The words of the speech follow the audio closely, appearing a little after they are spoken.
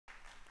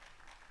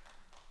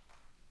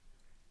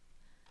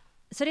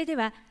それで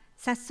は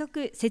早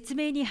速説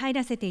明に入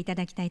らせていた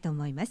だきたいと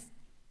思います。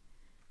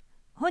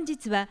本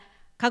日は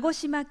鹿児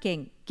島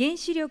県原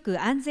子力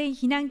安全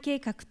避難計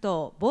画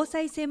等防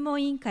災専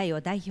門委員会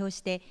を代表し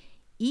て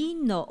委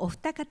員のお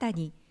二方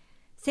に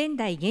仙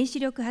台原子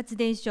力発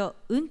電所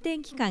運転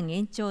期間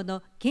延長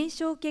の検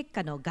証結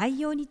果の概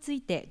要につい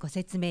てご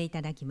説明い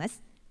ただきま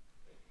す。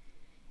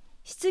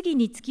質疑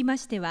につきま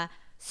しては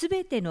す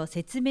べての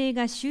説明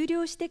が終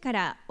了してか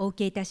らお受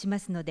けいたしま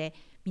すので、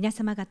皆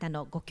様方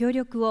のご協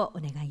力をお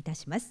願いいた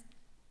します。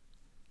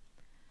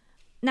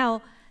な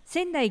お、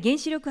仙台原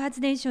子力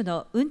発電所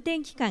の運転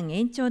期間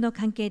延長の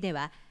関係で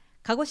は、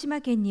鹿児島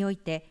県におい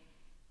て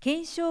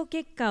検証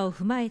結果を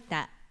踏まえ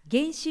た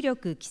原子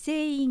力規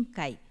制委員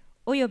会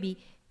および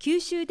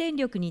九州電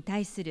力に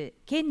対する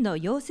県の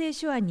要請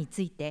書案に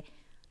ついて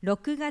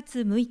6月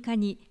6日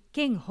に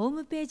県ホー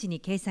ムページ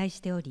に掲載し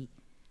ており、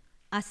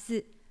明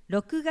日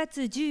6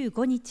月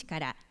15日か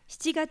ら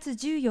7月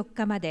14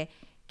日まで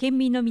県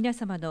民の皆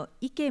様の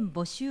意見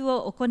募集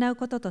を行う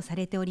こととさ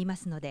れておりま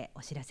すので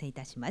お知らせい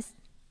たします。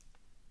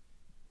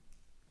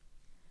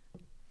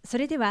そ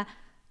れでは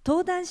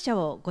登壇者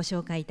をご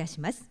紹介いたし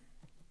ます。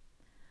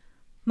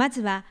ま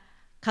ずは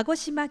鹿児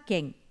島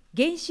県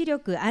原子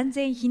力安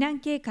全避難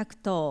計画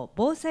等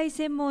防災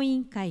専門委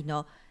員会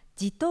の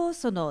地頭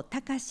園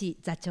隆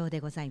座長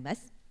でございま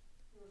す。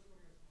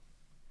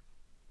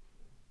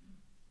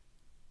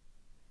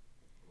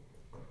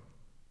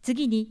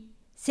次に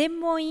専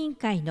門委員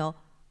会の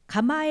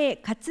川内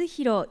勝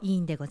弘委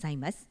員でござい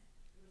ます。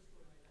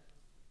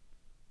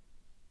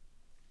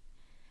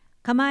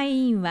川内委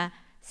員は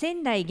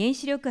仙台原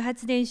子力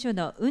発電所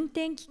の運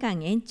転期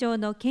間延長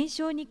の検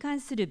証に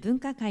関する分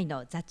科会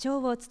の座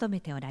長を務め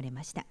ておられ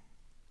ました。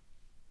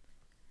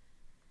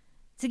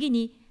次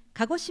に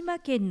鹿児島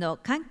県の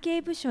関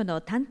係部署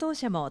の担当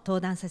者も登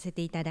壇させ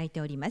ていただい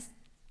ております。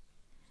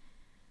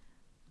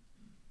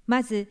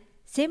まず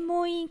専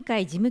門委員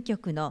会事務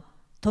局の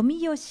富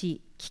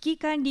吉危機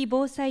管理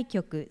防災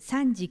局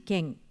3次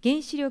兼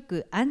原子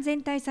力安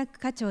全対策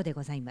課長で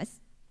ございま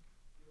す。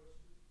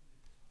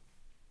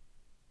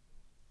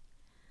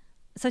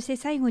そして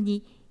最後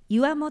に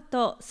岩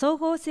本総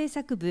合政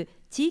策部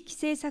地域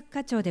政策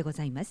課長でご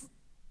ざいます。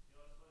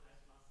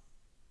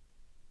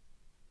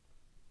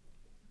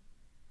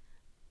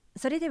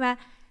それでは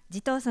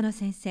地頭園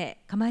先生、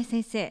釜江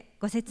先生、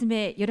ご説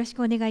明よろし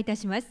くお願いいた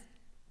します。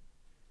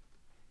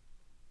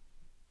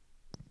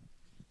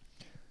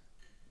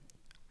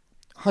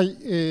はい、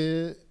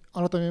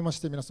改めまし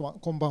て皆様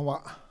こんばん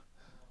は。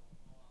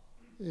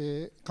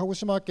鹿児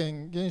島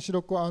県原子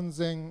力安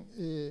全、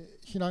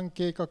避難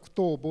計画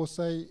等防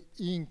災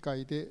委員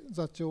会で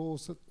座長を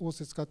仰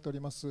せつかってお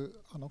ります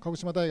鹿児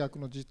島大学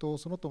の地頭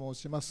園と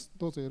申します。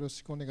どうぞよろ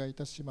しくお願いい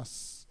たしま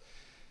す。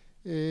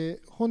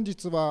本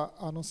日は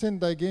仙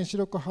台原子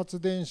力発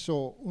電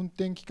所運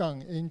転期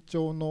間延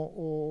長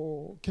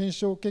の検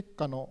証結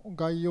果の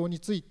概要に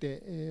つい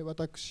て、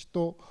私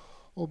と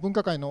分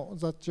科会の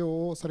座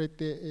長をされ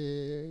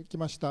てき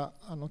ました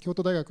京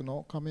都大学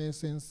の亀井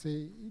先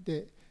生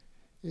で、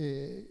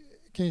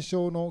検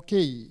証の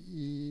経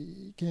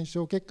緯、検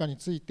証結果に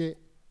ついて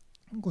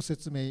ご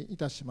説明い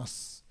たしま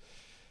す。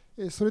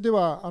それで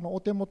はお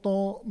手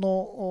元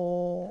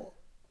の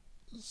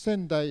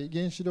仙台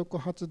原子力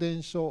発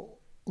電所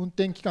運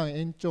転期間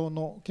延長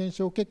の検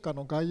証結果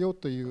の概要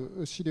とい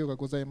う資料が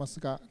ございます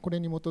が、これ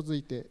に基づ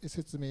いて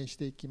説明し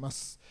ていきま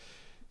す。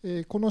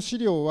この資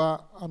料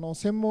は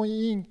専門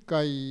委員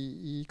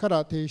会か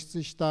ら提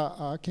出し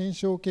た検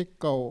証結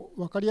果を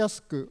分かりや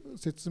すく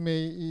説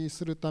明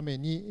するため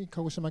に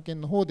鹿児島県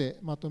の方で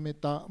まとめ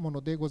たも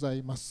のでござ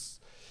います。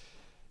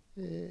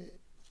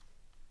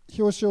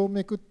表紙を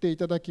めくってい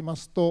ただきま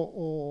す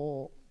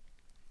と、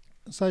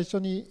最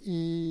初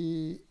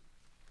に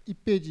1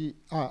ページ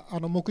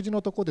目次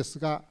のところです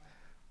が、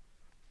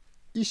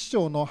1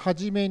章の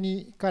初め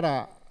にか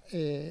ら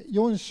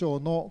4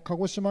章の鹿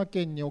児島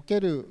県におけ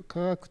る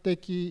科学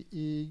的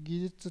技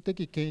術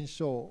的検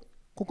証、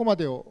ここま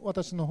でを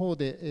私の方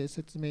で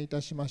説明い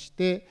たしまし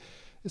て、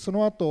そ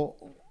の後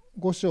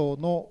5章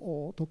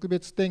の特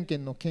別点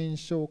検の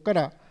検証か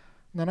ら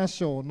7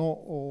章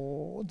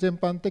の全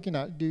般的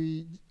な留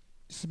意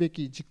すべ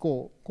き事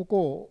項、こ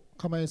こを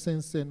釜江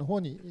先生の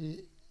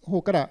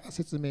方から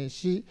説明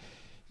し、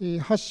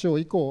8章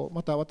以降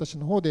また私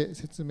の方で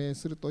説明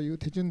するという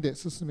手順で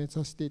進め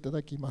させていた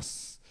だきま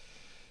す。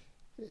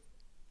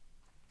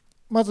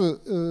まず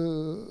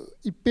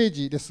1ペー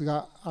ジです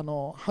が、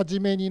初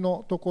めに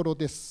のところ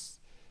で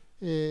す。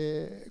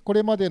こ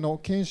れまでの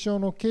検証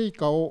の経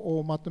過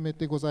をまとめ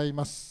てござい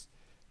ます。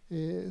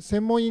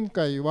専門委員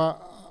会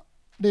は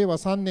令和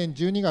3年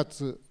12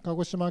月、鹿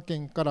児島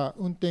県から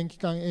運転期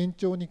間延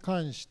長に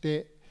関し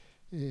て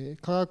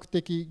科学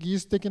的技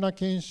術的な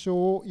検証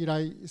を依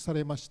頼さ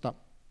れました。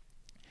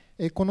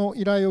この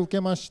依頼を受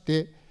けまし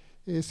て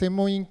専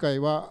門委員会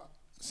は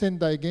仙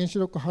台原子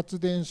力発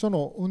電所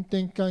の運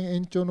転期間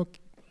延長の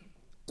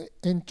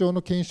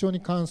検証に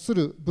関す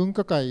る分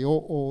科会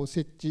を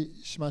設置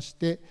しまし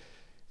て、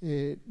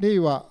令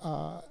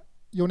和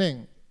4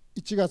年1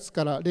 1月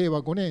から令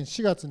和5年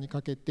4月に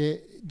かけ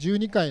て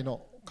12回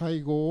の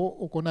会合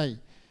を行い、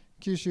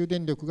九州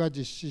電力が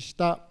実施し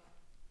た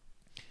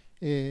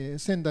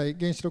仙台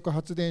原子力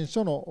発電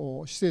所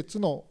の施設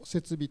の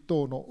設備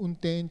等の運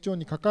転延長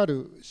にかか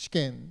る試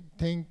験、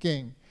点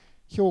検、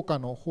評価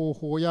の方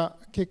法や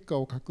結果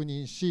を確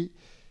認し、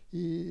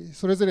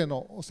それぞれ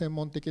の専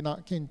門的な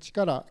見地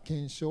から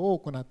検証を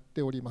行っ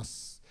ておりま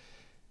す。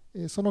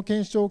その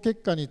検証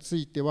結果につ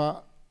いて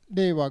は、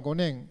令和5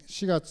年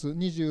4月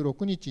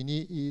26日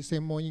に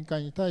専門委員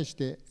会に対し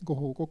てご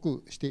報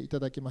告していた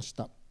だきまし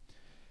た。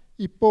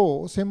一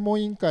方、専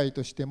門委員会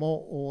として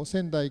も、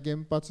仙台原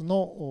発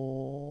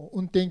の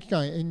運転期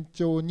間延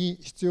長に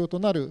必要と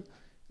なる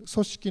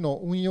組織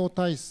の運用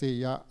体制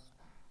や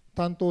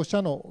担当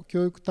者の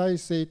教育体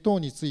制等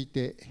につい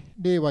て、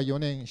令和4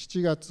年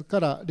7月か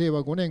ら令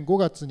和5年5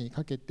月に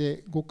かけ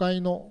て5回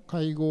の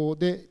会合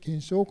で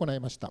検証を行い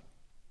ました。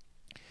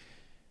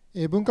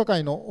分科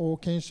会の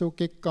検証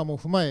結果も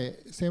踏ま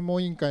え、専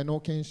門委員会の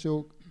検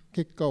証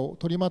結果を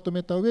取りまと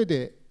めた上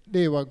で、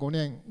令和5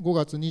年5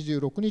月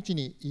26日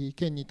に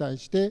県に対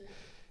して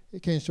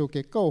検証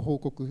結果を報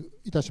告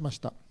いたしまし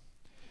た。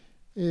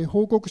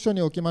報告書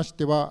におきまし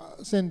ては、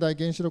仙台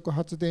原子力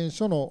発電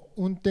所の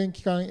運転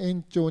期間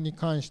延長に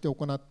関して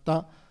行っ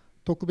た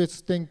特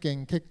別点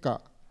検結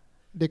果、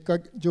劣化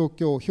状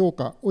況評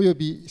価およ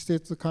び施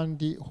設管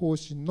理方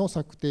針の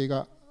策定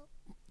が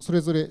そ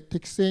れぞれ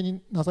適正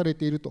になされ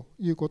ていると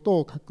いうこと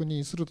を確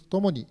認するとと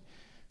もに、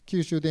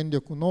九州電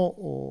力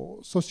の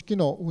組織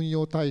の運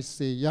用体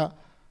制や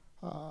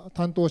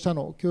担当者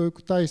の教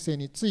育体制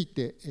につい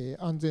て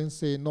安全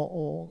性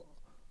の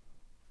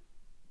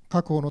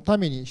確保のた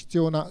めに必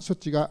要な処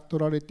置が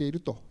取られている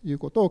という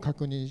ことを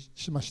確認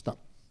しました。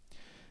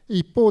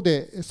一方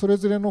で、それ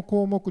ぞれの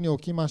項目にお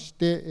きまし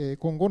て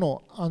今後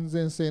の安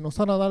全性の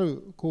さらな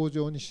る向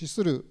上に資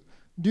する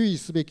留意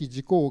すべき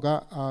事項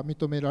が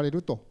認められ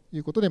るとい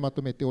うことでま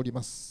とめており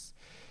ます。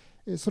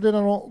それら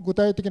の具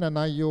体的な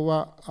内容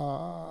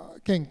は、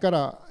県か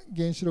ら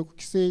原子力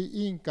規制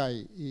委員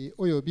会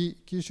および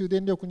九州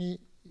電力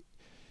に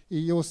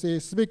要請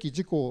すべき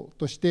事項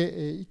とし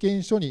て意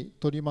見書に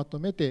取りまと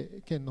めて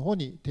県の方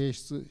に提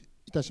出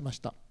いたしまし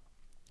た。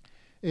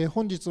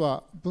本日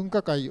は分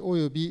科会お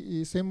よ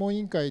び専門委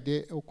員会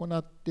で行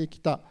ってき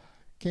た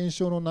検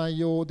証の内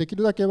容をでき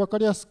るだけ分か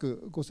りやす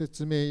くご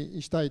説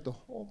明したいと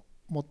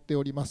思って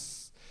おりま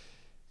す。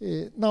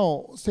な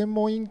お、専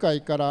門委員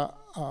会か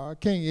ら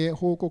県へ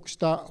報告し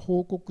た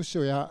報告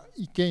書や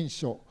意見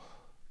書、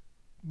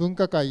分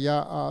科会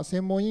や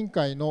専門委員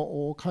会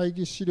の会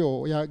議資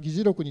料や議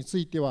事録につ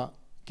いては、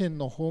県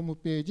のホーム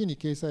ページに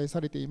掲載さ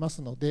れていま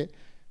すので、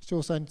詳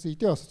細につい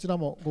てはそちら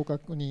もご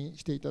確認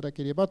していただ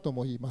ければと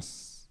思いま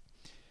す。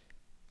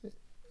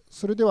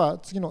それでは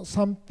次の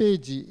3ペー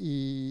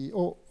ジ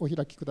をお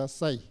開きくだ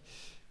さい。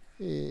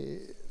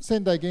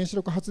仙台原子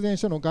力発電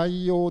所の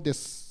概要で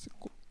す。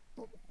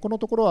この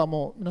ところは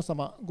もう皆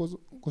様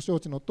ご承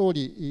知のとお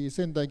り、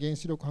仙台原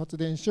子力発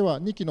電所は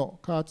2基の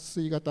加圧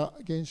水型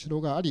原子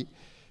炉があり、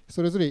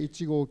それぞれ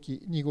1号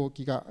機、2号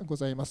機がご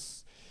ざいま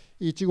す。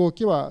1号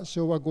機は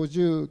昭和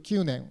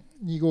59年、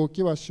2号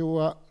機は昭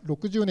和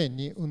60年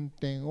に運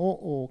転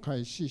を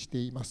開始して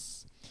いま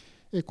す。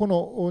こ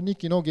の2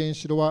基の原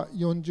子炉は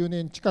40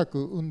年近く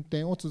運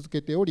転を続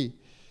けており、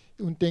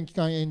運転期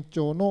間延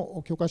長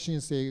の許可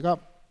申請が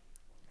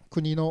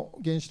国の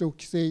原子力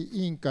規制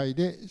委員会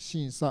で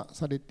審査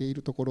されてい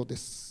るところで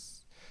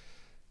す。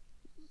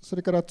そ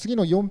れから次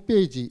の4ペ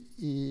ー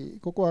ジ、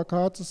ここは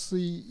加圧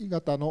水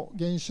型の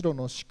原子炉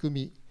の仕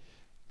組み、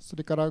そ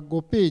れから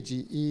5ペー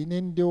ジ、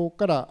燃料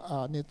か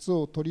ら熱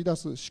を取り出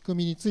す仕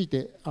組みについ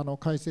て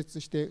解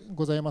説して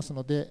ございます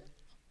ので、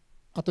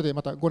後で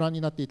またご覧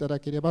になっていただ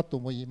ければと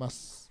思いま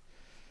す。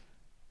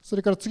そ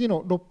れから次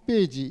の6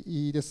ペー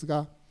ジです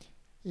が、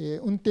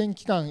運転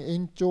期間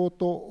延長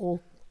と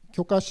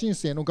許可申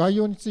請の概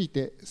要につい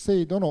て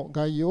制度の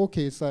概要を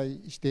掲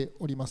載して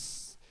おりま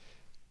す。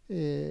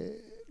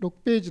6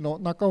ページの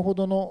中ほ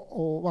ど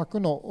の枠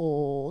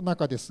の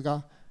中です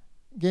が、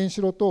原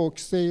子炉等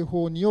規制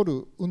法によ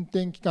る運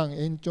転期間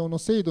延長の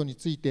制度に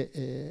つい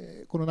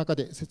てこの中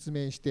で説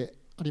明して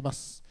ありま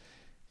す。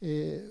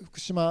福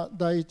島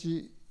第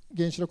一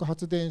原子力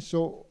発電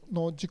所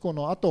の事故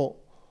の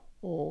後、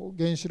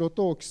原子炉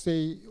等規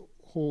制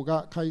法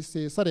が改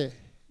正され、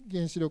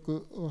原子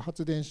力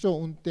発電所を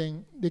運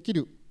転でき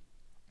る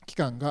期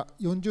間が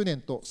40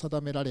年と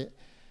定められ、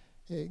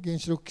原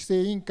子力規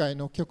制委員会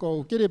の許可を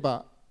受けれ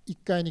ば1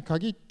回に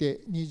限っ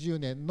て20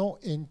年の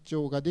延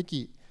長がで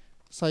き、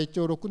最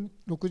長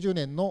60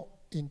年の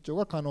延長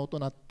が可能と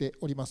なって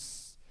おりま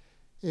す。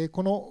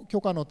この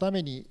許可のた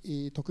め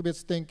に特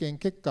別点検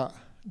結果、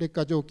劣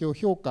化状況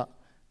評価、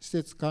施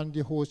設管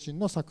理方針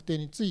の策定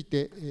につい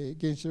て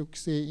原子力規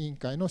制委員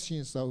会の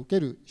審査を受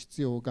ける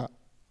必要が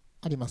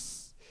ありま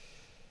す。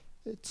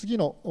次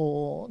の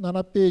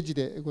7ページ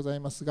でござい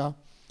ますが、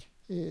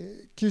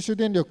九州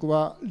電力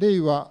は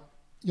令和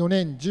4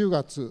年10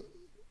月、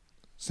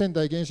仙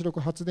台原子力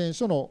発電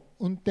所の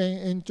運転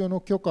延長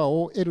の許可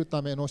を得る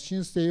ための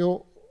申請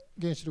を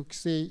原子力規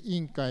制委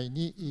員会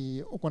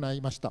に行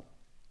いました。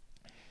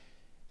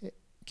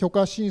許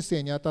可申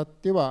請にあたっ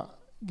ては、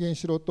原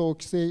子炉等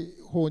規制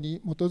法に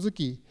基づ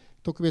き、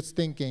特別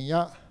点検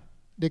や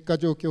劣化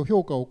状況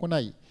評価を行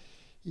い、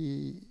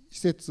施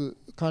設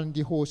管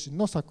理方針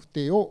の策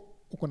定を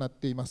行っ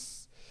ていま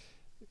す。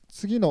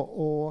次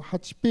の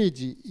8ペー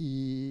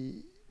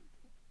ジ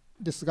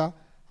ですが、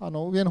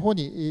上の方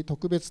に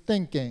特別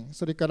点検、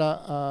それか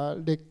ら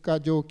劣化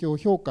状況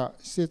評価、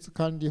施設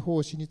管理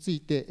方針につ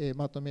いて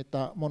まとめ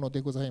たもので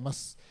ございま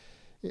す。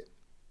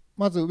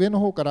まず上の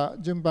方から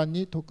順番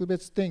に特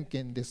別点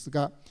検です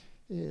が、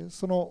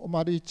その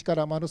丸1か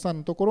ら丸3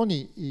のところ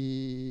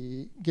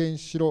に原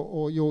子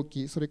炉容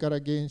器、それから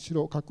原子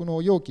炉格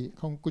納容器、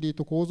コンクリー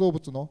ト構造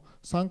物の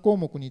3項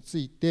目につ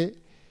いて、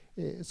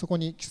そこ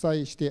に記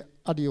載して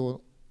ある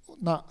よう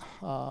な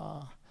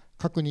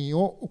確認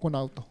を行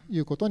うとい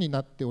うことに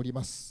なっており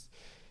ます。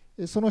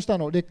その下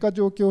の劣化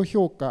状況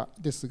評価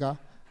ですが、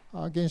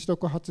原子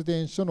力発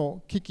電所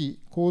の機器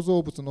構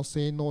造物の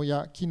性能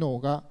や機能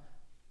が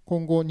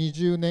今後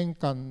20年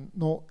間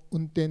の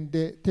運転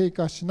で低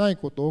下しない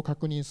ことを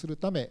確認する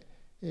ため、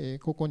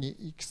ここ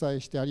に記載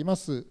してありま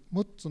す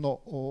6つ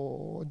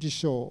の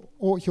事象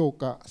を評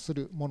価す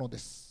るもので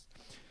す。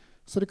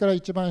それから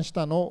一番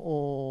下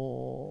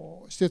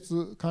の施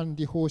設管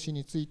理方針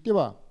について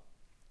は、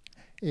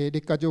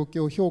劣化状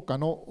況評価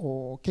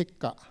の結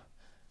果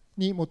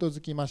に基づ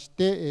きまし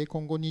て、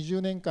今後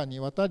20年間に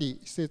わたり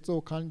施設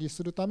を管理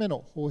するための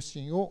方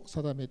針を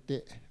定め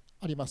て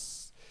ありま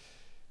す。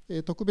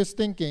特別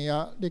点検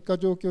や劣化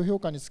状況評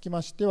価につきま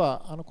して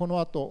は、この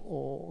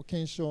後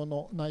検証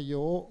の内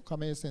容を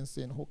亀井先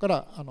生の方か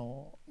ら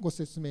ご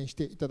説明し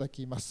ていただ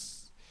きま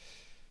す。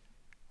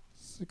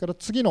それから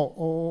次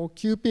の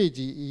9ペー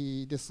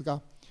ジです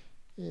が、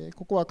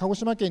ここは鹿児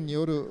島県に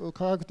よる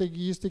科学的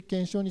技術的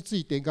検証につ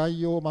いて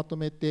概要をまと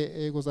め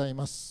てござい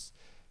ます。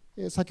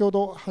先ほ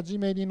ど初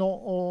めに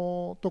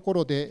のとこ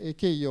ろで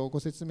経緯をご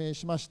説明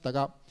しました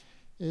が、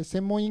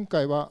専門委員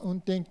会は運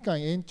転期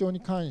間延長に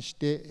関し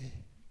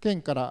て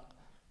県から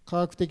科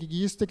学的技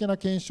術的な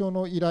検証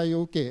の依頼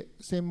を受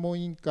け、専門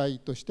委員会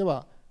として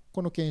は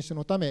この検証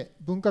のため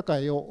分科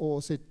会を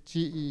設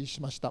置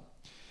しました。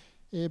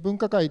分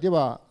科会で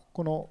は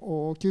こ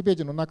の9ペー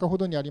ジの中ほ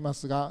どにありま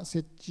すが、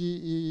設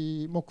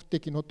置目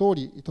的のとお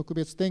り特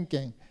別点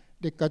検、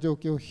劣化状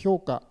況評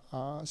価、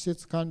施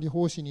設管理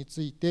方針に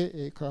つい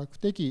て科学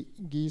的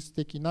技術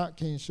的な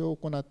検証を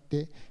行っ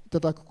てい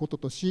ただくこと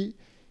とし、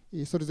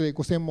それぞれ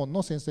ご専門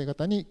の先生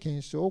方に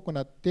検証を行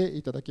って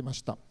いただきま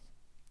した。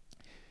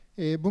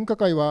分科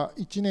会は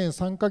1年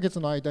3ヶ月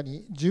の間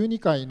に12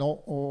回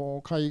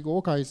の会合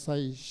を開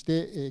催し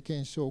て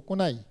検証を行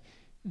い、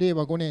令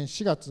和5年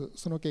4月、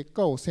その結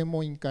果を専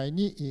門委員会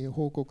に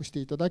報告して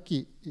いただ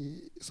き、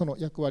その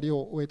役割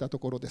を終えたと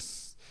ころで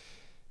す。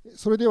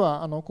それで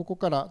はここ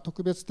から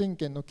特別点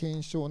検の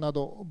検証な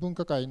ど分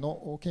科会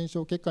の検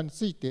証結果に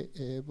ついて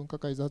分科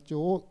会座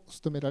長を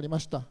務められま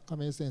した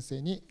亀井先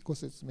生にご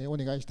説明をお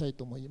願いしたい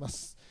と思いま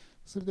す。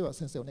それでは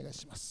先生お願い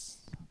しま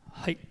す。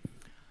はい、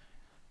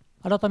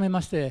改め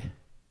まして、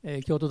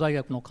京都大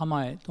学の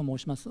釜江と申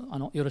します。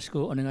よろし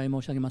くお願い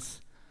申し上げま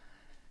す。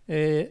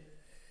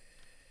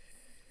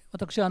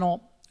私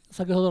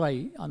先ほど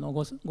来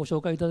ご紹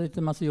介いただい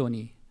てますよう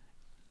に、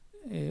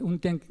運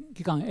転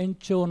期間延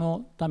長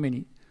のため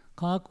に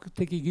科学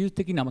的技術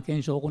的な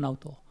検証を行う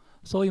と、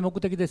そういう目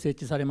的で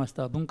設置されまし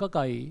た分科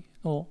会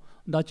の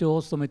座長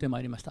を務めてま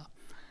いりました。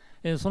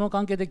その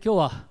関係で今日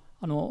は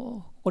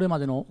これま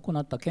での行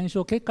った検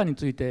証結果に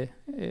ついて、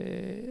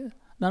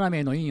7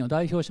名の委員を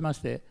代表しまし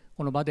て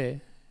この場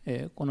で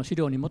この資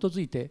料に基づ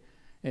いて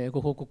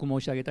ご報告申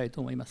し上げたいと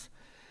思います。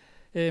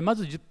ま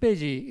ず10ペ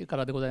ージか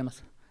らでございま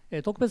す。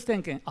特別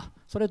点検、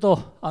それ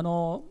と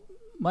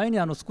前に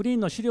スクリーン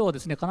の資料をで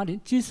すね、かなり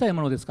小さい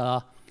ものです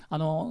から、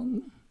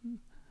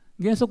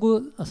原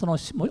則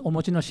お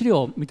持ちの資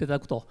料を見ていただ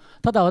くと、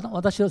ただ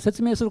私を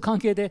説明する関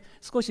係で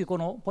少しこ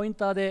のポイン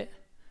ターで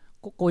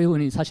こういうふう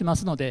に指しま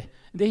すので、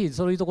ぜひ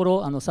そういうところ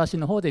を冊子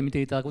の方で見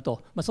ていただく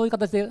と、そういう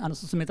形で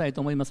進めたいと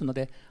思いますの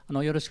で、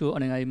よろしくお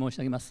願い申し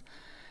上げます。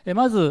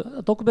ま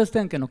ず特別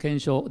点検の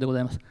検証でご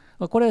ざいます。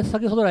これ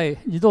先ほど来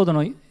自動度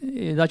の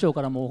座長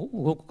からも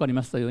ご報告あり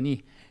ましたよう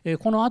に、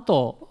この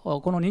後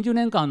この20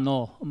年間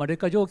の劣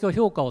化状況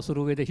評価をす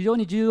る上で非常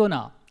に重要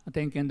な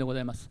点検でござ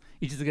います。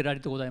位置づけられ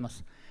てございま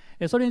す。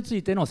それにつ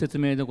いての説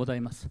明でござ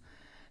います。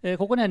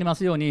ここにありま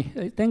すように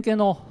点検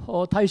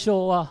の対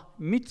象は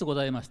3つご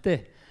ざいまし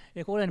て、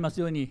ここにあります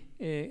ように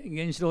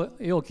原子炉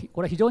容器、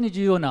これは非常に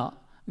重要な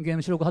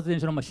原子力発電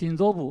所の心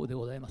臓部で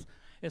ございます。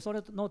そ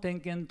れの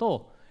点検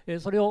と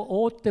それ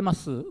を覆ってま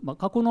す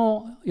格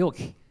納容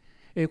器、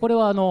これ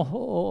は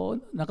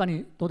中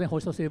に当然放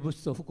射性物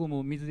質を含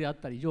む水であっ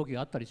たり蒸気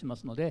があったりしま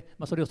すので、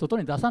それを外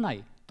に出さな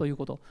いという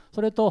こと、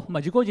それと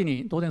事故時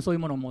に当然そういう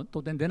ものも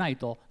当然出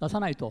さ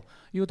ないと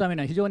いうため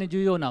には非常に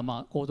重要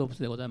な構造物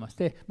でございまし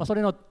て、そ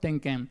れの点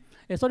検、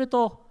それ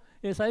と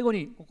最後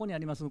にここにあ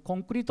りますコ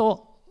ンクリー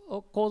ト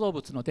構造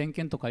物の点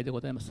検と書いてご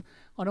ざいます。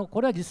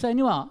これは実際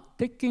には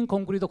鉄筋コ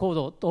ンクリート構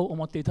造と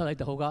思っていただい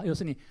た方が、要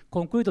するに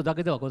コンクリートだ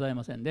けではござい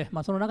ませんで、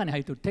その中に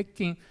入っている鉄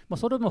筋、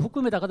それも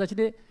含めた形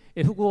で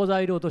複合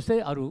材料とし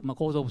てある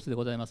構造物で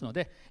ございますの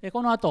で、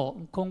この後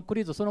コンク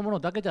リートそのもの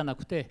だけじゃな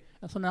くて、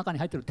その中に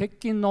入っている鉄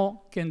筋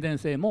の健全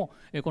性も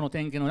この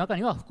点検の中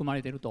には含ま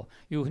れていると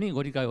いうふうに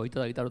ご理解をいた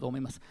だいたらと思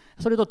います。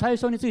それと対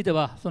象について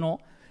は、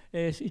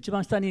一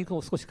番下に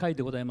少し書い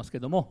てございますけ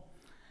れども、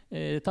タ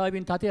ービ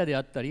ン建屋で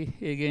あったり、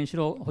原子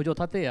炉補助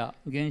建屋、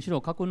原子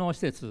炉格納施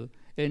設、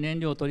燃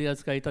料取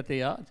扱建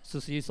屋、筒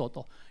水槽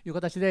という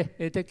形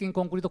で、鉄筋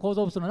コンクリート構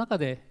造物の中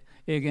で、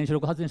原子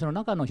力発電所の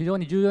中の非常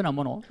に重要な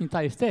ものに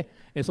対して、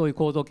そういう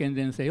構造健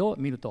全性を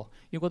見ると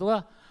いうこと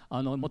が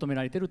求め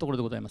られているところ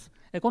でございます。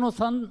この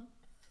3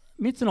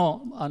つ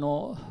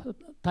の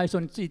対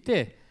象につい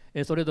て、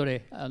それぞ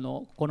れ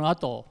この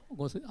後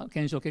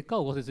検証結果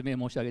をご説明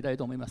申し上げたい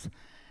と思います。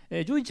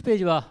11ペー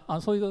ジは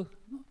そういう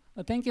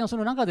点検をす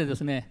る中でで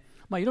すね、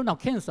いろんな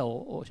検査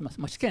をします。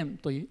試験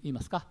といいま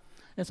すか、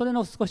それ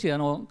の少し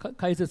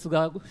解説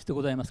がして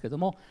ございますけれど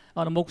も、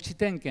目視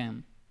点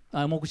検、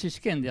目視試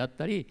験であっ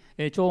たり、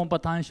超音波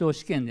単焦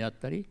試験であっ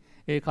たり、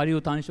下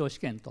流単焦試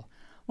験と、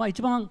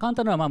一番簡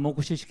単なのは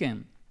目視試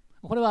験。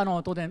これ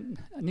は当然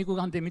肉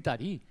眼で見た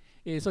り、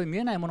そういう見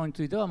えないものに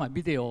ついては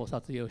ビデオを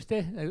撮影をし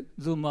て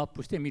ズームアッ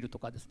プして見ると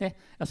かですね、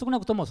少な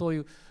くともそうい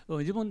う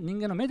人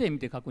間の目で見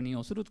て確認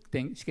をする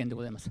試験で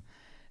ございます。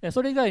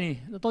それ以外に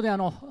当然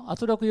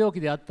圧力容器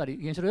であったり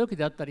原子炉容器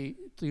であったり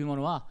というも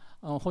のは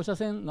放射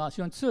線が非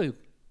常に強い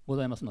ご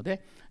ざいますの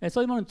で、そ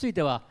ういうものについ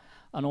ては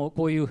こ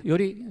ういうよ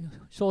り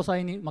詳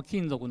細に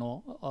金属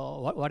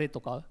の割れ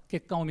とか欠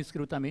陥を見つけ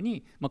るため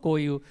にこ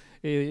うい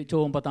う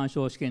超音波単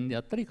焦試験で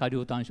あったり下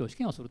流単焦試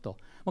験をすると、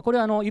これ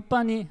は一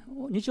般に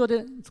日常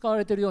で使わ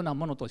れているような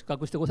ものと比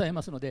較してござい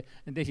ますので、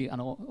ぜひ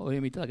お読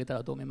みいただけた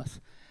らと思いま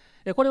す。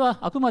これは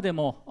あくまで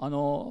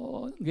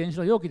も原子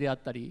炉容器であっ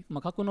たり、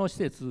格納施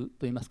設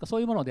といいますか、そ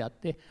ういうものであっ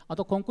て、あ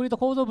とコンクリート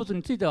構造物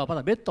についてはま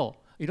だ別途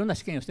いろんな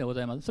試験をしてご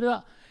ざいます。それ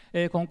は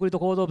コンクリート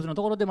構造物の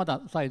ところでま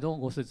た再度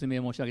ご説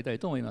明申し上げたい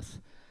と思いま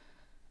す。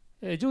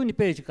12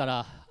ページか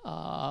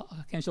ら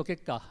検証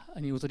結果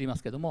に移りま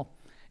すけれども、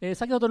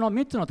先ほどの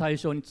3つの対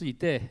象につい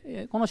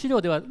てこの資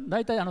料では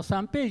大体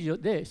3ペー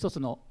ジで1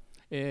つの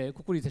く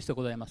くりとして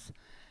ございます。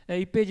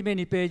1ページ目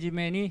2ページ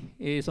目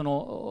にそ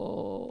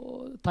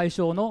の対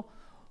象の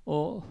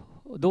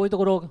どういうと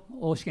ころ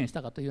を試験し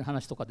たかという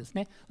話とかです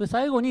ね、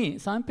最後に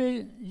3ペ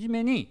ージ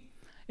目に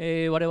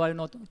我々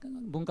の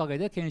分科会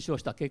で検証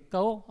した結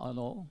果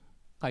を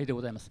書いて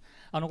ございます。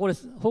これ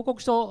報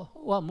告書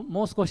は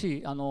もう少し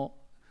いろ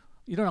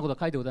んなことが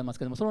書いてございます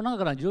けれども、その中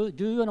から重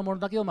要なもの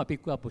だけをピッ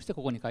クアップして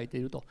ここに書いて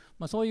いると、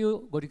そういう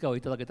ご理解を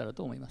いただけたら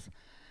と思います。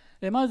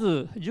ま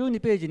ず12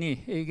ページ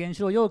に原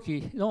子炉容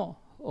器の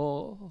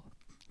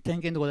点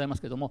検でございま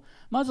すけれども、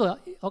まずは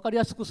分かり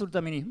やすくする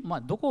ために、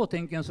どこを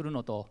点検する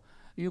のと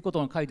いうこ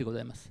とが書いてござ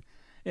います。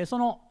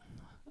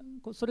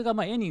それ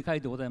が絵に書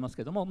いてございます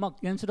けれども、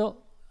原子炉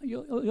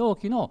容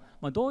器の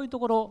どういうと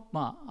ころ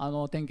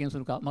を点検す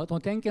るか、その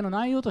点検の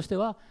内容として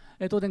は、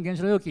当然原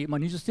子炉容器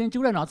20センチ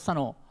ぐらいの厚さ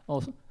の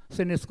ス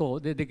テンレス鋼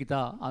ででき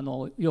た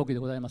容器で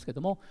ございますけれ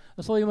ども、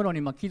そういうもの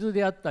に傷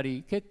であった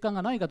り欠陥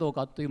がないかどう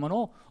かというも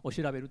のを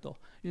調べると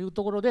いう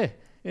ところ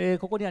で、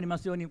ここにありま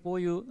すようにこ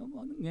ういう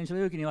原子炉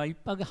容器にはいっ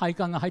ぱい配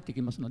管が入って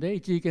きますので、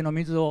一時系の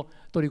水を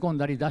取り込ん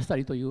だり出した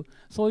りという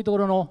そういうとこ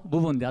ろの部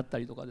分であった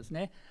りとかです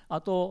ね、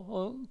あ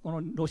とこ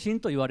の炉心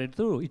と言われ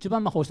る一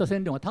番放射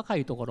線量が高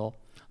いところ、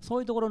そう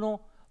いうところ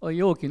の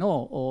容器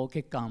の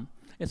欠陥、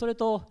それ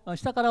と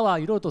下からは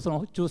いろいろとそ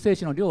の中性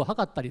子の量を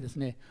測ったりです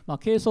ね、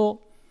珪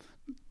藻、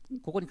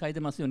ここに書いて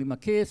ますように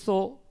珪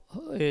藻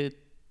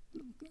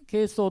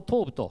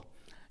頭部と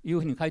いう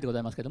ふうに書いてござ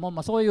いますけれど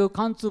も、そういう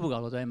貫通部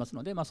がございます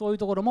ので、そういう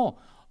ところも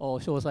詳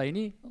細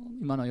に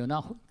今のよう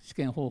な試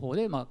験方法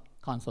で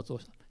観察を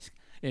した、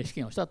試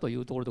験をしたとい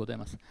うところでござい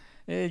ます。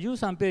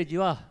13ページ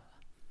は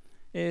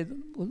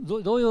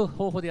どういう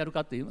方法でやる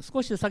かという、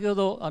少し先ほ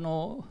ど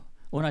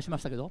お話ししま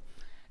したけど、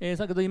先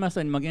ほど言いまし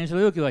たように原子炉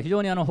容器は非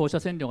常に放射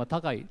線量が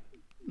高い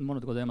も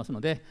のでございます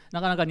ので、な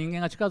かなか人間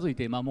が近づい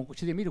て目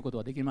視で見ること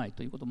ができない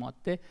ということもあっ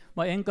て、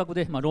遠隔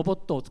でロボッ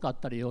トを使っ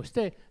たりをし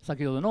て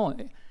先ほどの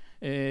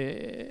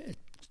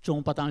超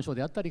音波単焦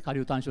であったり下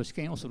流単焦試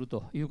験をする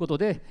ということ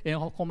で、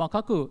細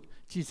かく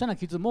小さな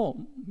傷も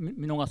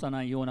見逃さ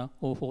ないような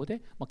方法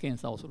で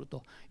検査をする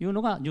という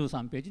のが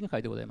13ページに書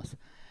いてございます。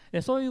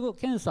そういう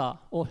検査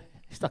を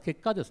した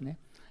結果ですね、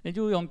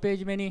14ペー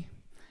ジ目に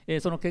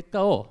その結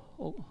果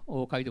を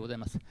書いてござい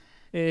ます。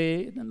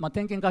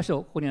点検箇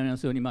所、ここにありま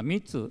すように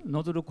3つ、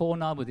ノズルコー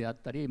ナー部であっ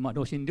たり、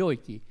炉心領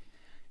域、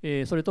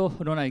それと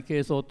炉内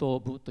珪藻頭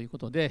部というこ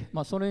とで、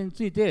それに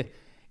ついて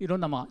いろ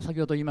んな先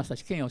ほど言いました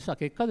試験をした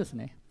結果です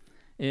ね、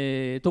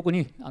特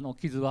に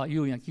傷は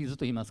有意な傷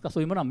といいますか、そ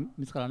ういうものは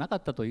見つからなか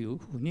ったという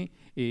ふうに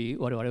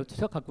我々とし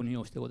ては確認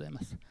をしてございま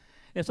す。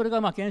それ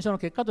が検証の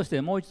結果として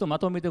もう一度ま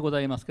とめてご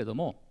ざいますけれど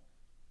も、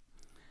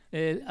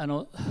先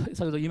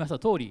ほど言いました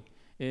通り、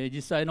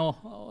実際の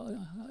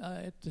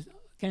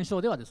検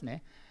証ではです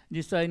ね、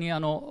実際に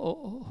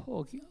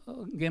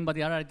現場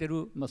でやられてい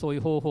る、そうい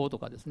う方法と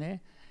かです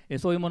ね、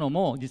そういうもの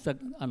も実際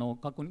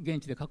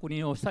現地で確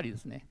認をしたりで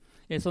すね、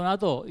その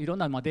後いろん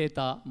なデー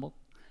タも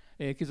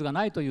傷が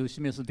ないという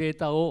示すデー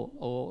タ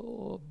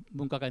を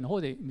分科会の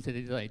方で見せて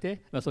いただい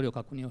て、それを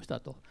確認をした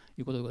と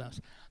いうことでございま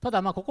す。た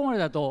だここまで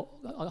だと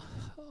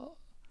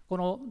こ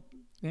の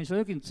原子炉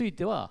容器につい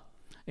ては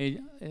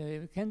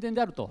健全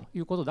であるとい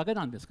うことだけ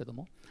なんですけど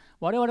も、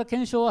我々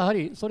検証はやは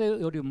りそれ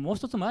よりももう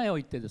一つ前を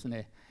行ってです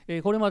ね、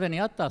これまでに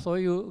あったそ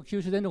ういう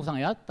九州電力さんが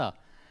やった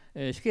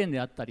試験で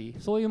あったり、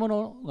そういうも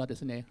のがで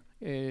すね、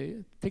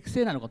適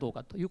正なのかどう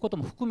かということ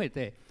も含め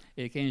て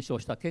検証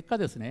した結果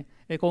ですね、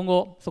今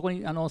後そこ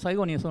に最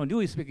後にその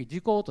留意すべき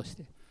事項とし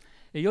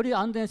て、より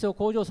安全性を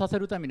向上させ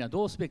るためには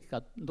どうすべき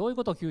か、どういう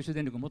ことを九州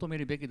電力に求め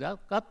るべきだ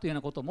かというよう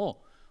なこと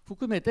も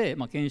含めて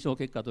検証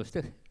結果とし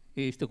て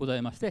ござ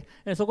いまして、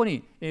そこ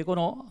にこ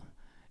の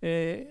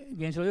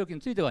原子炉容器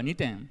については2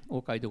点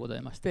を書いてござ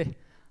いまして、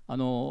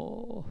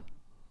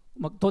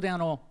当然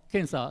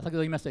検査、先ほど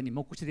言いましたように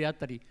目視であっ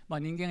たり、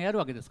人間がやる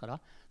わけですから、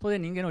当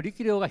然人間の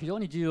力量が非常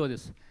に重要で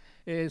す。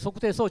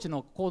測定装置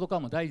の高度化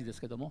も大事で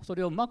すけども、そ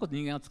れをうまく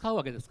人間が使う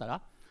わけです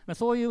から、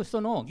そういう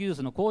人の技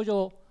術の向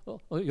上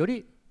をよ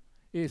り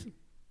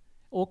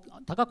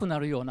高くな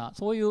るような、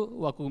そうい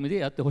う枠組みで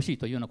やってほしい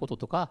というようなこと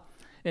とか、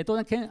当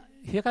然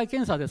閉会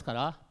検査ですか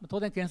ら、当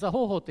然検査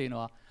方法というの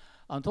は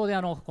当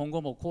然今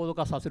後も高度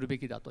化させるべ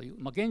きだという、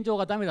現状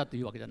がダメだと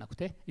いうわけじゃなく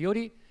て、よ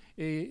り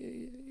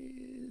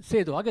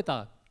精度を上げ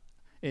た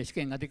試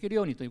験ができる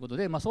ようにということ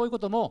で、そういうこ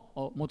と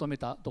も求め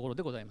たところ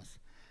でございます。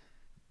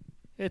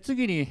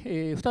次に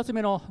2つ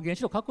目の原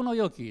子炉格納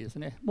容器です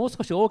ね、もう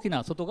少し大き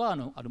な外側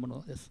のあるも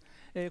のです。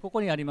こ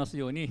こにあります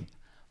ように、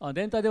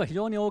全体では非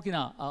常に大き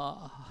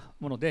な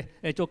もので、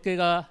直径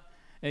が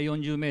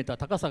40メーター、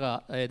高さ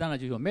が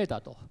74メータ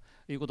ーと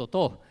いうこと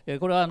と、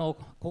これは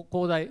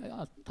鋼材、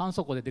炭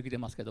素鋼でできて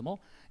ますけども、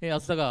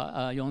厚さ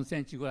が4セ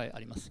ンチぐらいあ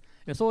ります。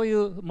そうい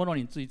うもの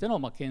についての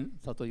検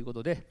査というこ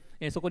とで、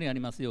そこにあり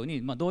ますよう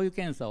に、どういう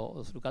検査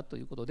をするかと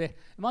いうことで、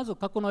まず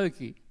格納容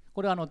器、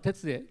これは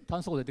鉄で、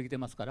炭素鋼でできて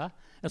ますから、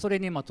それ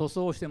に塗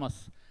装をしてま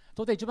す。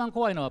当然一番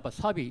怖いのはやっ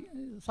ぱり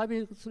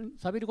錆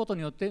びること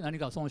によって何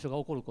か損傷が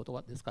起こること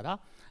ですか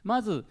ら、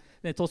まず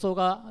塗装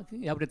が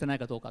破れてない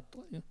かどうかと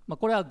いう、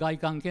これは外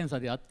観検査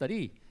であった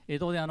り、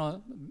当然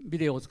ビ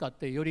デオを使っ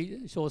てよ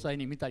り詳細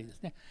に見たりで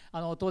すね、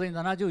当然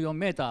74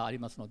メーターあり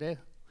ますので、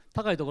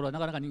高いところはな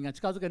かなか人間が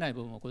近づけない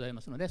部分もございま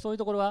すので、そういう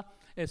ところは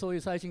そうい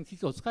う最新機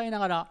器を使いな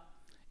がら、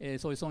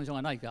そういう損傷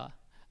がないか、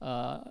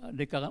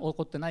劣化が起こ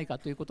ってないか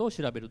ということを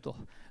調べると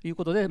いう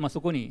ことで、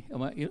そこに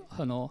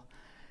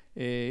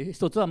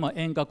一つは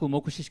遠隔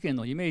目視試験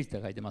のイメージと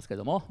書いてますけ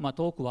ども、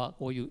遠くは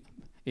こういう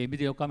ビ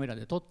デオカメラ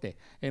で撮って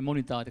モ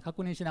ニターで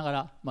確認しなが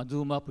ら、ズ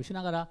ームアップし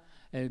ながら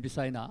微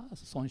細な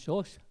損傷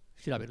を調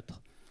べると、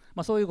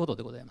そういうこと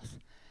でございます。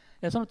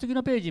その次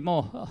のページ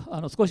も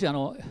少し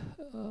直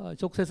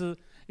接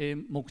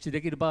目視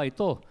できる場合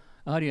と、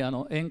やはり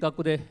遠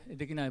隔で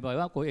できない場合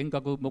はこう遠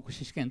隔目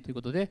視試験という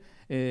ことで、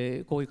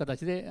こういう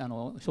形で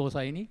詳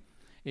細に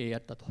や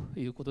ったと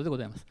いうことでご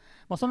ざいます。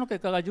その結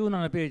果が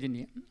17ページ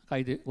に書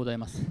いてござい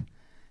ます。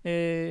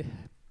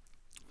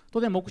当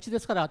然目視で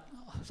すから、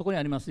そこに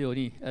ありますよう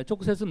に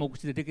直接目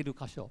視でできる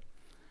箇所、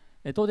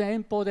当然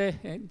遠方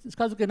で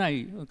近づけな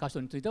い箇所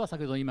については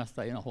先ほど言いまし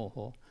たような方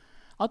法、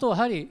あとは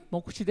やはり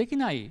目視でき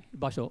ない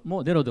場所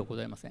もゼロではご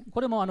ざいません。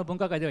これも分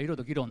科会ではいろい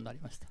ろ議論になり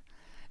ました。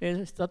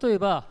例え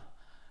ば、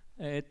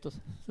す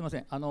みませ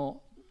ん、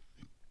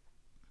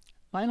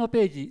前の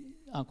ページ、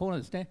ここの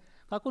ですね、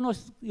格納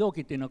容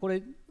器っていうのはこ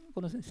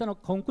の下の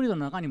コンクリート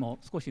の中にも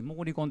少し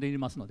潜り込んでい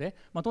ますので、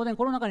当然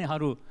この中に貼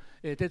る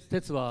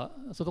鉄は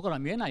外から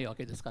見えないわ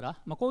けですから、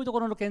こういうとこ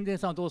ろの健全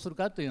さをどうする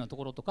かというようなと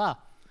ころと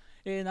か、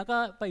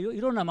中やっぱりい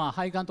ろんな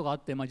配管とかあっ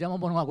て、邪魔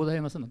者がござい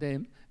ますので、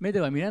目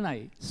では見れな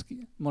い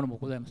ものも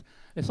ございます。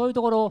そういう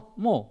ところ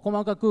も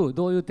細かく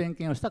どういう点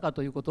検をしたか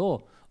というこ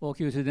とを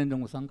九州電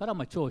力さんから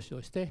聴取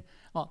をして、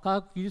科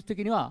学技術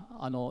的には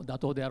妥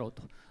当であろ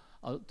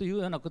うという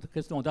ような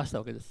結論を出した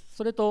わけです。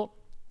それと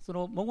そ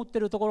の潜って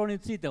いるところに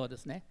ついてはで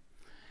すね、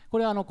こ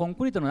れはコン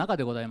クリートの中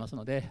でございます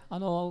ので、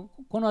こ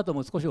の後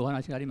も少しお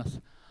話がありま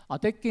す。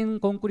鉄筋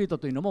コンクリート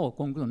というのも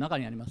コンクリートの中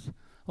にあります。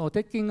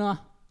鉄筋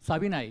が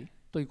錆びない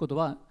ということ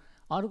は、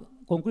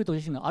コンクリート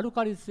自身がアル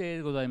カリ性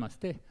でございまし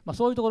て、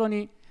そういうところ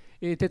に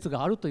鉄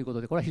があるということ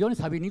で、これは非常に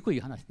錆びにく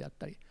い話であっ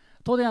たり、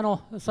当然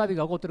錆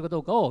が起こっているかど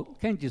うかを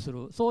検知す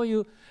る、そうい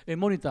う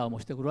モニターも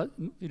して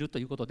いると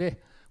いうこと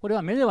で、これ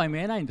は目では見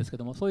えないんですけ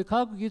ども、そういう科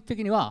学技術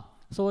的には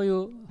そうい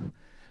う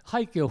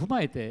背景を踏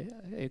まえ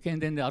て健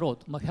全であろう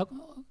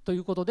とい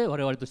うことで、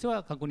我々として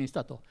は確認し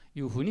たと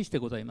いうふうにして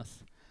ございま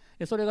す。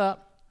それが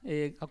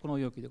格納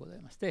容器でござ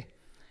いまして、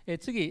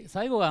次、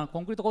最後が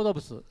コンクリート構造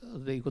物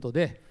ということ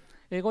で、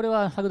これ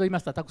は先ほど言いま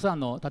したたくさん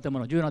の建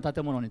物、重要な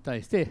建物に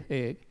対し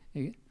て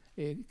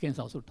検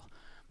査をすると。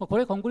こ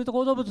れコンクリート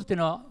構造物っていう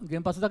のは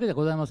原発だけでは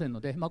ございません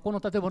ので、この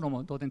建物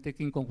も当然鉄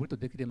筋コンクリート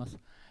でできています。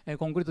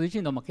コンクリート自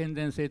身の健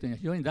全性というのは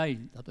非常に大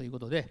事だというこ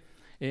とで、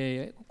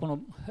この、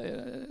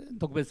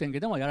特別点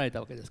検でもやられた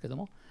わけですけど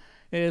も、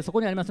そ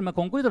こにあります、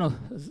コンクリートの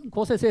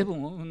構成成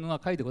分が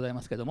書いてござい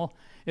ますけれども、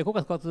ここか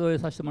ら活用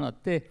させてもらっ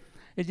て、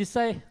実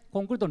際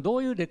コンクリートにど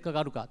ういう劣化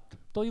があるか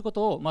というこ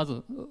とをま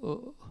ず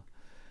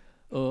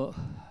そ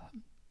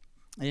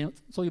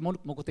ういう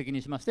目的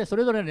にしまして、そ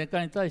れぞれの劣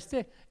化に対し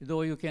てど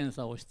ういう検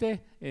査をし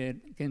て、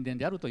検電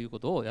であるというこ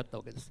とをやった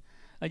わけです。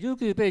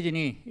19ページ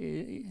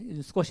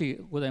に、少し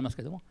ございます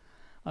けれども、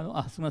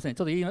すみません、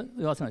ちょっと言い忘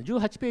れました。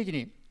18ページ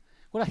に、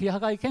これは非破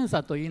壊検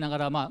査と言いなが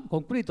ら、コ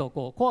ンクリート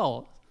をコア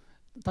を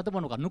建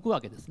物から抜く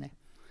わけですね。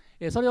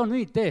それを抜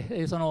い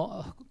て、そ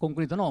のコン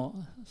クリートの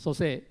組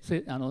成、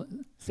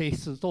性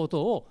質等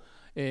々を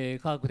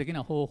科学的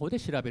な方法で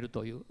調べる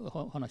という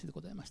話で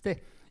ございまし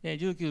て、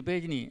19ペ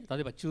ージに例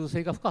えば中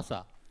性化深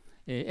さ、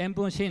塩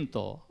分浸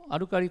透、ア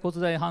ルカリ骨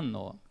材反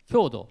応、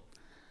強度、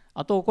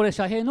あとこれ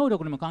遮蔽能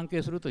力にも関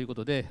係するというこ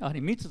とで、やは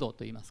り密度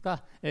といいます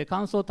か、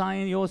乾燥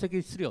単位溶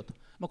積質量と、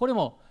これ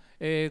も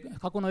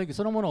核の液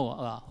そのもの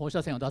が放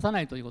射線を出さな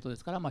いということで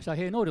すから、遮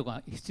蔽能力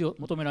が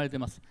求められてい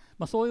ます。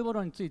そういうも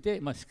のについて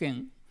試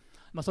験、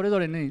それぞ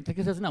れに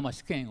適切な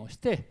試験をし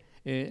て、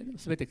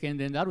すべて検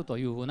電であると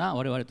いうふうな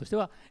我々として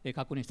は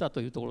確認した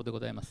というところでご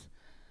ざいます。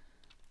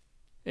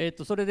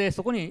それで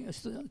そこに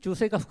中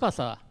性化深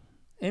さ、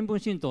塩分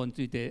浸透に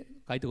ついて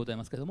書いてござい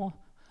ますけれども、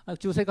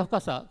中性化深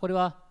さ、これ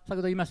は先ほ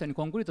ど言いましたように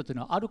コンクリートという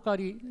のはアルカ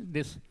リ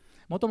です。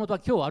もともとは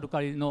強アルカ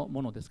リの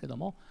ものですけれど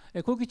も、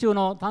空気中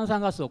の炭酸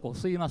ガスを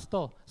吸います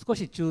と少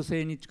し中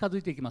性に近づ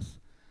いていきま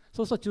す。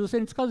そうすると中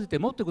性に近づいて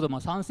もっといくと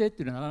酸性っ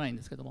ていうのはならないん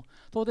ですけども、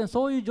当然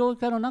そういう状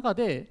況の中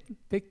で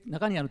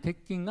中にある鉄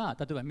筋が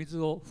例えば水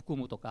を含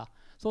むとか、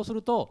そうす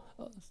ると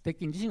鉄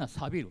筋自身が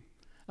錆びる。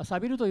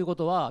錆びるというこ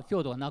とは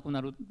強度がなくな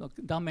る、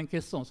断面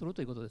欠損する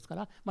ということですか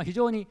ら、非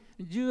常に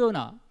重要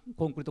な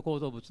コンクリート構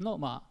造物の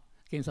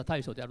検査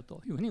対象である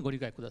というふうにご理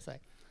解ください。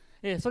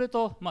それ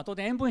と、当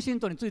然塩分浸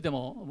透について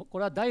もこ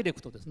れはダイレ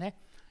クトですね。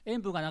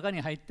塩分が中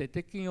に入って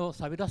鉄筋を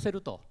錆びらせ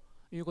ると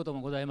いうこと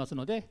もございます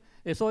ので、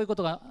そういうこ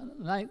とが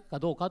ないか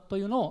どうかと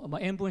いうのを、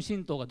塩分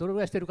浸透がどれぐ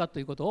らいしているかと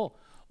いうこと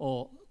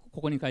を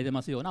ここに書いて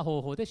ますような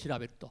方法で調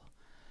べると。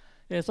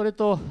それ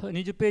と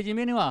20ページ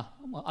目には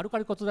アルカ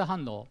リ骨材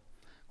反応、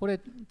これ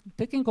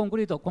鉄筋コンク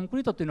リ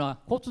ートというのは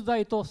骨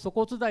材と粗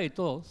骨材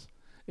と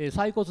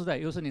細骨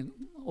材、要するに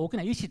大き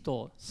な石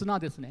と砂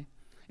ですね。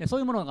そう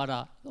いうものか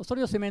らそ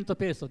れをセメント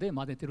ペーストで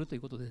混ぜているとい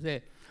うこと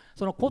で、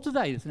その骨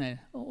材です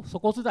ね、粗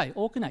骨材、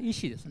大きな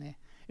石ですね、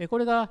こ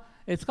れが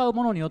使う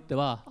ものによって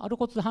はアル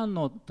骨反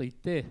応といっ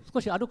て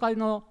少しアルカリ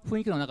の雰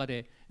囲気の中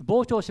で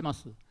膨張しま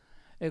す。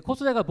骨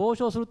材が膨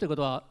張するというこ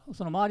とは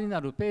その周りにあ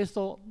るペース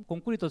トコ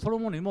ンクリートその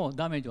ものにも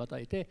ダメージを与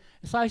えて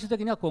最終的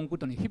にはコンクリー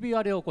トにひび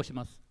割れを起こし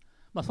ます。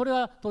それ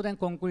は当然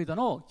コンクリート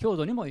の強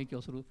度にも影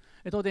響する。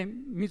当然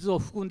水を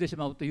含んでし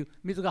まうという、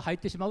水が入っ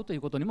てしまうとい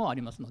うことにもあ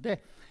りますの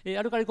で、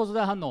アルカリ骨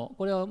材反応、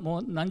これはも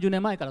う何十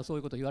年前からそう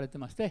いうことを言われて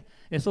まして、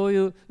そうい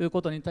う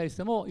ことに対し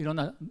てもいろん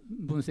な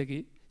分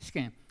析試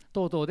験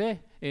等々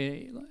で、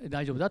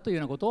大丈夫だというよ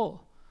うなこと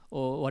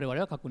を我々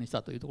は確認し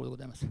たというところでご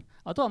ざいます。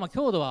あとは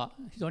強度は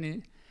非常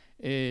に、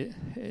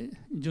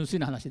純粋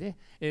な話で、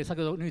先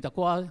ほど抜いた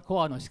コア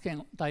の試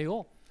験体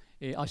を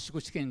圧縮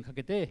試験にか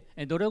けて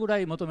どれぐら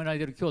い求められ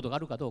ている強度があ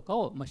るかどうか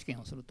を試験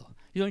をすると、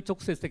非常に直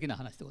接的な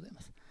話でござい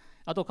ます。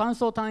あと乾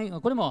燥単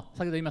位、これも先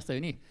ほど言いましたよ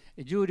うに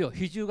重量、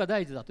比重が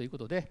大事だというこ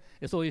とで、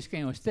そういう試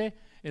験をして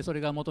それ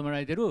が求めら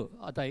れている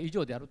値以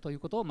上であるという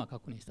ことを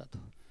確認したと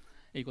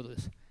いうことで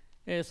す。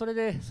それ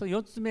で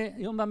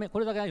4番目、こ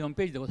れだけが4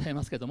ページでござい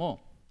ますけれども、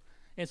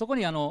そこ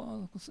に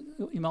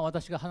今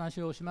私が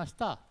話をしまし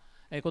た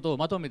ことを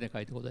まとめて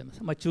書いてございま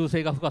す。中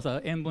性化深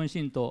さ、塩分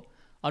浸透、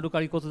アル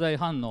カリ骨材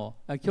反応、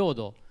強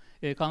度、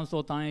乾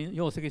燥単位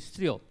溶積質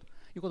量と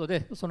いうこと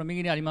で、その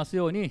右にあります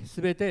ように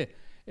すべて、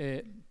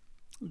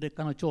劣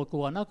化の兆候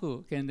はな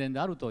く検電で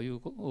あるとい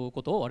うこ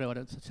とを我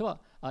々としては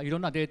いろ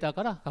んなデータ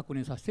から確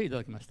認させていた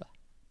だきました。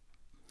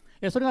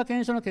それが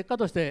検証の結果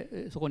とし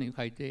てそこに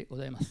書いてご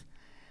ざいます。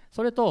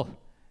それと、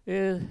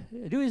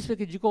留意すべ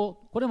き事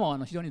項、これも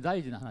非常に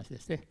大事な話で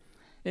して、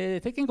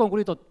鉄筋コンク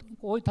リート、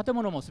こういう建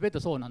物もすべて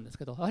そうなんです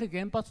けど、やはり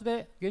原発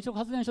で原子力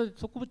発電所で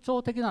特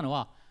徴的なの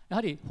はや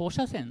はり放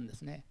射線で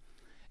すね。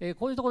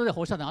こういうところで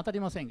放射線当たり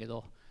ませんけ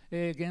ど、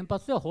原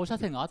発では放射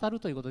線が当たる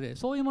ということで、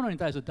そういうものに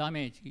対するダ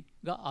メージ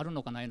がある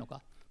のかないの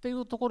かとい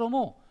うところ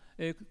も、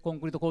コン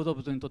クリート構造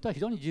物にとっては非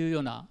常に重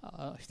要な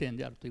視点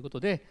であるということ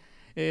で、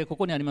こ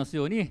こにあります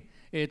ように、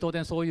当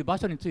然そういう場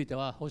所について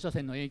は放射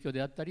線の影響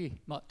であったり、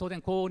当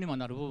然高温にも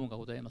なる部分が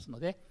ございますの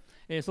で、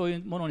そうい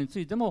うものにつ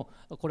いても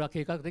これは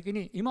計画的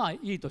に今はい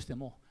いとして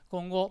も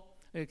今後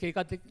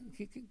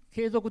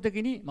継続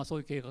的にそう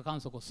いう経過観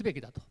測をすべ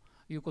きだと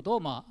いうこと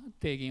を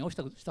提言をし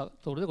たと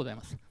ころでござい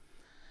ます。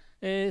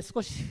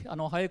少し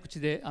早口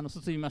で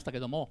進みましたけれ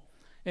ども、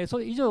そ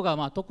れ以上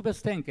が特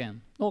別点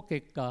検の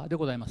結果で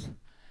ございます。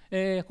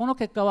この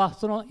結果は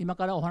その今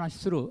からお話し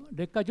する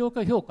劣化状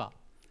況評価、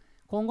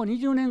今後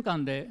20年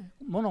間で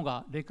物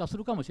が劣化す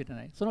るかもしれ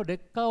ない、その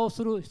劣化を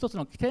する一つ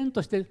の起点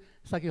として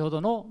先ほ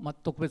どの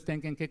特別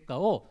点検結果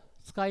を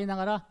使いな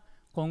がら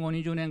今後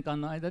20年間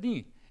の間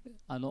に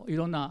い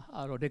ろん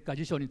な劣化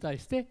事象に対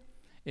して、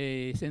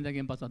川内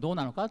原発はどう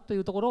なのかとい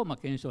うところを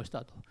検証し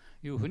たと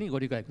いうふうにご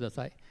理解くだ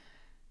さい。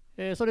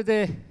それ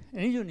で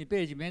22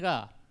ページ目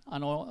が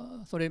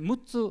それ6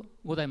つ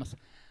ございます。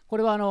こ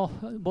れは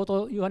冒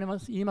頭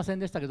言いません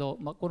でしたけど、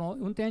この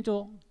運転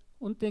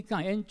期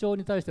間延長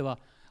に対しては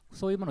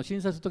そういうものを審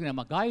査するときに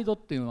はガイドっ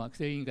ていうのは規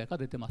制委員会から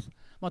出てます。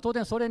当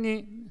然それ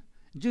に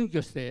準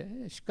拠して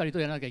しっかりと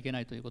やらなきゃいけな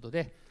いということ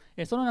で、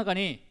その中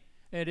に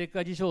劣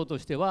化事象と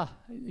しては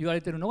言わ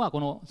れているのが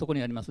そこ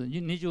にあります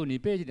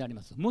22ページにあり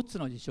ます6つ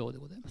の事象で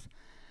ございます。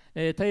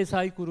低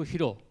サイクル疲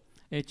労、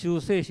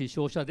中性子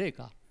照射低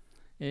下、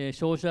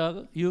照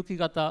射有機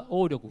型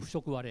応力腐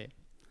食割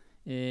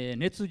れ、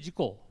熱事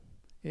故、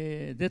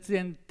絶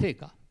縁低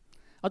下、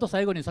あと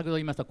最後に先ほど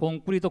言いましたコ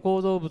ンクリート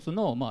構造物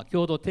の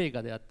強度低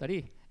下であった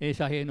り、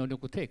遮蔽能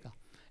力低下、こ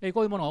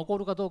ういうものが起こ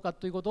るかどうか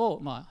ということ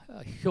を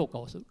評価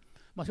をする。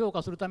評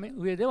価するため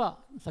上では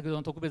先ほど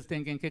の特別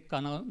点検結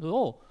果な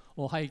ど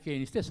を背景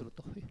にしてする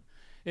と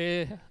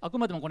いう、あく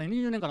までもこれ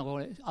20年間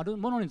のある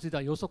ものについて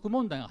は予測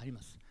問題があり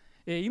ます。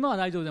今は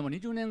大丈夫でも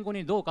20年後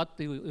にどうか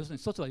という、要する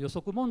に一つは予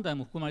測問題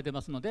も含まれてい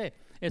ますので、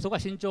そこは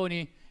慎重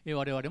に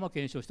我々も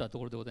検証したと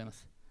ころでございま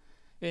す。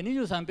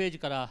23ページ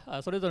か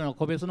らそれぞれの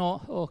個別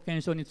の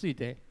検証につい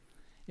て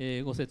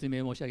ご説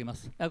明申し上げま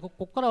す。こ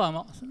こから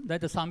は大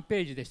体3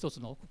ページで一つ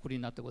のくくり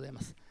になってございま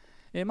す。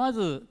ま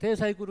ず低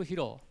サイクル疲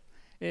労、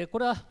こ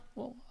れは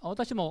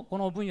私もこ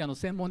の分野の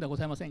専門ではご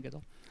ざいませんけ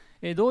ど、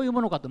どういう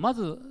ものかと、ま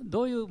ず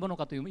どういうもの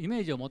かというイメ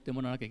ージを持って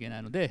もらわなきゃいけな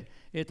いので、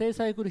低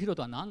サイクル疲労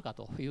とは何か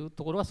という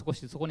ところは少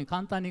しそこに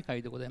簡単に書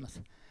いてございま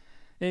す。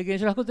原子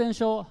力発電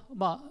所、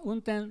運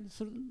転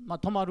する、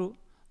止まる、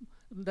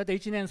大体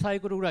1年サイ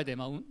クルぐらいで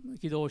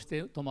起動し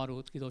て止ま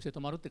る、起動して止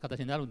まるって形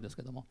になるんです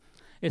けども、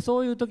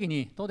そういう時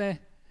に当然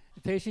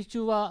停止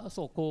中は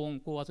高温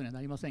高圧には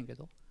なりませんけ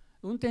ど、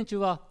運転中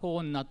は高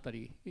温になった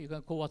り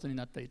高圧に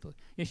なったりと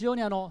非常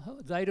に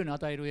材料に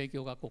与える影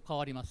響が変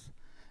わります。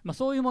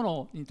そういうも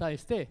のに対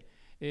して、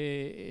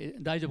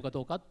大丈夫か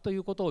どうかとい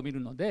うことを見る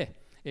ので、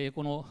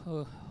こ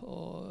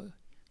の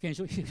検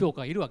証評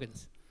価がいるわけで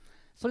す。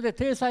それで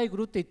低サイク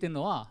ルって言ってる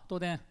のは当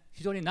然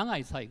非常に長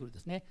いサイクルで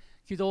すね。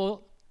起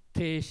動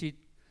停止、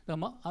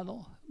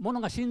もの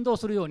が振動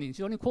するように非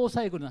常に高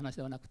サイクルの話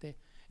ではなくて、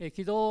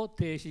起動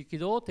停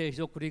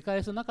止を繰り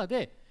返す中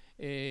で、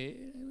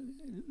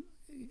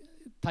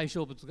対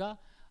象物が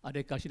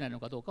劣化しないの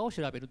かどうかを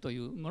調べるとい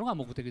うものが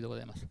目的でご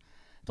ざいます。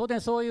当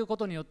然そういうこ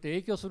とによって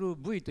影響する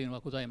部位というの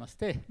がございまし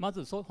て、ま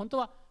ず本当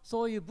は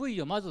そういう部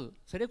位をまず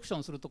セレクショ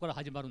ンするところか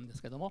ら始まるんで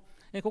すけども、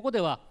ここで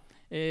は、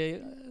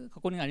こ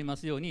こにありま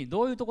すように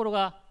どういうところ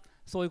が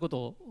そうい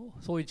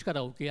う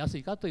力を受けやす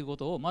いかというこ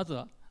とをまず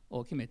は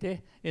決め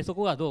て、そ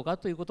こがどうか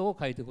ということを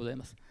書いてござい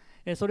ます。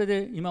それ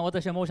で今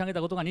私が申し上げた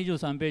ことが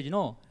23ページ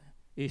の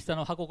下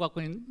の箱書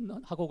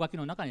き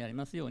の中にあり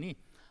ますように、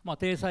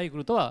低サイク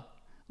ルとは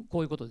こ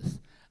ういうことで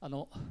す。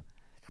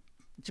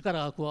力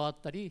が加わっ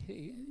たり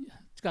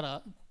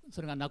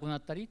それがなくな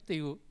ったりってい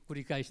う繰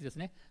り返しです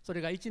ね。それ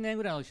が1年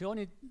ぐらいの非常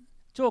に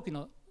長期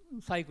の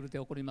サイクルで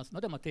起こります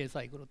ので、低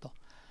サイクルと。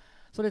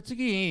それ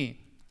次に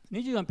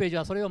24ページ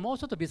はそれをもう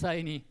ちょっと微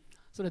細に、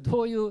それ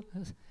どういう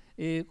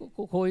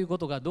こういうこ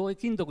とがどういう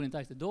金属に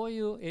対してどうい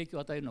う影響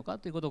を与えるのか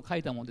ということを書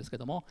いたものですけ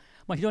ども、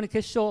非常に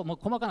結晶、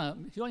細かな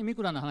非常にミ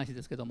クロな話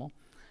ですけども、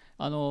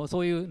そ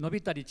ういう伸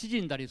びたり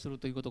縮んだりする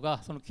ということ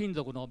がその金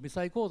属の微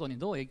細構造に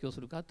どう影響す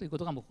るかというこ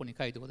とがここに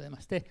書いてございま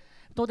して、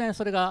当然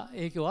それが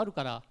影響ある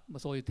から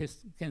そういう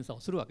検査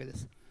をするわけで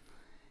す。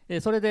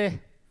それで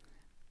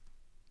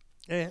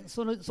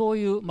そう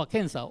いう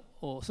検査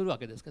をするわ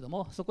けですけど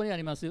も、そこにあ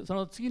りますそ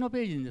の次の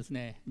ページにです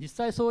ね、実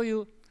際そうい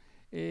う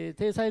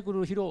低サイク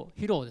ル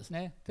疲労です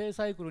ね、低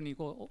サイクルに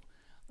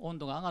温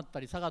度が上がった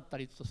り下がった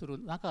りとする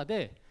中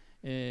で、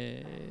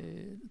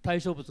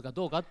対象物が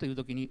どうかという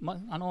ときに、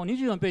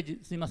24ページ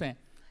すみません、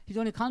非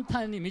常に簡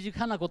単に身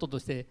近なことと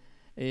して、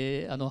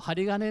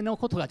針金の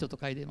ことがちょっと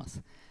書いていま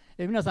す。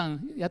皆さ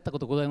んやったこ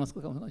とございます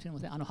かもしれま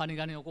せん。針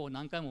金を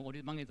何回も折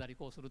り曲げたり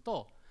する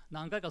と、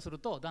何回かする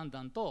とだん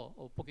だん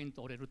とポキン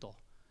と折れると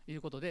い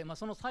うことで、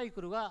そのサイ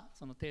クルが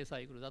その低サ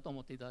イクルだと思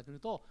っていただける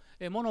と、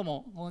もの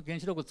も原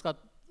子力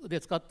で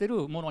使ってい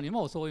るものに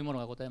もそういうもの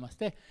がございまし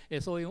て、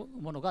そういう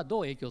ものがど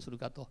う影響する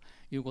かと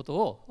いうこと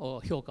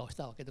を評価をし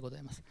たわけでござ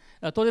います。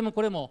とても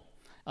これも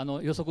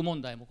予測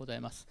問題もござい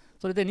ます。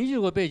それで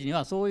25ページに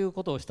はそういう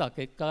ことをした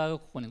結果が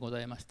ここにご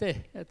ざいまし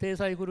て、低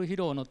サイクル疲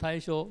労の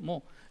対象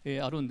も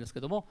あるんです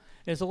けども、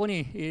そこ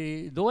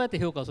にどうやって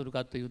評価をする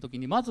かというとき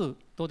に、まず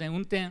当然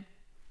運転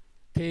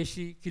停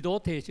止、起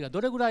動停止が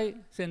どれぐらい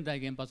仙台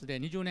原発で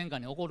20年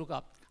間に起こる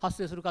か、発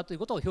生するかという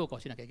ことを評価を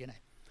しなきゃいけな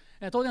い。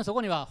当然そ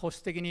こには保守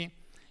的に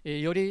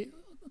より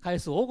回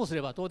数を多くす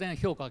れば当然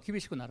評価が厳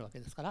しくなるわけ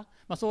ですか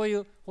ら、そうい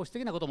う保守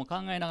的なことも考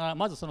えながら、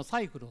まずその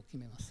サイクルを決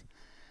めます。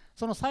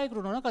そのサイク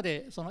ルの中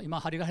で、今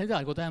針金で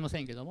はございま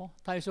せんけども、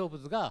対象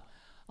物が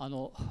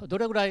ど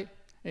れぐらい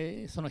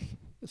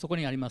そこ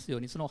にありますよ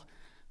うに、その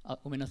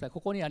ごめんなさい、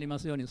ここにありま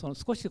すように、少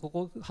しこ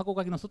こ箱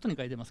書きの外に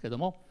書いてますけど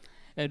も、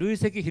累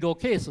積疲労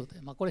係数とい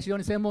う、これ非常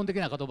に専門的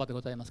な言葉で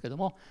ございますけど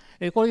も、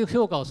こういう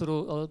評価をす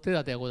る手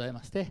立てがござい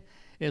まして、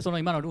その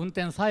今の運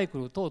転サイク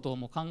ル等々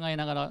も考え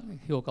ながら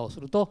評価をす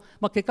ると、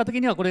結果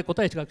的にはこれ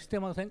答えしか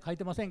書い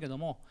てませんけど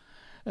も、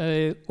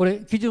こ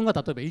れ基準が例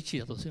えば1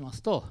だとしま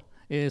すと、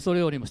それ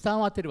よりも下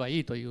回ってれば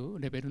いいという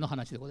レベルの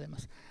話でございま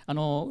す。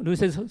累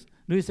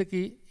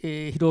積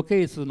疲労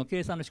係数の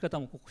計算の仕方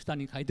もここ下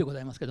に書いてご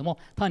ざいますけども、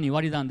単に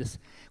割り算です。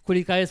繰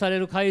り返され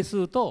る回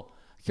数と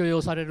許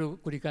容される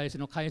繰り返し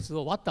の回数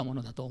を割ったも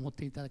のだと思っ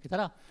ていただけた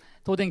ら、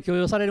当然許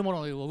容されるもの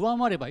を上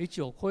回れば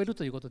1を超える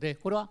ということで、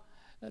これは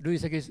累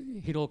積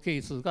疲労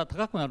係数が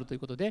高くなるという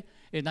ことで、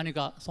何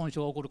か損傷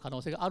が起こる可能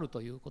性がある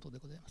ということで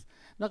ございます。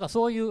だから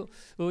そういう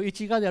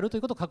1がであるとい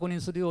うことを確認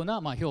するよう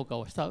な評価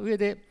をした上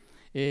で、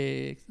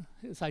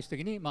最終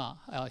的に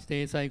指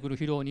定サイクル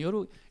疲労によ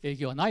る影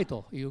響はない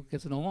という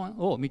結論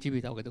を導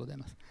いたわけでござい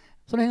ます。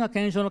その辺が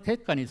検証の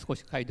結果に少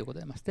し書いてござ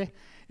いまして、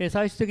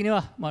最終的に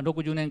は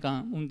60年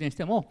間運転し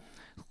ても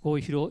こう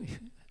いう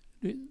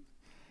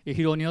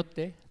疲労によっ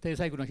て、低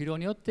サイクルの疲労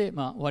によって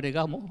割れ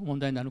が問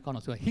題になる可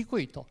能性が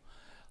低いと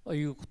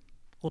いう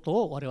こと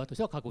を我々とし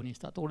ては確認し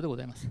たところでご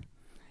ざいます。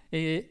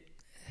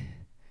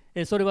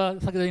それは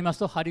先ほど言います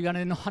と、針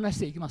金の話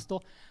でいきます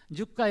と、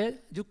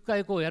10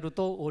回こうやる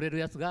と折れる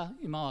やつが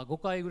今は5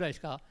回ぐらいし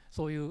か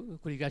そういう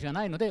繰り返しが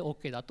ないので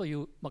OK だとい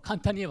う、簡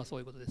単に言えばそう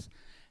いうことです。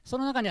そ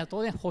の中には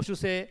当然保守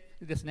性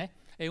ですね、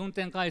運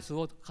転回数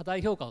を過大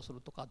評価をす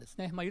るとかです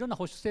ね、いろんな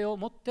保守性を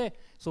持って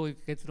そういう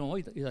結論を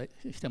し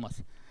てま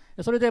す。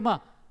それで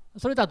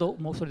それだと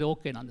もうそれで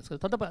OK なんですけ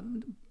ど、例えば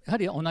やは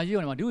り同じよ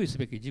うに留意す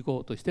べき事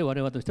項として我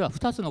々としては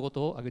2つのこ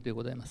とを挙げて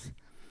ございます。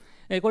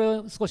これ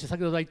を少し先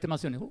ほど言ってま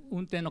すように運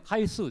転の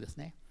回数です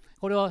ね、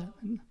これは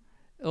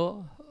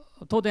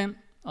当然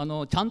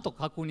ちゃんと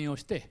確認を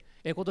して、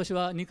今年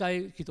は2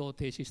回軌道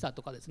停止した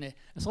とかですね、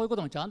そういうこ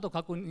ともちゃんと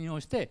確認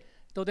をして、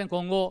当然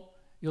今後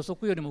予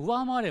測よりも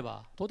上回れ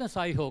ば当然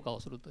再評価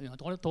をするというのは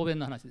これ当然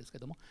の話ですけ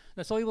ども、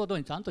そういうこと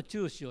にちゃんと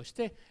注視をし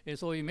て、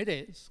そういう目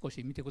で少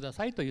し見てくだ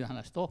さいという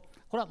話と、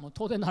これはもう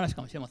当然の話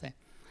かもしれません。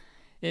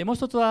もう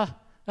一つは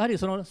やはり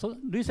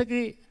累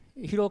積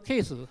疲労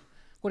係数、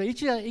これ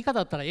1以下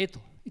だったらと言っ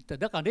たら、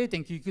だから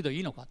 0.99 でい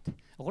いのかって、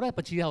これはやっ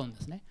ぱり違うん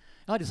ですね。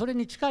やはりそれ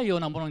に近いよう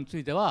なものにつ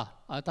いては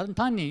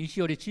単に1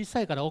より小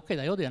さいから OK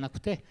だよではなく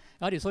て、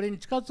やはりそれに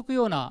近づく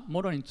ような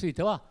ものについ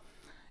ては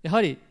や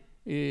はり、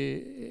取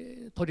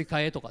り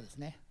替えとかです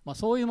ね、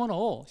そういうもの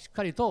をしっ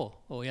かりと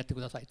やってく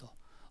ださいと。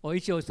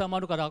1を下回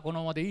るからこ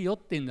のままでいいよっ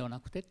ていうんではな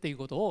くてっていう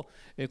ことを、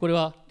これ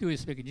は留意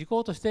すべき事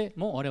項として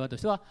も我々と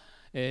しては、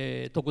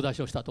徳出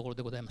しをしたところ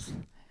でございます。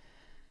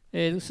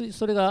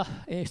それが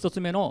1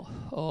つ目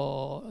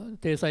の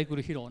低サイク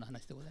ル疲労の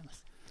話でございま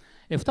す。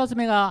2つ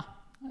目が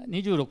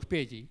26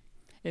ページ、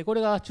これ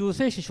が中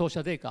性子照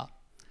射データ。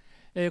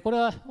これ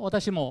は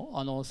私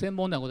も専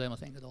門ではございま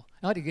せんけど、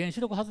やはり原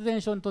子力発電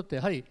所にとって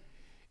やはり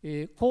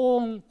高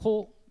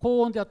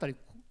温であったり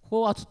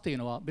高圧っていう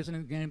のは別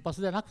に原発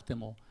ではなくて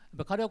も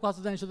火力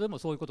発電所でも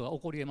そういうことが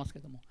起こりえますけ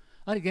ども、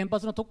やはり原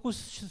発の特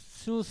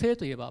殊性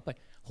といえばやっぱり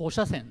放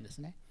射線です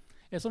ね。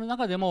その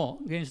中でも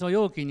原子の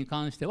容器に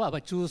関してはやっぱ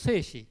り中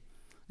性子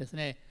です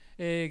ね。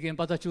原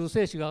発は中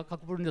性子が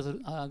核分裂、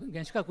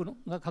原子核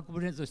が核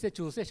分裂して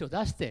中性子を出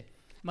して、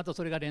また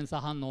それが連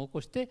鎖反応を起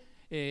こして、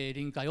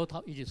臨界を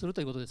維持すると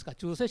いうことですから、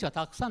中性子が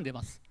たくさん出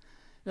ます。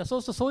そ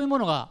うするとそういうも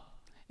のが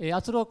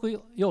圧力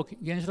容器、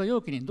原子炉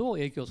容器にどう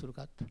影響する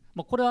か、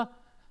これは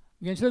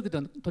原子炉容器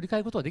と取り替え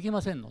ることはでき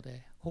ませんの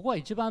で、ここは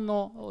一番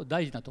の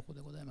大事なところ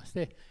でございまし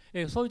て、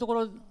そういうとこ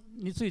ろ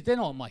について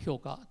の評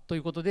価とい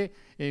うことで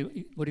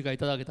ご理解い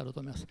ただけたらと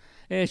思います。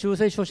中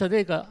性子照射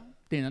データっ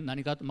ていうのは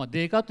何か、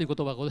データという言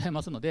葉がござい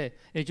ますので、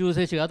中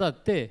性子が当た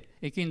って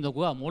金属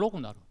が脆く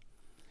な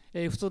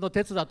る。普通の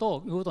鉄だ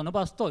とぐーっと伸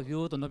ばすとぐ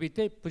ーっと伸び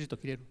てプチッと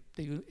切れるっ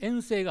ていう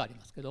塩性があり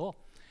ますけど、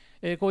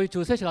こういう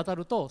中性子が当た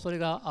るとそれ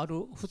があ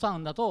る負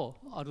産だと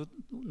ある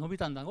伸び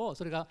たんだが、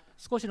それが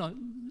少しの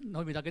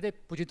伸びだけで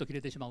プチッと切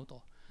れてしまう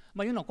と、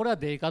いうのはこれは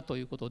データと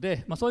いうこと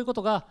で、そういうこ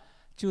とが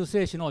中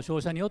性子の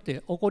照射によっ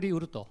て起こりう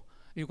ると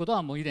いうこと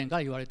はもう以前か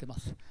ら言われていま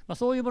す。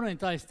そういうものに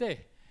対し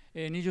て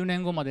20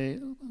年後まで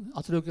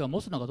圧力が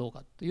持つのかどう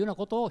かというような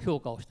ことを評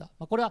価をした、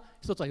これは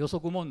一つは予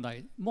測問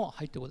題も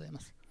入ってございま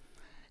す。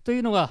とい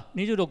うのが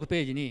26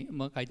ページに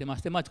書いてま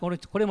して、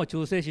これも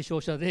中性子照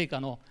射データ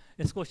の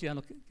少し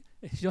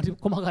非常に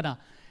細かな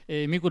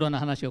ミクロな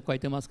話を書い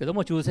てますけど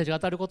も、中性子が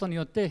当たることに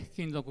よって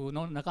金属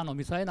の中の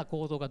微細な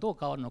構造がどう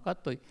変わるのか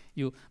とい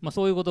う、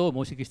そういうことを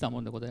申し上げした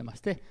ものでございまし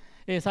て、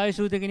最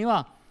終的に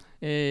は、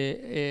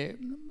中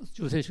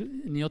性子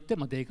によって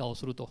データを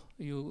すると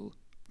いう、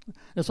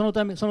その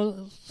ためそ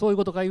ういう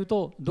ことから言う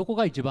とどこ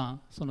が一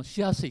番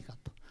しやすいか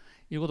と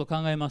いうことを考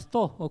えます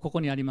と、ここ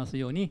にあります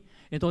ように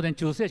当然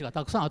中性子が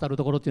たくさん当たる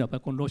ところというのはや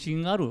っぱりこの炉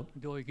心がある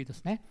領域で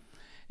すね。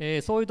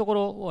そういうとこ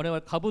ろを我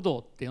々下部道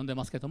って呼んで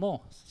ますけど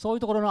も、そういう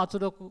ところの圧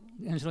力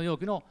原子の容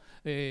器の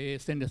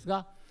ステンレス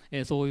が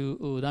そう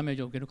いうダメー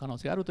ジを受ける可能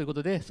性があるというこ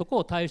とで、そこ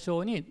を対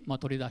象に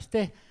取り出し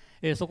て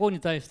そこに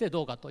対して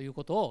どうかという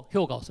ことを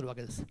評価をするわ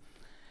けです。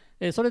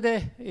それ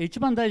で一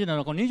番大事なの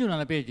はこの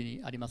27ページ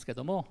にありますけ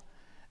ども、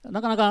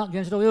なかなか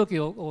原子力容器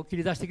を切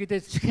り出してきて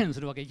試験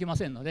するわけいきま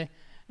せんので、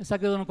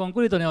先ほどのコン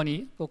クリートのよう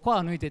にコ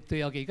ア抜いてと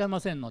いうわけいかま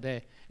せんの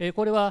で、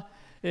これは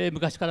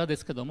昔からで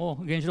すけど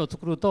も、原子炉を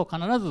作ると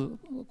必ず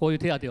こういう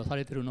手当てをさ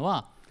れているの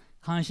は、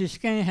監視試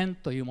験編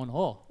というもの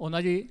を同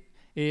じ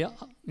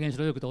原子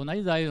炉容器と同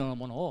じ材料の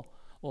もの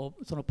を、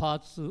そのパー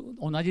ツ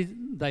同じ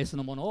材質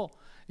のものを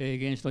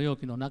原子炉容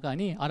器の中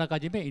にあらか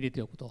じめ入れ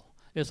ておくと。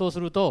そうす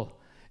ると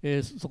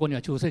そこに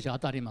は中性子が当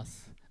たりま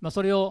す。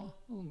それを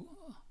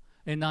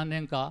何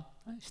年か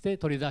して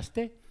取り出し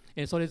て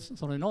それ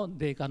の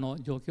データの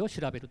状況を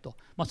調べると、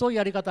そういう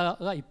やり方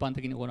が一般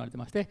的に行われてい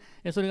まして、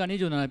それが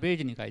27ペー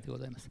ジに書いてご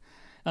ざいます。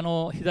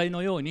左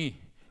のように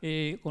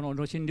この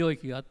炉心領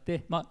域があっ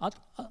て、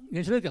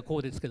原子領域はこ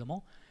うですけど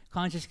も、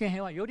監視試験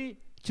編はより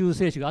中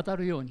性子が当た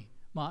るように、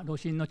炉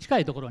心の近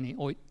いところに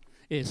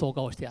装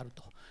火をしてある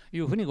とい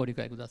うふうにご理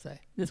解ください。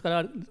ですか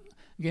ら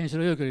原子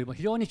炉容器よりも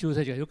非常に中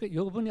性子が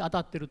余分に当た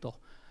っていると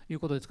いう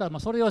ことですから、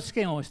それを試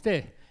験をし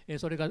て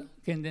それが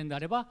検電であ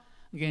れば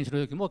原子炉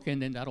容器も検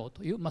電であろう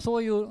という、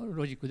そういう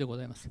ロジックでご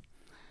ざいます。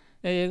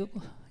切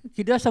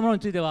り出したもの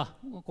については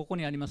ここ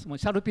にありますシ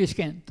ャルピー試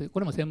験という、こ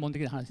れも専門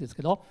的な話です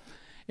けど、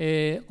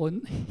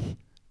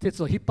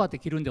鉄を引っ張って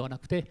切るんではな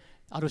くて、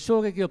ある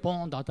衝撃をポ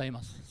ーンと与え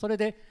ます。それ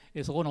で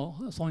そこ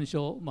の損傷、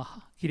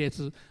亀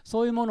裂、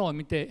そういうものを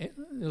見て、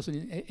要する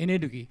にエネ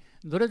ルギ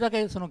ー、どれだ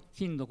けその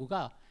金属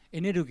が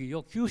エネルギー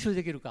を吸収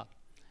できるか、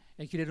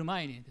切れる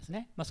前にです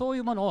ね、そうい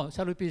うものをシ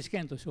ャルピー試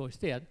験と称し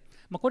てやる。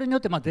これによ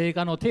ってデー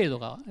タの程度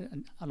が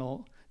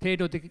定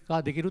量的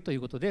化できるとい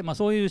うことで、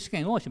そういう試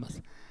験をしま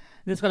す。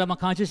ですから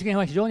監視試験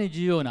は非常に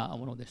重要な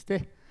ものでし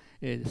て、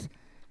です。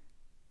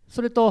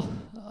それと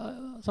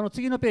その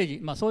次のペー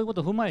ジ、そういうこ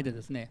とを踏まえて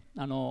ですね、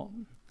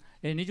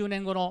20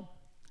年後の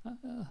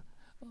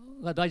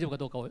が大丈夫か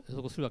どうかを予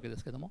測するわけで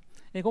すけども、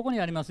ここに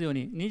ありますよう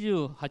に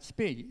28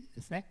ページ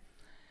ですね、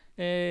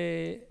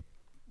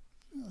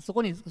そ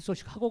こに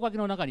箱書き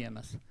の中にあり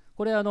ます。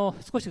これ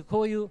少し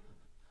こういう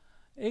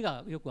絵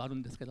がよくある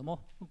んですけど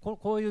も、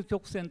こういう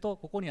曲線と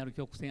ここにある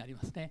曲線あり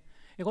ますね。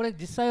これ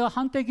実際は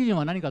判定基準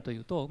は何かとい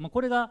うと、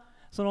これが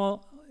そ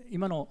の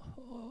今の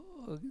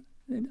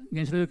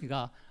原子炉容器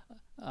が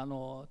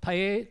耐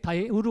え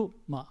うる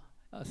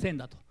線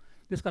だと。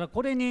ですから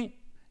これに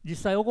実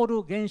際起こる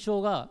現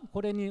象が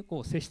これに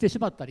接してし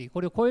まったり、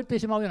これを超えて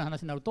しまうような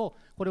話になると、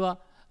これは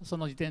そ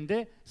の時点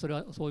でそう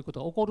いうこ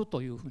とが起こる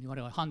というふうに我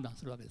々は判断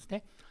するわけです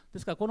ね。で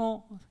すからこ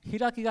の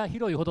開きが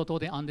広いほど当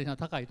然安全性が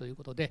高いという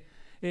ことで、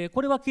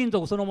これは金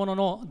属そのもの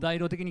の材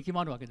料的に決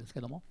まるわけです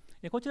けども、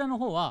こちらの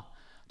方は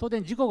当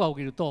然事故が起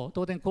きると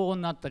当然高温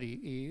になった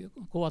り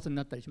高圧に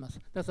なったりします。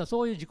ですから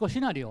そういう事故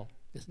シナリオ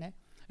ですね、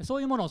そ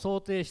ういうものを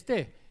想定し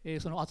て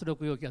その圧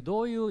力容器が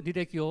どういう履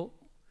歴を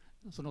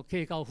その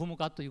経過を踏む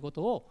かというこ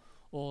と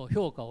を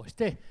評価をし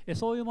て、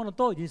そういうもの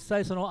と実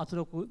際その圧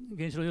力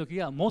原子炉容器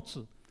が持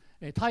つ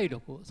体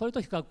力、それ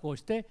と比較を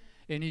して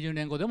20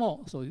年後で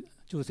もそういう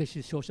中性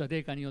子照射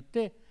データによっ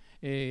て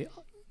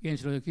原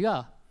子炉容器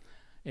が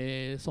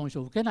損傷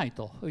を受けない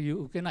とい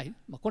う受けない、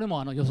これ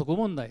も予測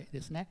問題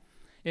ですね。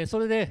そ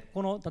れで例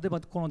えば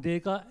このデ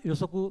ータ予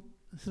測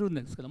するん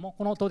ですけども、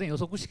この当然予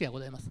測試験がご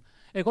ざいます。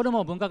これ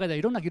も分科会では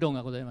いろんな議論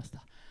がございまし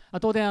た。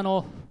当然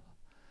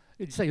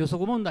実際予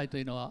測問題と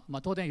いうのは、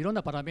当然いろん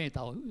なパラメー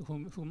タを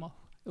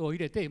入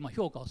れて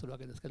評価をするわ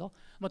けですけど、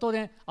当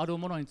然ある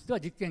ものについては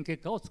実験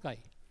結果を使い、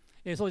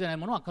そうじゃない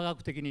ものは科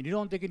学的に理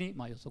論的に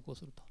予測を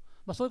する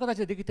と、そういう形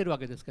でできているわ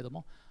けですけど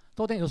も、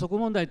当然予測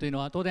問題というの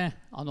は当然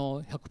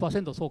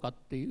100% そうかっ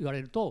て言わ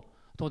れると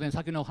当然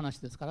先の話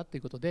ですからとい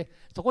うことで、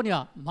そこに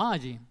はマー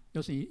ジン、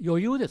要するに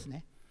余裕です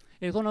ね、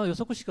その予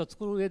測式を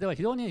作る上では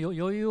非常に余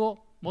裕を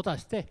持た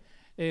して、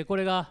こ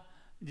れが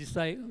実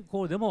際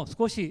こうでも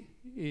少し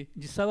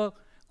実際は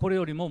これ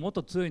よりももっ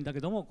と強いんだけ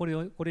ども、こ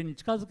れに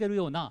近づける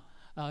ような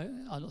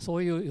そ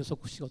ういう予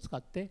測式を使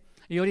って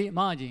より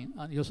マージン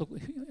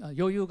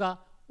余裕が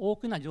大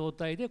きな状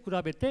態で比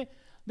べて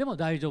でも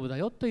大丈夫だ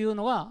よという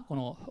のがこ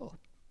の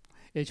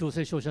中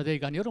性子照射デ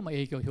ータによる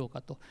影響評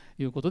価と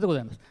いうことでござ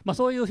います。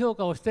そういう評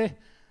価をして、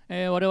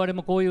我々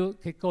もこういう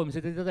結果を見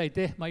せていただい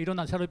て、いろん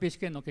なシャルピー試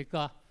験の結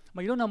果、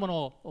いろんなも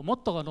のをも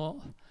っと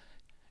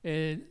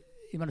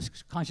今の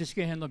監視試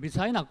験編の微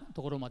細な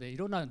ところまでい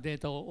ろんなデー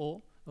タ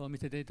を見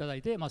せていただ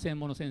いて、専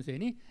門の先生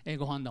に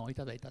ご判断をい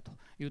ただいたと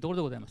いうところ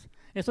でございます。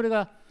それ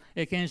が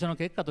検証の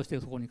結果として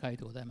そこに書い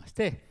てございまし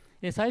て、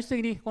最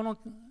終的にこの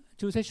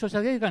中性子照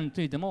射データに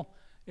ついても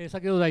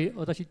先ほど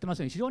私言ってます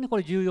ように非常にこ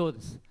れ重要で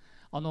す。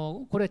こ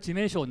れは致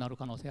命傷になる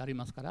可能性あり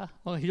ますから、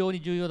非常に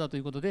重要だと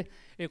いうことで、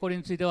これ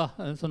については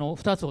その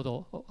2つほ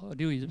ど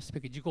留意すべ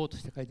き事項と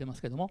して書いてま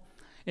すけども、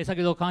先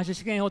ほど監視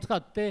試験を使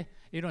って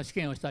いろんな試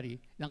験をしたり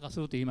なんかす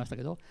ると言いました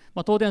けど、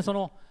当然そ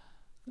の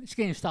試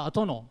験した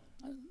後の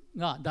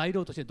が材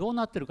料としてどう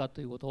なっているかと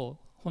いうことを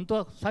本当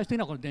は最終的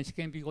にはこの電子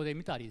顕微鏡で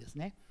見たりです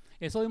ね、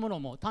そういうもの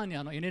も単に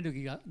エネル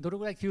ギーがどれ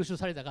ぐらい吸収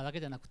されたかだ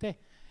けじゃなくて、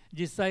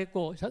実際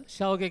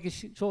衝撃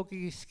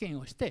試験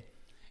をして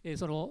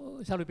その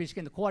シャルピー試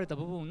験で壊れた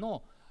部分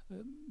の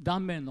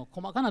断面の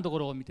細かなとこ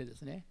ろを見てで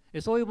すね、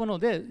そういうもの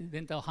で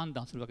全体を判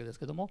断するわけです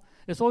けども、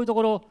そういうと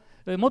ころ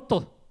をもっ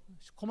と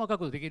細か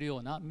くできるよ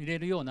うな、見れ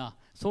るような、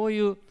そうい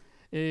う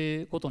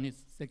ことに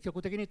積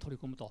極的に取り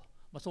組むと、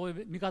そう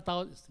いう見方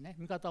をですね、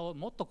見方を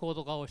もっと高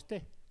度化をして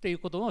っていう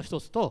ことの一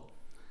つと、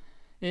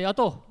あ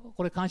と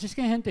これ監視試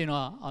験編っていうの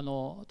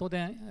は当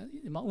然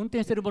今運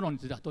転しているものに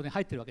ついては当然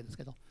入っているわけです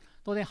けど、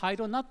当然廃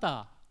炉になっ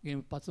た原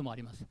発もあ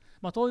ります。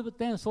当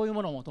然そういう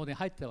ものも当然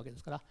入っているわけで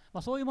すか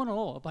ら、そういうも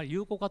のをやっぱり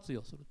有効活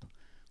用すると。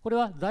これ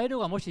は材料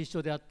がもし一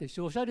緒であって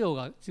照射量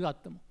が違っ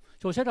ても、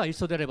照射量が一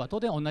緒であれば当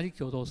然同じ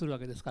挙動をするわ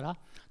けですから、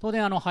当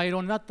然廃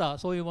炉になった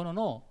そういうもの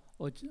の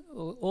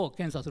を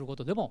検査するこ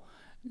とでも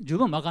十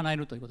分賄え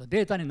るということで、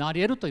データにな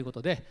り得るというこ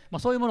とで、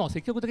そういうものを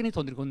積極的に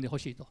取り組んでほ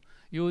しいと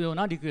いうよう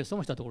なリクエスト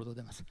もしたところでご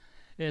ざいます。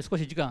少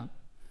し時間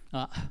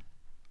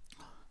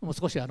もう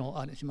少し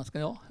あれしますけ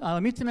ど、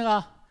3つ目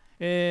が、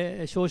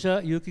照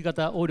射有機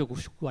型応力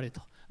腐食割れ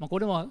と、こ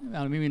れも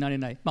耳慣れ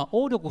ない、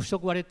応力腐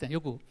食割れって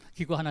よく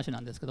聞く話な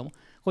んですけども、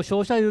これ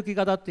照射有機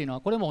型っていうの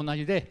はこれも同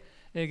じで、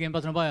原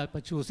発の場合はやっぱ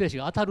り中性子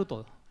が当たる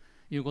と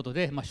いうこと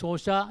で、照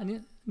射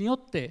によっ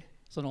て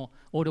その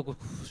応力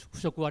腐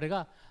食割れ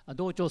が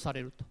同調さ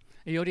れる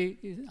と、より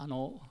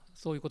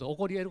そういうことが起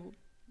こり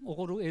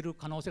得る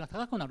可能性が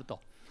高くなると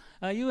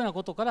いうような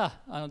ことか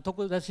ら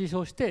特出し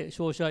をして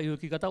照射有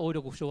機型応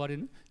力腐食割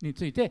れに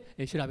ついて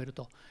調べる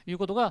という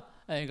ことが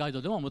ガイ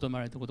ドでも求め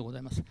られていることでござ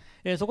います。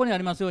そこにあ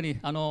りますように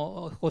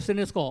ステン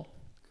レス鋼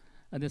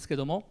ですけ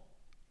ども、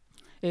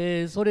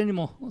それに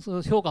も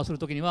評価をする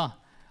ときには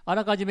あ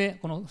らかじめ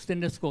このステン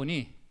レス鋼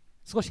に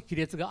少し亀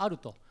裂がある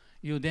と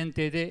いう前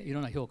提でいろ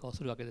んな評価を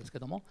するわけですけ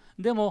ども、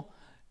でも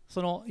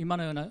その今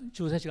のような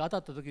中性子が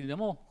当たった時にで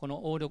もこ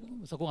の応力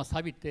そこが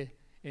錆びて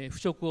腐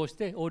食をし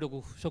て応力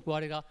腐食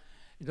割れが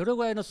どれ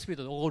ぐらいのスピー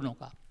ドで起こるの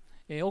か、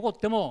起こっ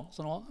ても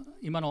その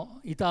今の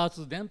板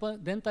圧全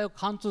体を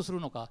貫通する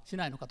のかし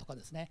ないのかとか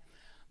ですね、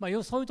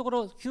そういうとこ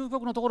ろ究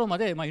極のところま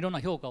でいろんな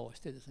評価をし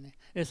てですね、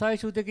最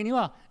終的に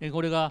は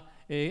これが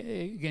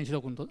原子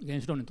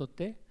炉にとっ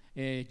て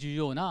重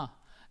要な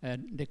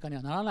劣化に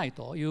はならない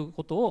という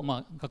ことを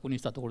確認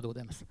したところでご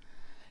ざいます。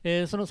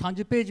その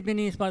30ページ目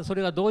にそ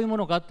れがどういうも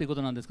のかというこ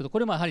となんですけど、こ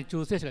れもやはり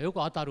中性子がよく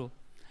当たる、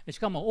し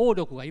かも応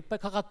力がいっぱい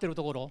かかっている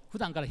ところ、普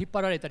段から引っ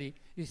張られたり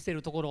してい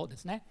るところで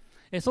すね、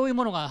そういう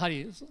ものがやは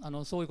り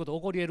そういうことが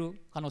起こり得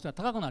る可能性が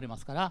高くなりま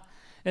すか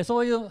ら、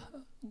そういう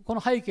こ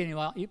の背景に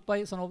はいっぱ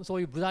いそ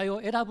ういう部材を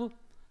選ぶ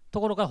と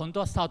ころから本当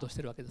はスタートし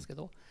ているわけですけ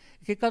ど、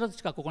結果と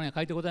しかここには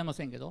書いてございま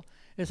せんけど、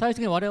最終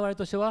的に我々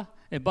としては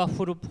バッ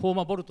フルフォー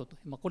マボルトと、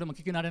これも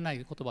聞き慣れない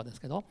言葉です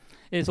けど、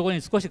そこ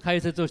に少し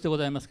解説をしてご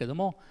ざいますけど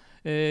も、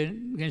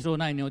原子炉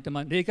内において冷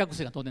却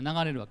水が当然流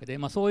れるわけで、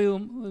そういう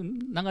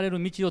流れ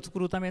る道を作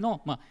るため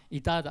の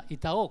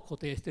板を固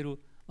定している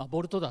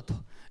ボルトだと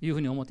いうふ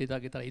うに思っていた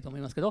だけたらいいと思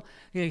いますけど、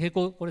結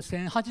構これ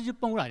1080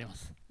本ぐらいありま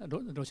す、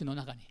炉心の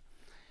中に。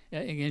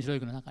原子炉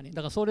域の中に。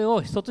だからそれ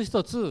を一つ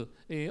一つ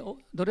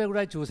どれぐ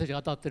らい中性子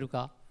が当たっている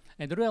か、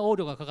どれぐらい応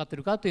力がかかってい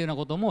るかというような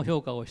ことも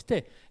評価をし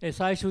て、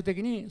最終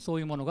的にそう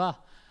いうものが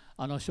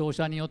照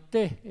射によっ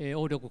て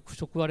応力腐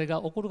食割れが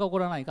起こるか起こ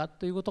らないか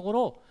というとこ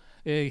ろを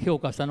評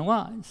価したの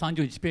が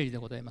31ページで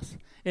ございます。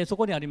そ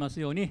こにあります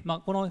ように、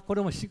こ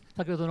れも先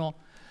ほどの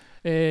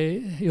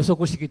予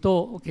測式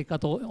と結果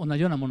と同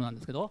じようなものなん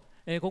ですけど、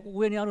ここ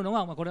上にあるの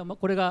が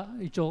これが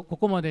一応こ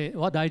こまで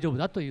は大丈夫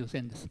だという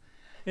線です。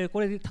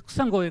これたく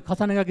さん重ね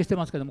書きして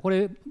ますけども、こ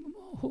れ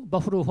バ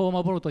ッフルフォー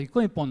マボルト一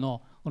本一本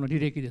のこの履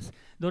歴です。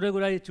どれ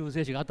ぐらい中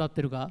性子が当たって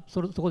いるか、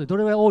そこでど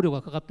れぐらい応力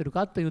がかかっている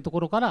かというとこ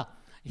ろから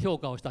評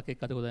価をした結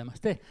果でございまし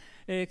て、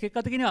結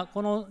果的には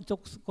こ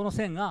の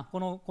線がこ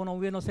の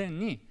上の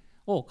線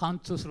を貫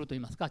通するといい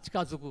ますか近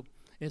づ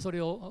く、そ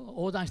れを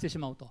横断してし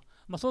まうと、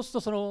そうする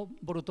とその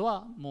ボルト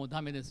はもう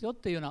ダメですよっ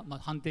ていうような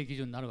判定基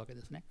準になるわけ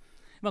ですね。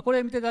こ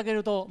れ見ていただけ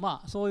ると、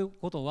そういう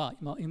ことは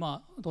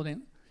今当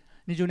然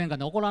20年間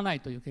で起こらない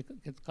という結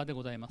果で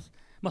ございます。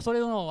そ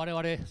れを我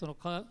々その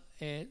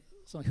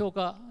評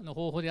価の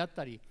方法であっ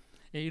たり、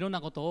いろん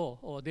なこと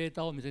をデー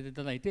タを見せてい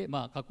ただいて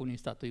確認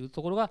したという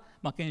ところが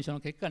検証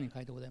の結果に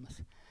書いてございま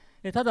す。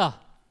た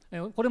だ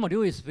これも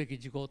留意すべき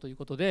事項という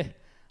こと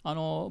で、バ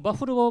ッ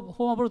フルフォ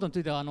ーマボルトにつ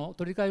いては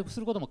取り替えす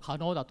ることも可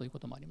能だというこ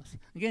ともあります。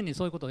現に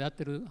そういうことをやっ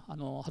ている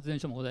発電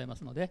所もございま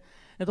すので、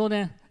当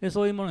然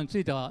そういうものにつ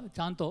いてはち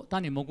ゃんと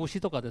単に目視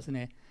とかです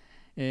ね、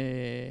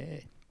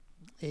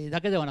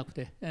だけではなく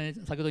て、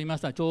先ほど言いま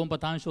した超音波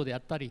単焦であ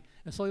ったり、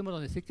そういうも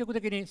ので積極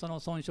的にその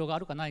損傷があ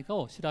るかないか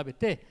を調べ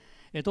て、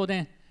当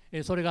然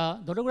それが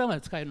どれぐらいま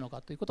で使えるの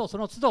かということをそ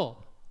の都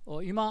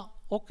度今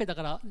OK だ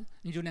から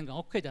20年間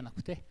OK じゃな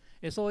くて、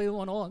そういう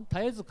ものを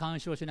絶えず監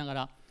視をしなが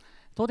ら、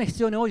当然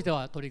必要に応じて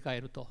は取り替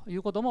えるとい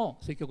うことも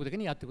積極的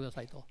にやってくだ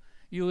さいと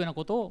いうような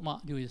ことを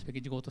留意すべ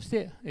き事項とし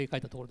て書い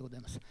たところでござ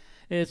います。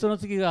その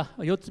次が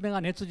4つ目が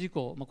熱事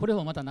項、これ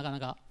もまたなかな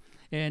か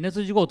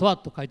熱事項とは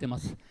と書いてま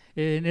す。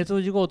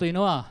熱事項という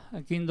のは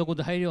金属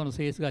材料の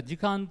性質が時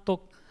間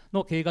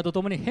の経過と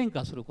ともに変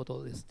化するこ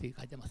とですって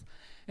書いてます。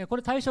こ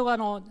れ対象が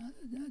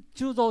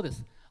鋳造で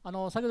す。先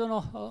ほど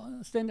の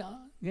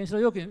原子炉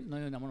容器の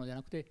ようなものじゃ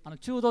なくて、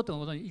中銅という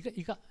ことに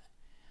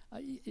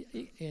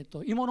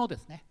鋳物で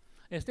すね。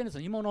ステンレス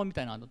の鋳物み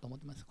たいなのだと思っ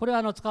ています。これ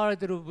は使われ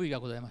ている部位が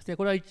ございまして、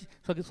これ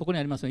はそこに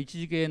ありますように一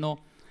次系の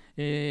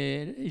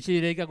一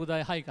次冷却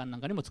台配管な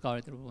んかにも使わ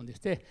れている部分でし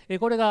て、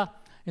これが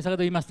先ほど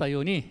言いました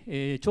よう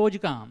に、長時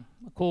間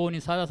高温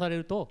にさらされ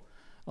ると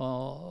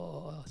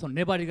その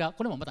粘りが、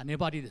これもまた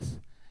粘りで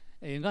す、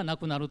がな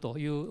くなると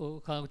い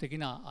う科学的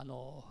な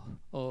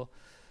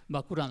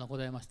クランがご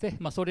ざいまして、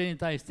それに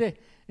対し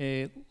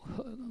て、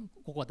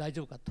ここは大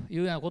丈夫かという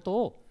ようなこと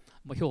を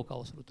評価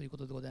をするというこ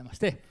とでございまし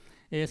て、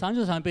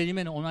33ページ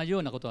目の同じよ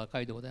うなことが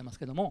書いてございます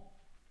けれども、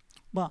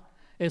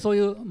そうい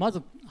うま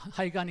ず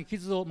配管に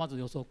傷をまず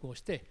予測を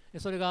して、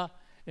それが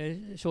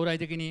将来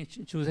的に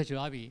中性子を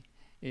浴び、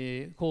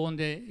高温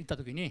でいった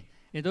ときに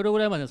どれぐ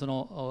らいまでそ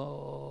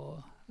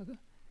の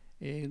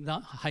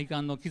配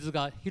管の傷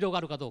が広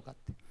がるかどうか、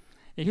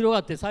広が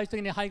って最終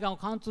的に配管を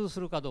貫通す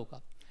るかどう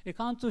か、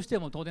貫通して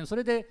も当然そ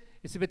れで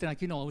全ての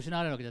機能が失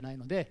われるわけじゃない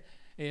ので、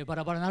バ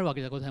ラバラになるわ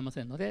けではございま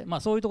せんので、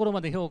そういうところ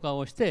まで評価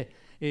をして、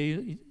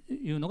い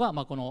うのが、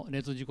この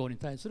熱事項に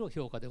対する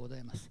評価でござ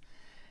います。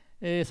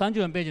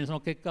34ページにその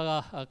結果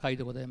が書い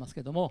てございます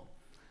けれども、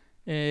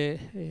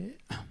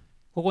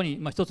ここに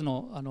一つ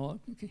の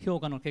評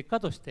価の結果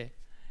として、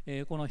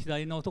この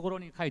左のところ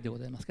に書いてご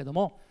ざいますけれど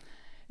も、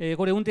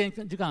これ運転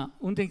期間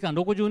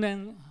60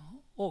年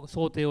を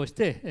想定をし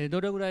て、ど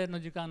れぐらいの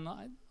時間の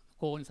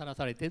高温にさら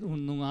されて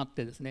云々があっ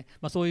てですね、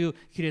そういう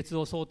亀裂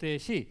を想定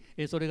し、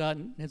それが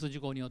熱事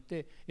項によっ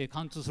て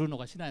貫通するの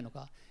かしないの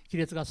か、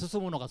亀裂が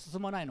進むのか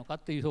進まないのか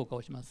という評価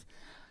をします。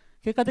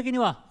結果的に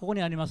はここ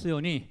にありますよ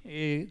うに、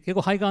結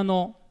構配管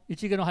の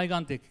一系の配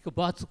管って結構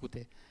分厚く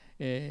て、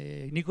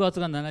肉厚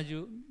が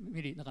70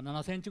ミリ、なんか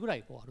7センチぐら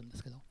いあるんで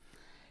すけ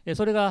ど、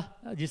それが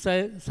実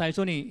際最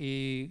初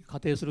に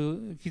仮定す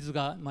る傷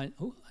が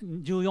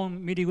14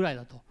ミリぐらい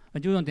だと、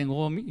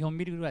14.54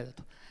ミリぐらいだ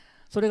と。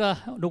それが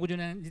60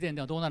年時点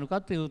ではどうなる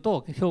かという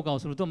と、評価を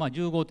すると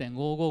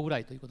15.55 ぐら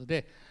いということ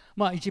で、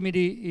1ミ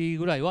リ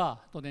ぐらいは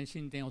当然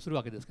進展をする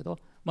わけですけど、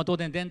当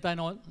然全体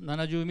の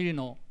70ミリ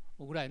の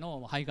ぐらい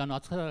の配管の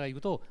厚さがい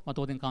くと、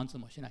当然貫通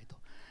もしないと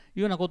い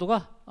うようなこと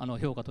が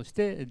評価とし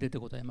て出て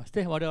ございまし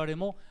て、我々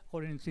も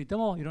これについて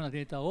もいろんな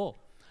データを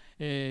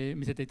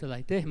見せていただ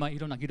いて、い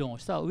ろんな議論を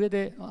した上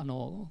で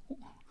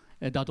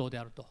妥当で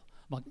あると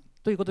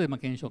いうことで、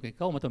検証結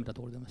果をまとめたと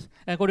ころでござい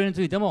ます。これに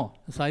ついても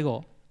最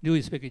後留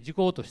意すべき事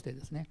項としてで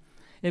すね、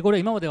これ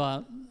今まで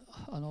は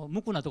無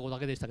垢なところだ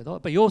けでしたけど、や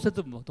っぱり溶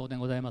接部も当然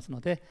ございますの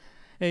で、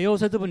溶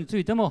接部につ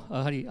いてもや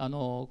はり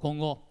今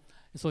後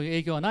そういう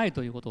影響はない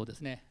ということをで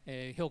す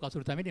ね、評価す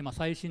るために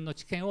最新の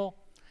知見を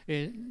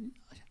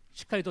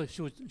しっかりと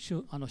収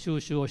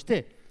集をし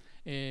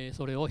て、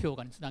それを評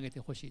価につなげて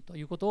ほしいと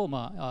いうことを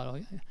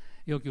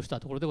要求した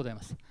ところでござい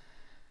ます。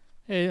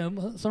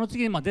その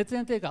次に絶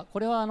縁低下、こ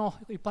れは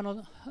一般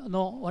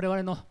の我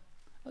々の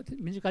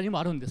身近にも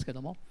あるんですけ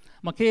ども、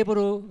ケーブ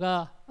ル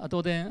が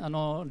当然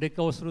劣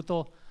化をする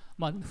と、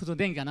普通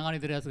電気が流れ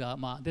てるやつが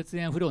絶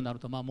縁不良になる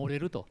と漏れ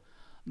ると、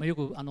よ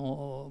くブ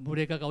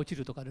レーカーが落ち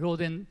るとか漏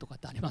電とかっ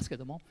てありますけ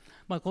ども、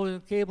こうい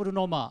うケーブル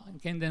の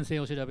健全性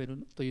を調べ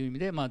るという意味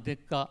で、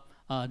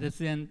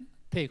絶縁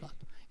低下と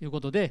いう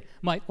ことで、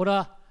これ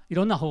はい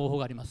ろんな方法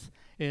があります。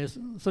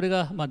それ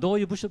がどう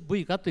いう部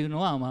位かというの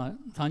は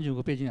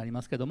35ページにあり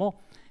ますけど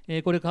も、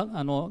これ格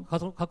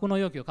納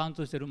容器を貫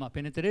通している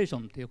ペネトレーシ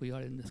ョンってよく言わ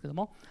れるんですけど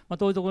も、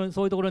そういうと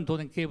ころに当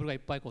然ケーブルがいっ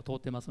ぱい通っ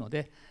てますの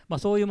で、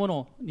そういうも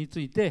のにつ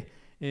いて、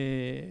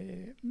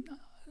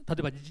例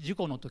えば事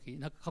故の時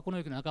格納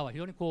容器の中は非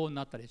常に高温に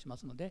なったりしま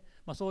すので、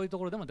そういうと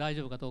ころでも大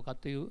丈夫かどうか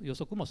という予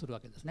測もするわ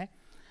けですね。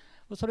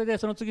それで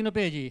その次の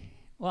ページ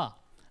は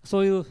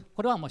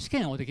これはもう試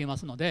験をできま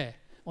すので、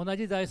同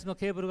じ材質の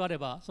ケーブルがあれ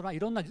ばそれはい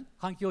ろんな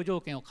環境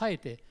条件を変え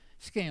て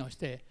試験をし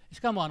て、し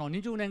かも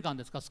20年間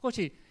ですから少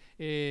し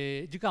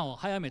時間を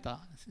早め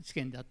た試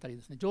験であったり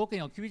ですね、条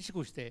件を厳し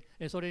くして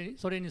それ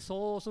に相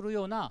応する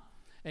ような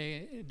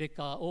劣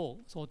化を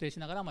想定し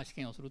ながら試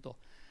験をすると、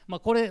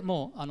これ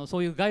もそ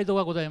ういうガイド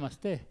がございまし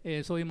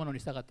て、そういうものに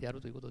従ってや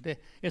るということ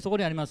で、そこ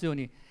にありますよう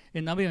に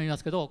何度も言いま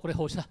すけど、これ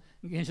放射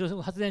原子力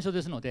発電所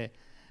ですので、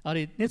あ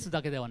れ熱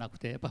だけではなく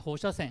てやっぱり放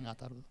射線が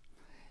当たる。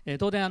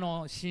当然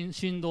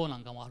振動な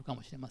んかもあるか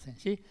もしれません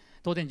し、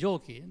当然蒸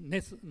気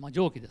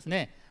蒸気です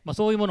ね、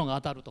そういうものが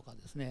当たるとか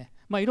ですね、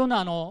いろん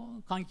な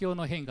環境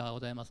の変化がご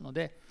ざいますの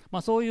で、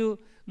そういう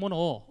もの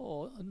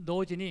を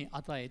同時に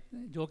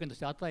条件とし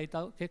て与え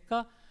た結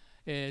果、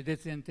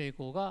絶縁抵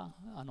抗が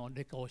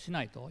劣化をし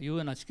ないというよ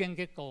うな試験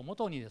結果をも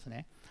とにです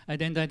ね、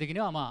全体的に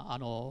は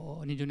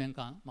20年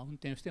間運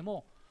転して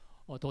も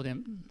当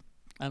然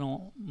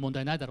問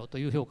題ないだろうと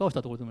いう評価をし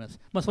たところでござい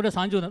ます。それは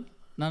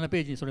37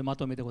ページにそれま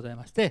とめてござい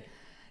まして、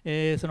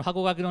その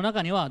箱書きの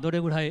中にはどれ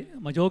ぐらい、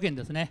条件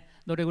ですね、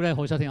どれぐらい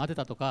放射線を当て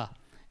たとか、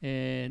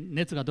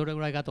熱がどれぐ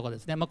らいかとかで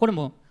すね、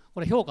こ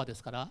れ評価で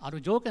すから、あ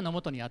る条件の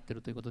もとにやって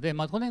るということで、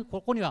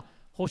ここには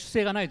保守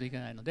性がないといけ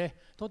ないので、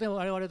当然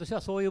我々として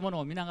はそういうもの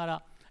を見なが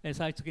ら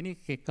最終的に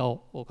結果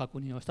を確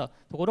認をした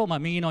ところ、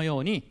右のよ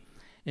うに、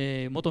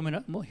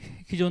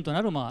基準と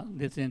なる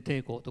熱源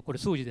抵抗と、これ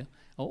数字で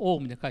オ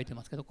ームで書いて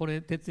ますけど、こ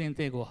れ熱源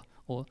抵抗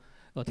を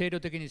定量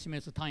的に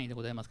示す単位で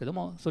ございますけど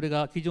も、それ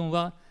が基準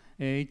は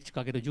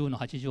 1×10 の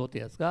8乗とい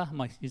うやつが、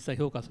実際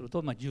評価する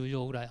と10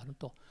乗ぐらいある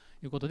と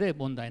いうことで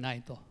問題な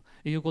いと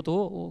いうこ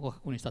とをご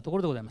確認したとこ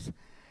ろでございます。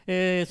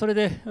それ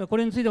でこ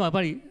れについてもやっ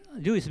ぱり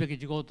留意すべき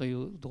事項とい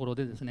うところ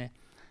でですね、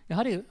や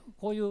はり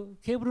こういう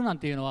ケーブルなん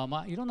ていうの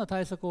は、いろんな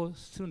対策を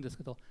するんです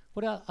けど、こ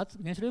れは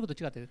原子力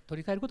と違って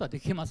取り替えることはで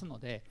きますの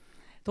で、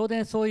当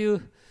然そうい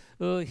う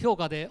評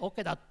価で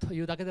OK だと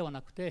いうだけでは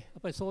なくて、や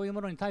っぱりそういう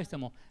ものに対して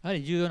もやは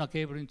り重要な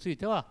ケーブルについ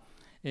ては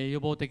予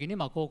防的に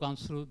交換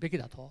するべき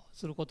だと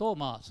することを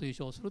推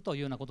奨するとい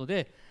うようなこと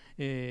で、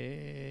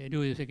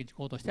留意すべき事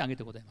項として挙げ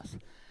てございます。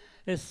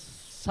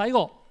最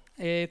後、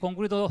コン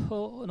クリー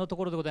トのと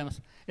ころでございま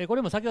す。こ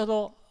れも先ほ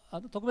ど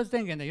特別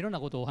点検でいろんな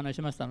ことをお話し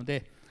しましたの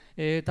で、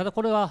ただ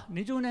これは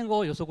20年後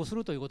を予測す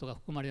るということが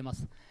含まれま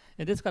す。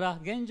ですから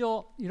現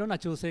状いろんな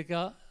中性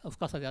化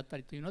深さであった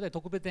りというので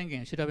特別点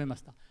検を調べま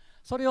した。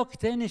それを起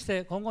点にし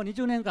て今後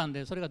20年間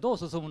でそれがどう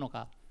進むの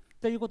か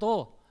というこ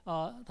と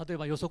を例え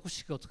ば予測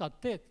式を使っ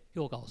て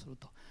評価をする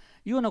と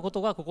いうようなこ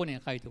とがここに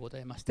書いてござ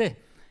いまし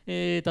て、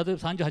例えば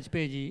38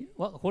ページ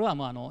はこれは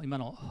今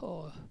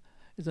の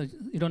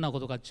いろんなこ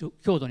とが強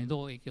度に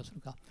どう影響す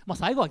るか、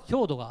最後は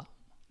強度が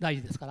大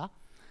事ですから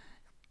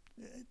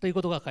という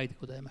ことが書いて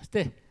ございまし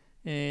て、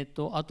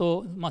あ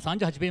と、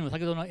38ページも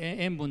先ほどの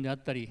塩分であっ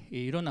たり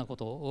いろんなこ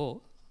と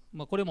を、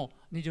これも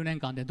20年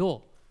間で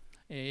どう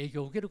影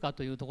響を受けるか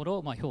というところ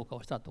を評価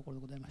をしたところ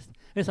でございました。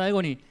で最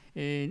後に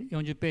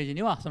40ページ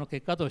にはその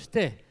結果とし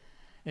て、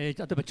例え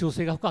ば中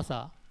性化深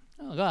さ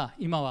が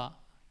今は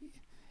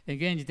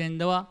現時点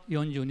では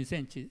42セ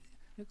ンチ、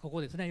こ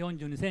こですね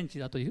42センチ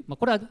だという、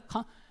これは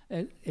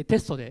テ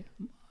ストで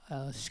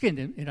試験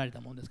で得られた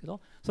ものですけ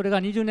ど、それ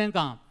が20年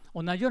間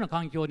同じような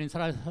環境にさ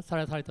らさ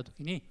れたと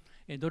きに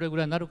どれぐ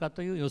らいになるか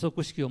という予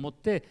測式を持っ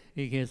て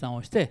計算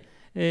をして、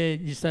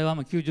実際は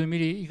90ミ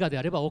リ以下で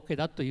あれば OK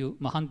だという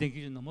判定基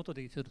準のもと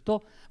でする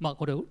と、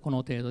この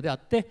程度であっ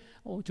て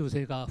中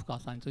性化深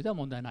さについては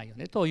問題ないよ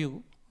ねとい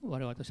う我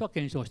々としては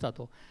検証した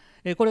と。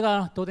これ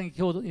が当然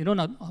いろん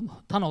な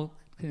他の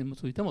件に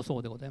ついてもそ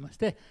うでございまし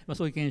て、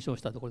そういう検証を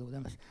したところでござ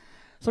います。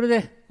それ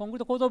でコンクリー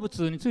ト構造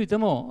物について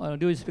も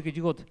留意すべき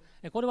事項と、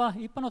これは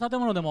一般の建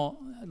物でも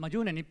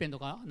10年に一遍と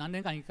か何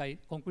年間に1回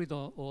コンクリー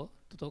トを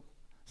ちょっと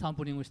サン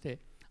プリングして、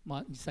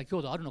実際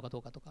強度あるのかど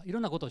うかとかいろ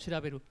んなことを調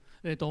べる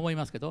と思い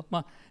ますけど、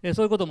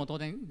そういうことも当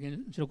然原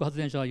子力発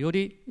電所はよ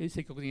り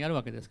積極的にやる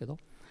わけですけど、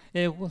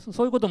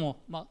そういうこと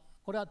も、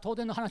これは当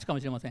然の話かも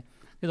しれません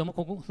けど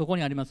も、そこ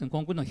にありますコ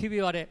ンクリートのひ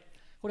び割れ、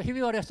これひ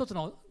び割れは一つ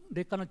の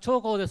劣化の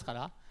兆候ですか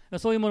ら、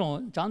そういうもの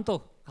をちゃん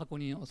と確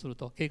認をする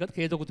と、継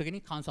続的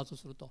に観察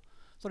すると、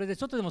それで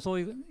ちょっとでもそう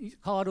いう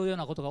変わるよう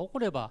なことが起こ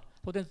れば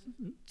当然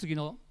次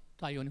の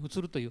対応に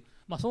移るという、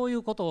そうい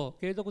うことを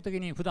継続的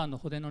に普段の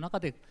保電の中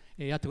で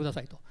やってくだ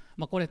さいと、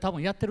これ多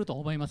分やってると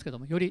思いますけど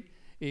も、より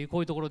こ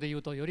ういうところで言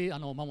うとより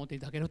守ってい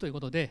ただけるというこ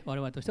とで我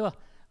々としては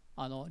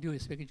留意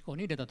すべき事項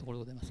に入れたところ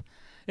でございま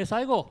す。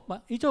最後、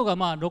以上が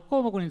6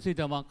項目につい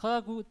ては科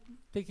学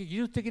的技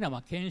術的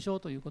な検証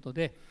ということ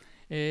で、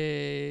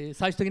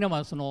最終的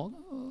なその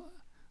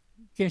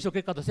検証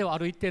結果としてはあ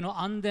る一定の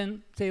安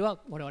全性は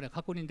我々は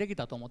確認でき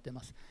たと思ってい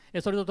ます。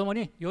それととも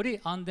により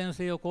安全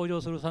性を向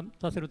上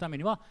させるため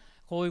には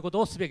こういうこと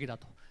をすべきだ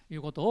とい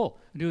うことを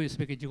留意す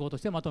べき事項と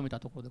してまとめた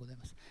ところでござい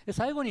ます。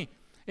最後に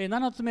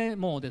7つ目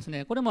もです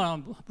ね、これも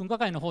分科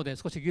会の方で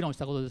少し議論し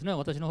たことですね、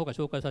私の方から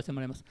紹介させても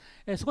らいます。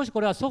少しこ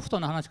れはソフト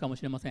な話かも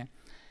しれません。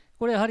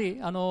これやはり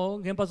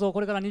原発を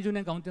これから20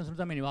年間運転する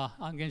ためには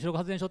原子力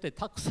発電所って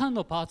たくさん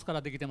のパーツか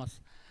らできてま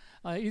す。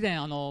以前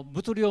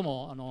物量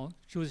も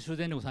修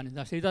電力さんに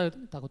出していただ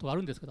いたことがあ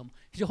るんですけども、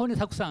非常に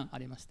たくさんあ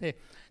りまして、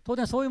当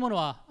然そういうもの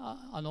は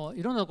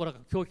いろんなところか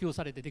ら供給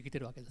されてできて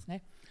いるわけです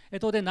ね。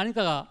当然何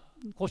かが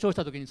故障し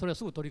たときにそれを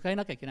すぐ取り替え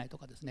なきゃいけないと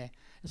かですね、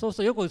そう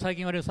するとよく最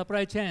近言われるサプ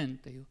ライチェーン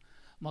という、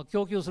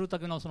供給するだ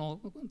けのその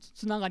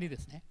つながりで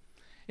すね、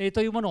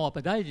というものをやっぱ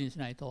り大事にし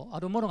ないと、あ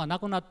るものがな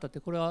くなったって、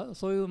これは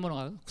そういうもの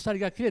が鎖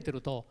が切れてる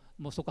と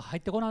もうそこ入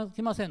って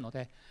きませんの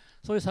で、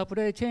そういうサプ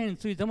ライチェーンに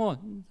ついても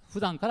普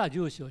段から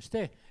重視をし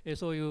て、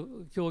そうい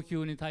う供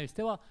給に対し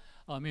ては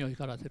目を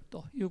光らせる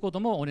ということ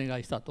もお願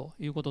いしたと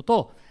いうこと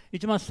と、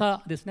一番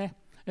下ですね、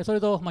それ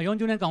と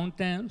40年間運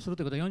転する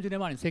ということは40年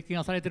前に設計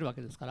がされているわ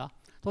けですから、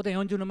当然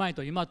40年前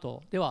と今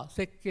とでは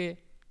設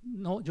計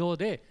の上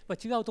で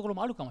違うところ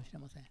もあるかもしれ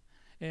ませ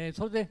ん。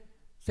それで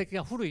設計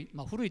が古い、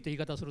古いという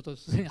言い方をすると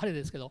すでにあれ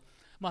ですけど、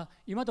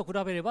今と比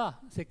べれば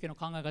設計の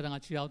考え方が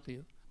違うとい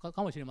う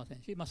かもしれませ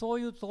んし、そう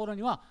いうところ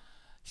には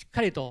しっ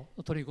かりと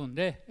取り組ん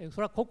で、そ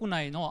れは国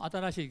内の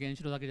新しい原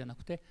子炉だけじゃな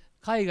くて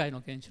海外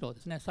の原子炉で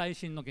すね、最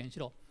新の原子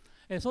炉、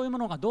そういうも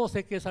のがどう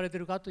設計されてい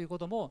るかというこ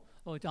とも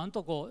ちゃん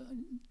と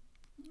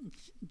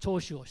聴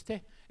取をし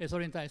て、そ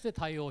れに対して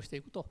対応して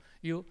いくと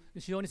いう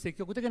非常に積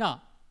極的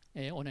な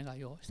お願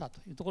いをしたと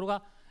いうところ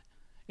が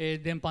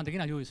全般的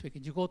な留意すべ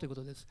き事項というこ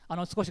とです。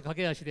少し駆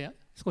け足で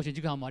少し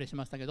時間もありし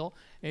ましたけど、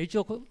一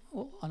応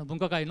分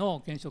科会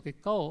の検証結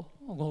果を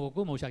ご報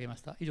告申し上げま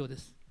した。以上で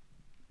す。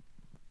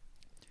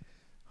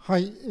は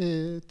い、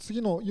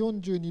次の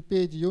42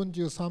ページ、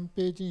43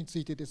ページにつ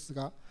いてです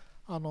が、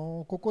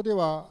ここで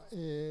は、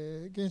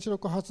原子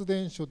力発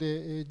電所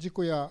で事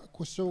故や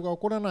故障が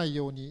起こらない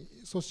ように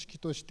組織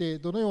として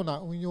どのような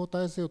運用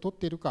体制をとっ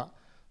ているか、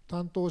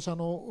担当者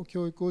の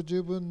教育を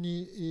十分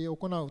に行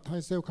う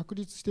体制を確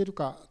立している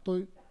かと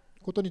いう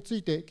ことにつ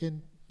いて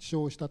検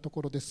証したと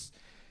ころです。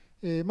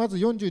まず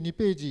42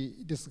ペー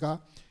ジですが、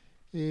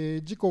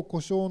事故・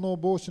故障の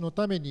防止の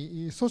ため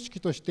に組織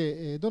とし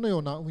てどのよ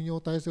うな運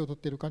用体制をとっ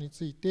ているかに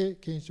ついて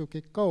検証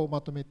結果を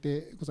まとめ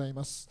てござい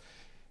ます。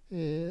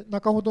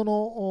中ほど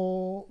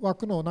の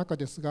枠の中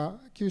ですが、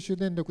九州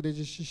電力で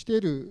実施して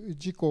いる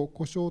事故・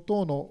故障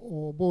等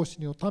の防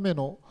止のため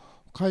の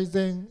改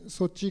善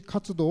措置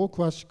活動を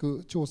詳し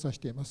く調査し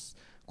ています。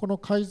この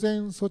改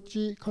善措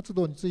置活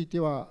動について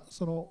は、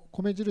その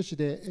米印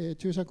で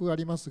注釈があ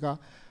りますが、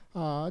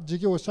事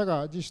業者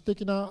が自主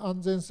的な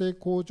安全性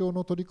向上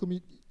の取り組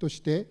みと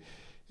して、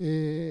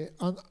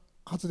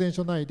発電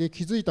所内で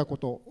気づいたこ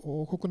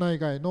と、国内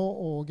外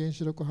の原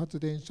子力発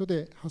電所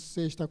で発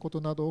生したこと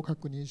などを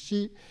確認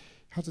し、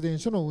発電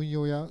所の運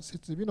用や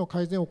設備の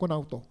改善を行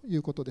うとい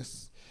うことで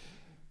す。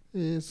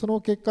そ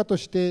の結果と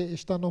して、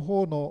下の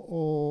方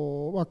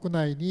の枠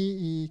内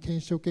に検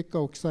証結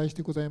果を記載し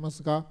てございま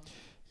すが、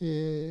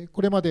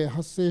これまで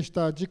発生し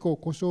た事故・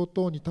故障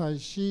等に対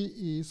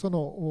し、そ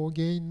の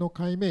原因の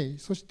解明、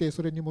そして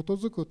それに基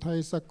づく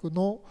対策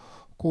の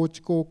構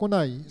築を行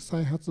い、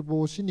再発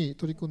防止に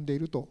取り組んでい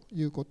ると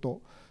いうこ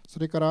と、そ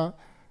れか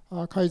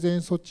ら改善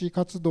措置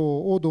活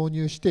動を導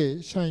入し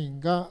て、社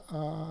員が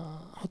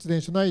発電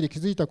所内で気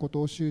づいたこ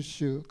とを収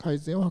集、改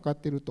善を図っ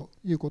ていると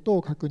いうこと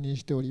を確認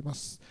しておりま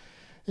す。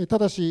た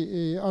だ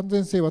し、安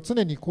全性は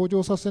常に向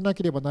上させな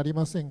ければなり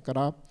ませんか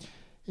ら、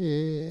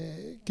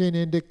経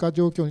年劣化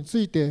状況につ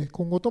いて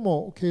今後と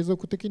も継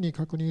続的に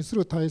確認す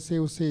る体制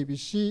を整備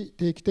し、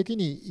定期的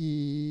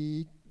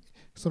に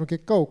その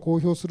結果を公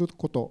表する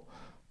こと、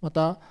ま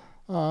た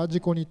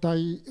事故に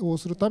対応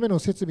するための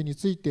設備に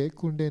ついて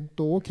訓練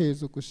等を継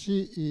続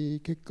し、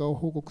結果を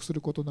報告す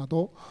ることな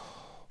ど、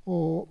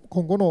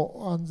今後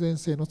の安全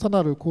性のさら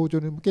なる向上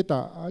に向け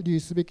た留意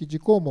すべき事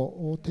項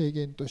も提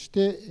言とし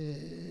て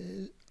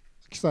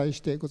記載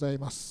してござい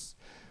ます。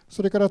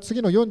それから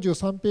次の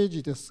43ペー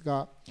ジです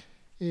が、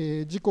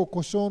事故・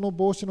故障の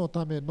防止の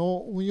ため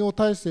の運用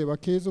体制は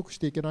継続し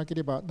ていかなけ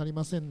ればなり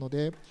ませんの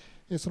で、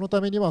そのた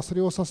めにはそ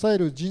れを支え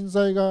る人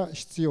材が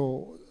必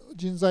要、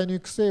人材の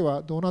育成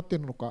はどうなってい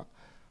るのか、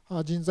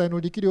人材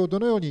の力量をど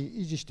のように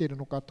維持している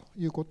のかと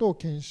いうことを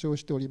検証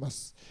しておりま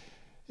す。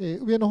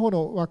上の方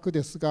の枠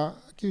ですが、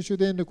九州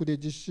電力で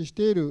実施し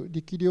ている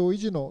力量維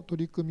持の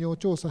取り組みを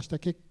調査した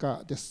結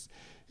果です。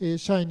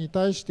社員に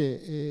対し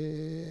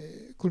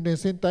て、訓練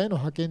センターへの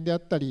派遣であっ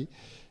たり、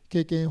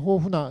経験豊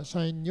富な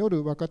社員によ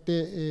る若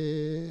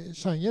手、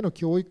社員への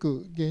教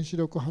育、原子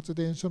力発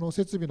電所の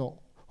設備の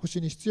保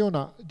守に必要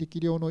な力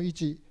量の維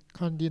持、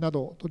管理な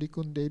ど取り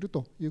組んでいる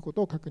というこ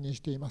とを確認し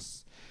ていま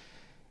す。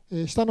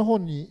下の方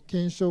に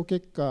検証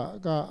結果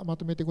がま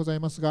とめてござい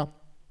ますが、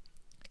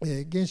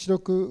原子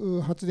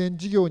力発電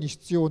事業に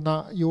必要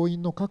な要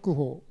員の確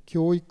保、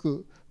教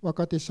育、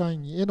若手社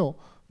員への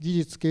技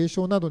術継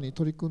承などに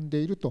取り組んで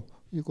いると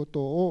いうこ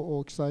と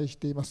を記載し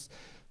ています。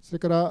それ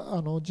か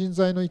ら人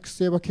材の育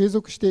成は継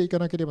続していか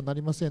なければな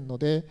りませんの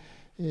で、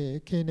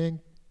経年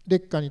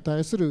劣化に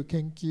対する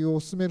研究を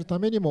進めるた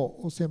めに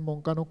も専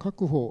門家の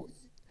確保、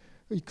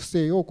育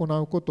成を行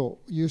うこ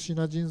と、優秀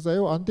な人材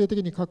を安定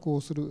的に確保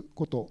する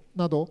こと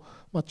など、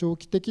長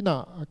期的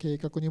な計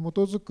画に基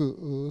づ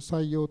く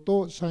採用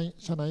と社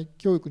内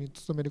教育に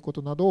努めるこ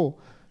となどを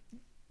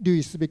留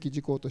意すべき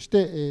事項とし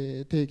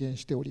て提言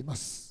しておりま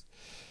す。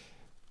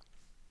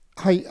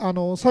はい、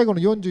最後の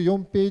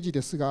44ページ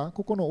ですが、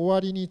ここの終わ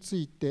りにつ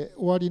いて、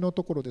終わりの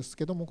ところです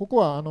けども、ここ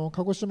は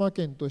鹿児島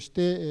県とし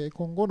て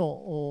今後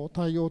の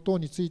対応等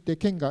について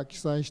県が記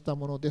載した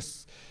もので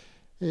す。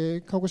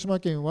鹿児島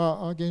県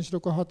は原子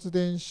力発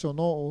電所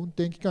の運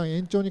転期間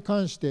延長に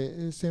関し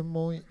て専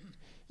門委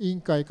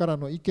員会から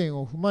の意見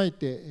を踏まえ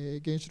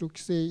て原子力規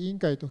制委員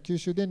会と九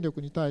州電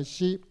力に対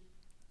し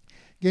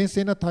厳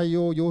正な対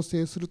応を要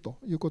請すると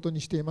いうこと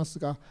にしています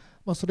が、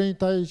それに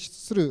対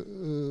す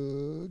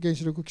る原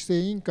子力規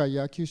制委員会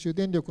や九州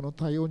電力の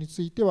対応に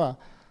ついては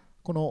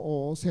こ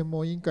の専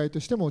門委員会と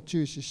しても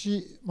注視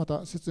し、ま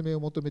た説明を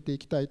求めてい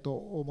きたいと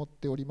思っ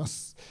ておりま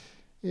す。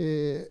今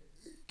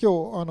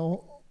日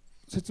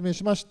説明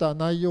しました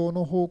内容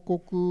の報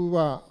告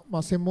は、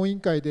専門委員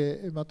会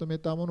でまとめ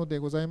たもので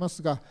ございま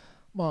すが、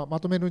ま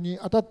とめるに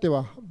あたって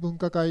は分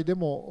科会で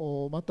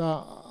もま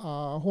た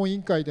本委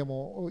員会で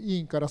も委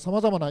員からさ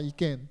まざまな意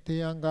見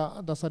提案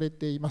が出され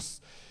ていま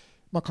す。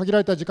限ら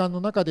れた時間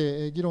の中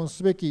で議論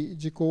すべき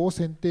事項を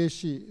選定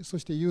し、そ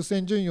して優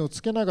先順位を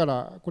つけなが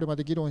らこれま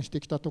で議論して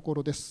きたとこ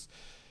ろです。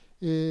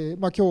今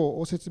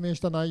日説明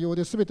した内容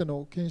で全て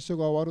の検証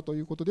が終わると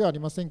いうことではあり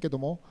ませんけれど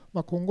も、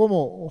今後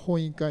も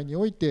本委員会に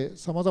おいて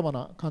さまざま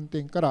な観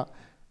点から、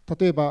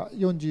例えば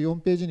44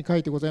ページに書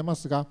いてございま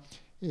すが、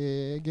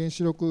原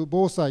子力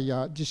防災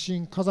や地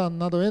震火山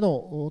などへ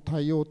の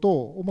対応等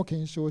も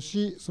検証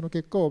し、その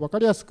結果を分か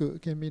りやすく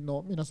県民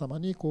の皆様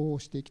に広報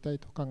していきたい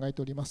と考え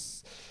ておりま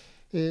す。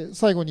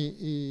最後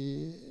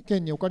に、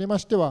県におかれま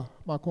しては、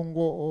今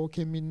後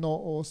県民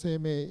の生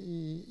命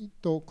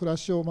と暮ら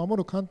しを守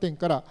る観点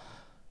から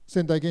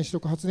仙台原子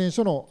力発電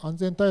所の安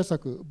全対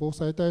策、防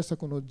災対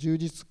策の充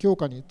実強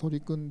化に取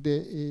り組ん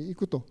でい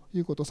くとい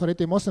うことをされ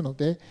ていますの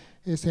で、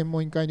専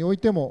門委員会におい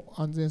ても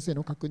安全性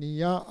の確認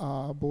や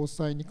防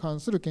災に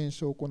関する検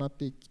証を行っ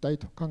ていきたい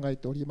と考え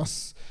ておりま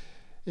す。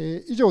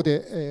以上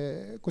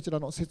でこちら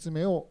の説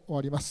明を終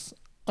わります。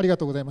ありが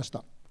とうございまし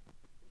た。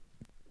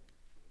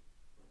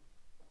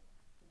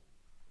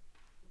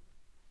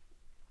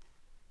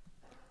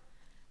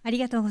あり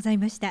がとうござい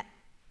ました。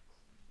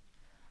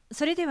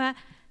それでは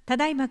た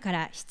だいまか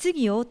ら質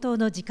疑応答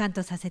の時間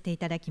とさせてい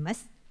ただきま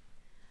す。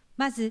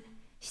まず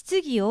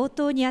質疑応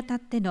答にあたっ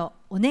ての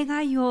お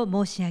願いを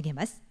申し上げ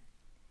ます。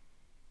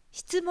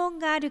質問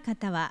がある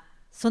方は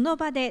その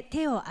場で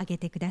手を挙げ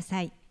てくだ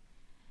さい。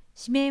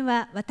指名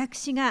は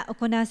私が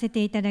行わせ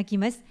ていただき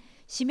ます。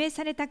指名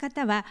された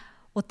方は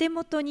お手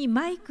元に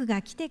マイク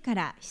が来てか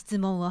ら質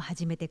問を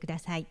始めてくだ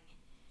さい。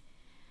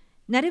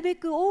なるべ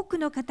く多く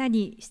の方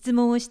に質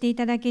問をしてい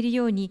ただける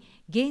ように、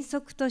原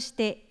則とし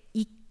て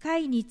1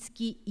回につ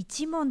き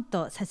1問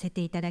とさせ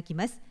ていただき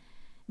ます。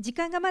時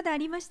間がまだあ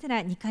りました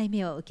ら2回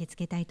目を受け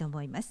付けたいと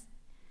思います。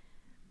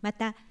ま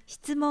た、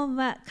質問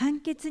は簡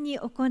潔に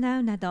行う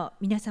など、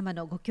皆様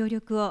のご協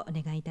力をお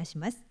願いいたし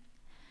ます。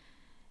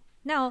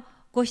なお、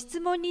ご質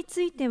問に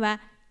ついて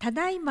は、た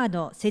だいま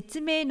の説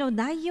明の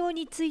内容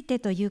について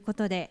というこ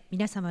とで、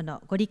皆様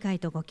のご理解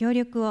とご協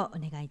力をお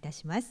願いいた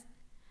します。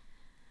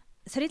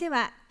それで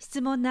は質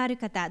問のある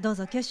方、どう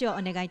ぞ挙手をお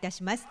願いいた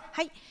します。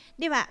はい、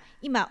では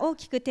今大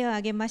きく手を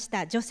挙げまし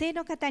た女性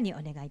の方にお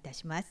願いいた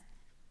します。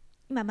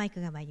今マイク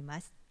が参り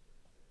ます。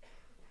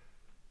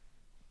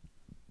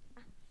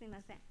すいま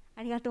せん、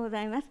ありがとうご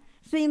ざいます。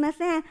すいま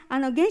せん、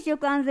原子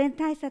力安全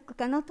対策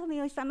課の富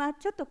吉様、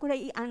ちょっとこれ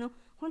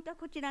本当は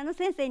こちらの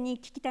先生に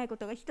聞きたいこ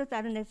とが一つ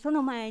あるんです。そ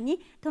の前に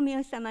富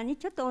吉様に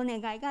ちょっとお願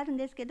いがあるん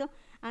ですけど、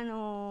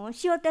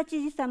塩田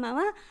知事様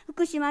は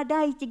福島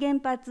第一原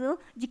発を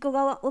事故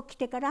が起き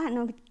てから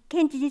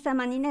県知事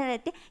様になられ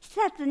て視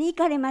察に行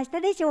かれまし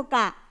たでしょう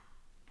か。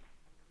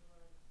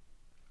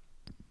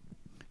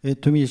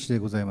富吉で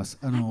ございます。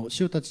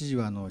塩田知事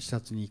は視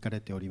察に行かれ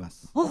ておりま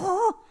す。おお、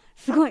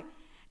すごい。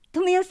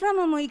富吉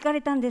様も行か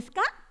れたんです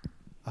か。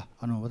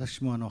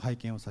私も拝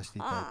見をさせて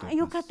いただいており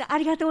ます。よかった、あ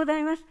りがとうござ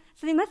います。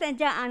すみません、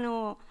じゃあ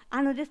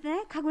です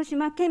ね、鹿児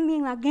島県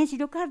民は原子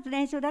力発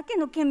電所だけ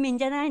の県民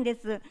じゃないんで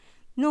す。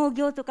農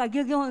業とか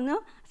漁業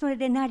のそれ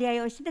で成り合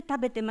いをして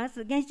食べてま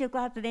す。原子力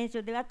発電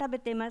所では食べ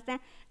ていませ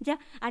ん。じゃ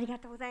あ、ありが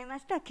とうございま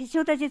した。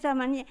塩田知事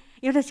様に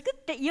よろしく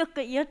ってよく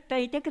言っと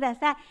いてくだ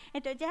さ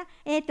い。じゃ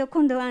あ、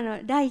今度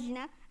は大事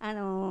な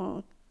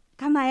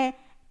釜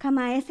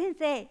江先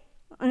生、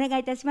お願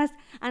いいたします。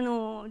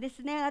で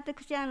すね、私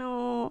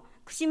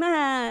串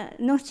間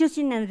の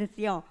出身なんで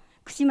すよ。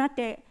串間っ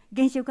て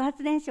原子力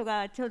発電所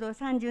がちょうど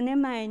30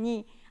年前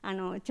に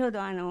ちょうど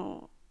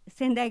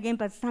仙台原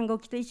発3号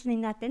機と一緒に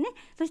なってね、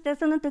そしたら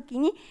その時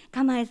に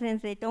釜江先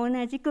生と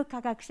同じく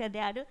科学者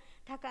である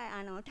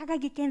高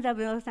木健三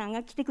郎さん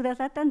が来てくだ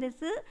さったんです。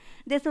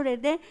でそれ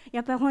で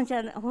やっぱり放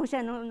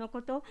射能の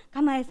ことを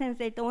釜江先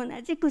生と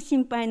同じく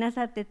心配な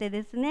さってて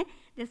ですね、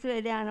でそ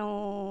れで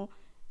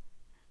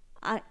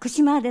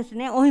串間はです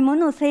ね、お芋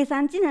の生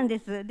産地なんで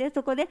す。で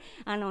そこで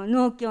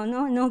農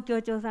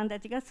協長さんた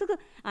ちがすぐ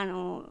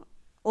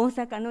大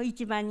阪の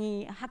市場に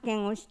派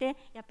遣をして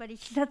やっぱり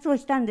視察を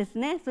したんです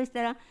ね。そし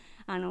たら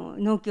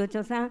農協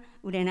長さん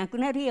売れなく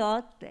なるよ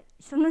って、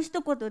その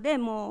一言で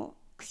もう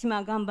串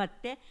間頑張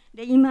って、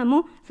で今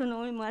もそ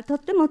のお芋はとっ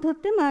ても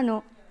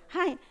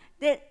はい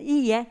で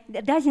いいえ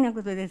大事な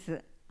ことで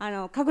す。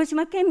鹿児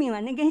島県民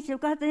はね、原子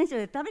力発電所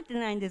で食べて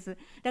ないんです。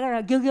だから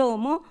漁業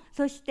も、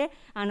そして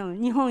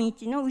日本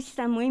一の牛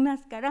さんもいま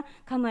すから、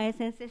釜江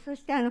先生、そ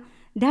して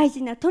大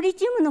事なトリ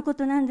チウムのこ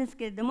となんです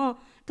けれども、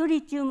ト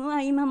リチウム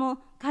は今も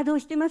稼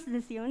働してます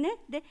ですよね。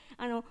で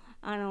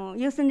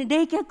要するに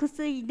冷却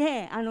水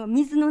で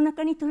水の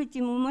中にトリチ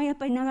ウムもやっ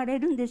ぱり流れ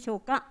るんでしょ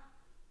うか。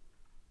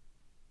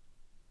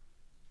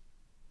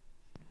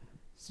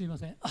すいま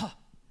せん、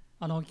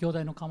兄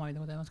弟の釜江で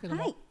ございますけれど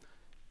も、は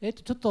い、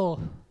ちょっと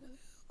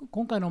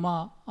今回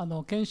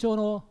の検証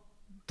の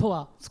と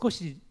は少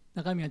し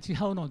中身が違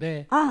うの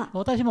で、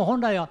私も本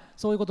来は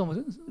そういうことも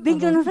勉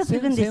強なさって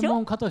るんでしょ。専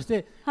門家とし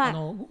て、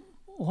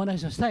お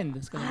話をしたいん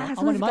ですけども、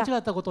あまり間違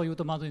ったことを言う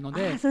とまずいの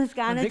で、そうです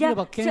か。じゃあ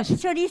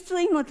処理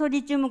水もト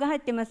リチウムが入っ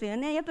てますよ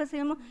ね。やっぱりそ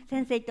れも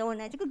先生と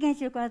同じく原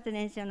子力発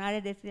電所のあ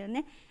れですよ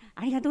ね。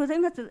ありがとうござい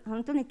ます。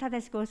本当に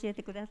正しく教え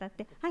てくださっ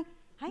て、はい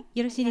はい、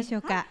よろしいでしょ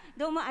うか。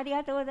どうもあり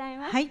がとうござい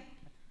ます。はい、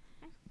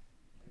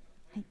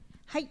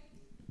はい、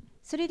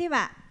それで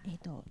は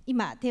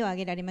今手を挙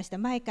げられました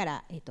前か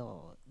ら、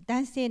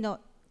男性の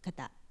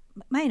方、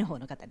前の方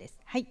の方です。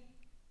はい、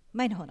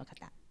前の方の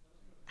方。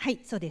はい、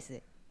そうで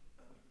す。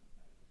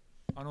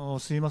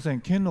すいませ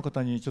ん、県の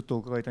方にちょっと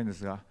伺いたいんで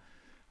すが、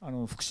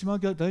福島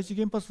第一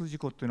原発事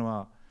故っていうの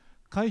は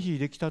回避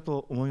できた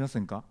と思いませ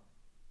んか？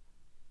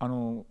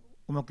う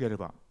まくやれ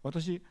ば。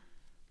私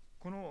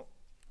この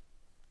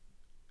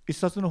一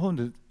冊の本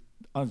で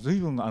随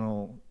分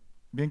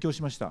勉強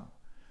しました。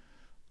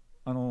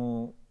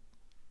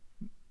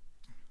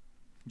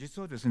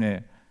実はです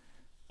ね、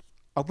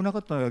危なか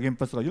った原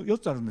発が4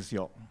つあるんです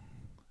よ。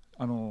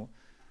東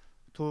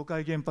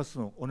海原発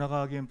の女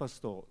川原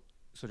発と、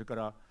それか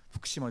ら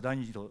福島第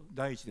2と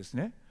第1です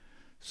ね。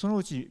その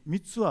うち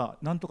3つは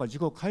なんとか事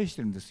故を回避し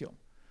てるんですよ。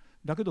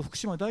だけど福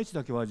島第1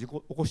だけは事故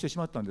を起こしてし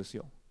まったんです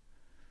よ。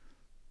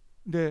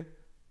で、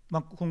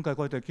今回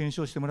こうやって検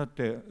証してもらっ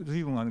て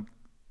随分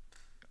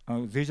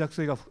脆弱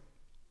性が増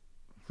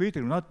えて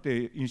るなっ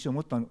て印象を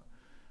持ったん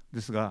で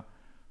すが、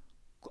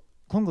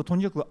今後と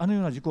にかくよう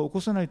な事故を起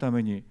こさないた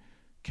めに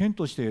県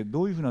として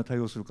どういうふうな対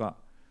応をするか。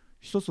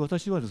一つ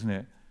私はです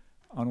ね、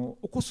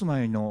起こす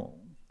前の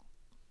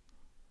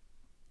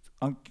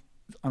なん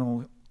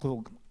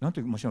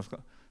て申しますか、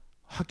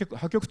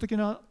破局的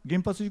な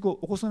原発事故を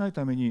起こさない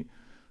ために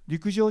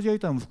陸上自衛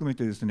隊も含め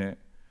てですね、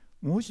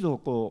もう一度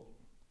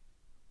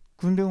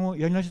訓練を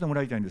やり直しても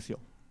らいたいんですよ。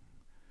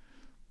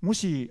も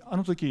し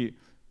時よ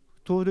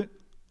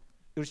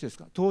ろしいです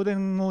か、東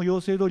電の要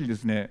請通りで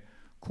すね、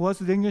高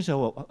圧電源車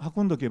を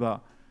運んでおけ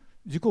ば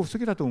事故を防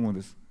げたと思うん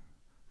です。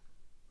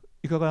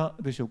いかが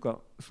でしょうか、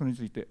それに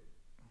ついて。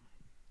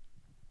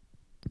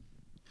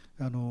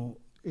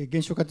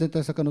原子力発電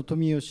対策課の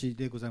富吉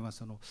でございま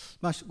す。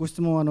ご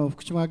質問、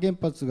福島原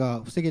発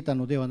が防げた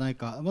のではない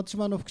か。私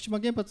も福島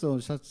原発を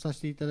視察さ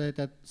せていただい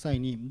た際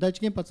に、第一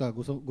原発は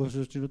ご承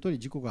知の通り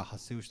事故が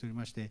発生をしており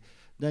まして、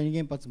第二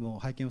原発も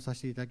拝見をさ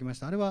せていただきまし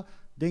た。あれは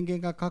電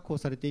源が確保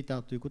されてい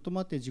たということも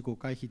あって事故を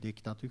回避で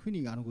きたというふう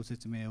にご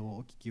説明を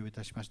お聞きをい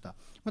たしました。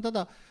た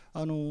だ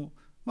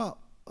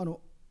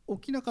起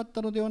きなかっ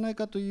たのではない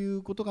かとい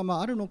うこと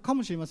があるのか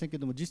もしれませんけれ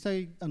ども、実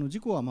際事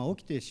故は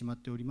起きてしまっ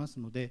ております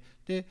ので、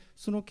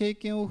その経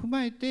験を踏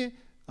まえて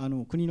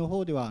国の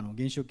方では原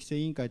子力規制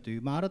委員会とい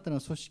う新た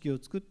な組織を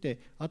作って、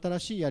新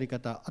しいやり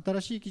方、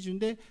新しい基準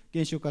で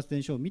原子力発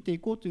電所を見てい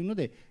こうというの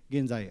で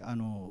現在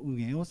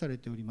運営をされ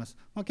ております。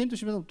県と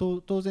しては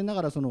当然な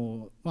がら福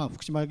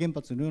島原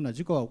発のような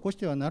事故は起こし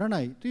てはなら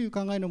ないという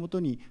考えのもと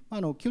に、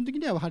基本的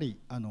にはやはり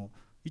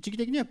一義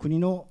的には国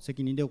の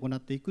責任で行っ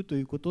ていくと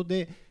いうこと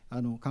で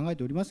考え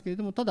ておりますけれ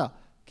ども、ただ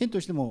県と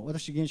しても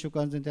私原子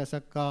力安全対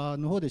策課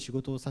の方で仕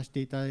事をさせ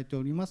ていただいて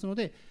おりますの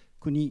で、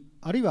国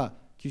あるいは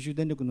九州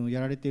電力の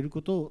やられている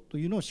ことと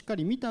いうのをしっか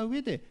り見た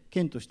上で、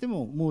県として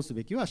も申す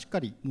べきはしっか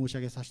り申し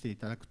上げさせてい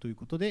ただくという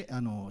ことで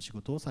仕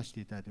事をさせ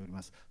ていただいており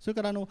ます。それ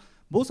から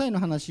防災の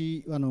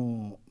話、原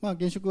子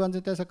力安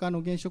全対策課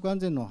の原子力安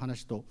全の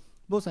話と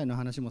防災の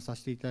話もさ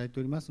せていただい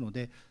ておりますの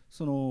で、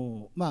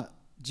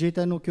自衛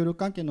隊の協力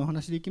関係のお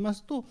話でいきま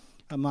すと、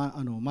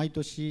毎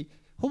年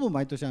ほぼ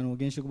毎年原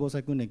子力防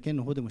災訓練県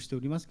の方でもしてお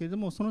りますけれど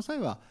も、その際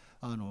は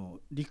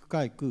陸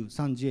海空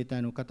3自衛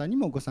隊の方に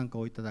もご参加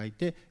をいただい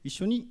て一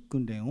緒に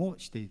訓練を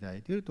していただ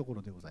いているとこ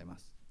ろでございま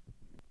す。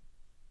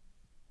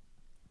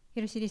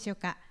よろしいでしょう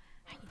か。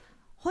はい、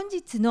本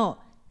日の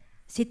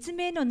説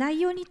明の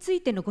内容につ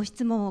いてのご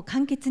質問を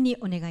簡潔に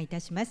お願いいた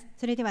します。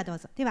それではどう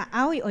ぞ。では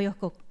青いお洋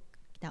服を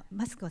着た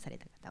マスクをされ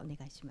た方お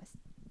願いします。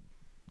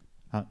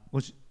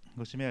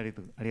ご指名あり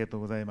がと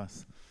うございま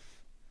す。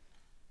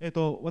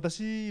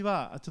私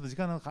はちょっと時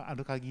間のあ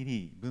る限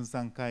り分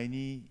科会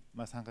に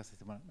参加させ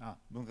てもら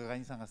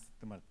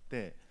っ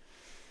て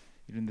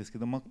いるんですけ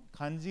ども、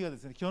漢字がで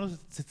すね、今日の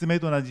説明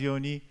と同じよ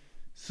うに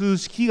数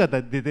式が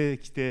出て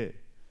き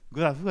て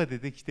グラフが出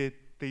てきてっ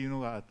ていうの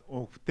が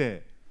多く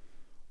て、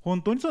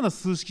本当にそんな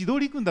数式通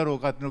りいくんだろ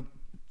うかっていうのを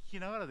聞き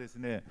ながらです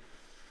ね、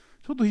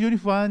ちょっと非常に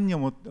不安に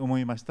思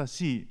いました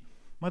し、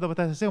また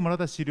私たちがもらっ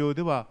た資料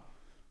では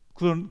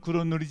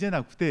黒塗りじゃ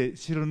なくて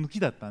白抜き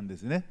だったんで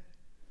すね。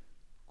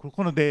こ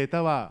のデー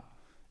タは、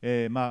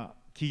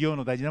企業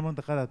の大事なもの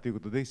だからというこ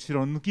とで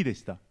白抜きで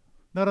した。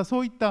だからそ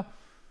ういった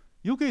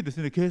余計で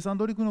すね、計算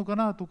通りいくのか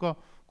なとか、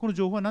この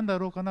情報は何だ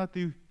ろうかなと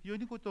いう非常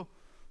に不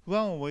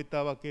安を覚え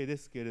たわけで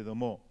すけれど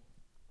も、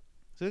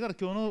それから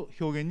今日の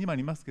表現にもあ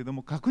りますけれど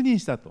も、確認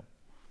したと。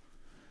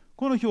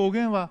この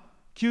表現は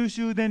九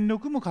州電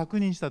力も確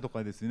認したと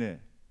かです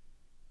ね、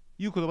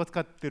いう言葉を使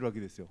っているわけ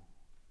ですよ。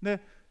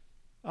で、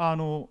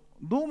ど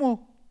う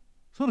も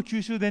その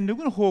九州電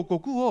力の報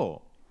告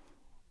を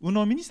鵜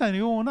呑みにした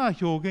ような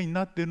表現に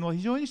なっているのは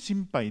非常に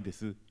心配で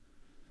す。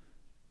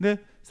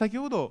で、先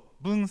ほど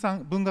分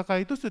科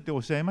会としてお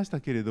っしゃいました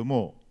けれど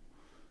も、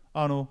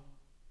この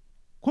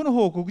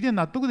報告で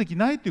納得でき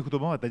ないという言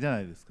葉もあったじゃ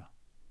ないですか。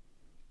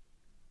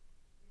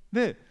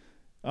で、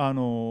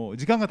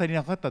時間が足り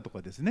なかったと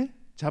かですね、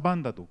茶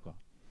番だとか、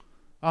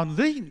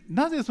ぜひ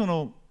なぜそう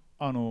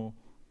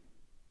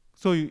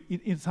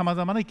いうさま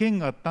ざまな意見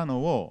があったの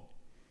を、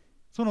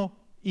その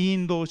委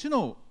員同士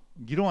の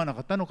議論はな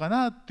かったのか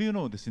なという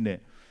のをです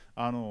ね、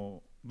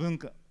文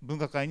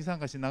化会に参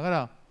加しなが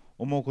ら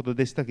思うこと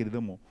でしたけれ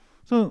ども、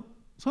そ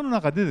の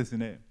中でです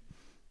ね、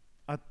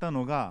あった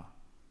のが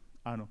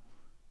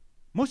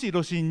もし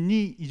炉心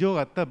に異常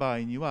があった場合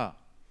には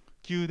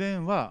宮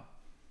殿は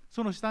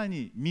その下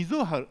に水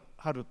を張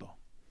る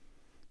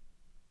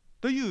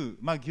という、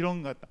議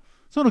論があった。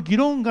その議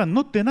論が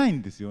載ってない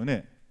んですよ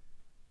ね。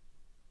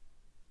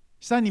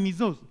下に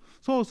水を、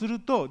そうする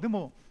と、で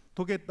も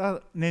溶け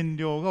た燃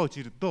料が落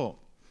ちると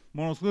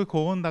ものすごい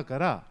高温だか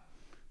ら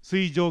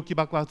水蒸気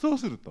爆発を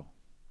すると。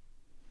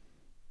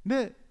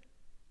で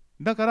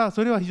だから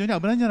それは非常に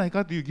危ないんじゃない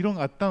かという議論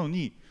があったの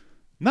に、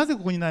なぜ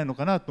ここにないの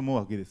かなと思う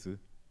わけです。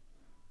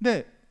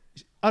で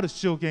ある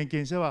市長経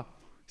験者は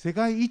世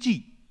界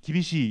一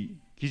厳し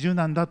い基準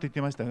なんだと言っ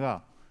てました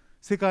が、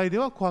世界で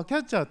はコアキャ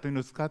ッチャーというの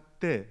を使っ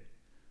て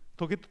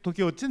溶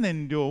け落ちた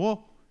燃料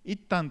を一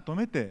旦止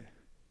めて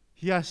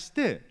冷やし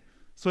て、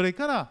それ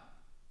から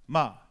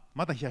ま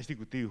た冷やしてい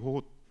くという方法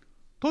を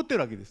取って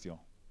るわけですよ。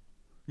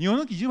日本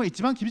の基準は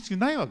一番厳しく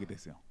ないわけで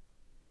すよ。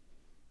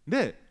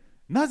で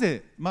な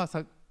ぜ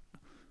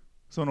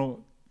その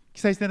記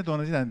載しているのと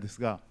同じなんで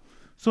すが、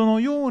その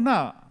よう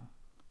な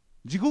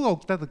事故が起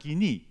きたとき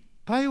に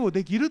対応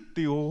できるって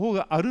いう方法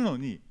があるの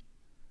に、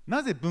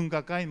なぜ分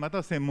科会また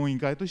は専門委員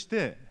会とし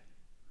て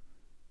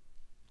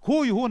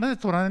こういう方法をなぜ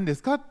取らないんで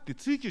すかって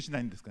追及しな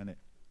いんですかね。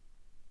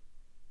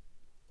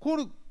こ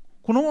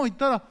のままいっ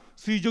たら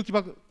水蒸気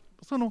爆、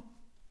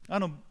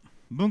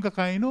分科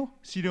会の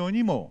資料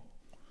にも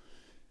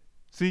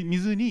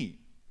水に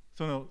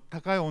その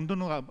高い温度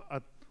のが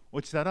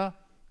落ちたら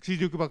水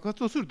蒸気爆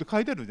発をするって書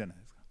いてあるじゃない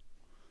ですか。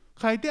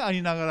書いてあ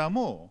りながら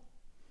も、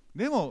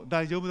でも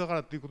大丈夫だか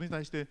らということに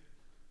対して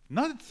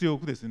なぜ強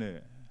くです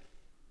ね、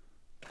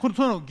そ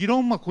の議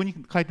論ここに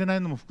書いてな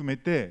いのも含め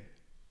て、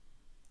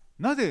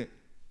なぜ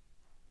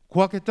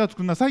コアキャッチャーを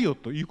作んなさいよ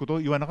ということを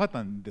言わなかっ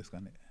たんですか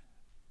ね。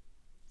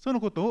その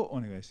ことをお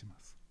願いしま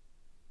す。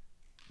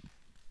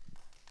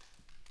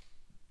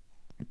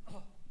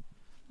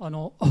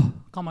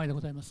構いで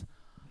ございます。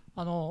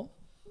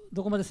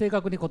どこまで正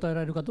確に答え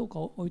られるかどうか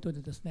を置いといて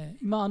ですね、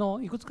今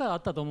いくつかあ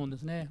ったと思うんで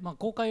すね。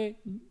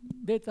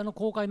データの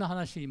公開の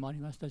話もあり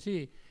ました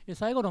し、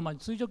最後の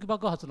水蒸気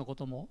爆発のこ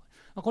とも、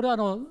これ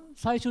は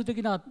最終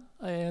的な、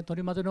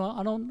取り混ぜ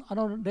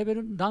のレベ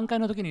ル段階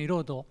の時にいろい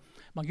ろと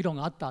議論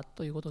があった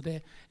ということ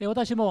で、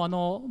私も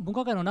分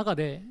科会の中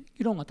で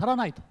議論が足ら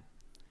ないと、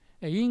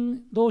委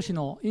員同士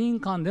の委員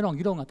間での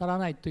議論が足ら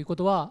ないというこ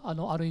とは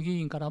ある議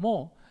員から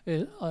も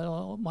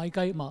毎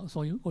回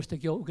そういうご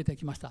指摘を受けて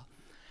きました。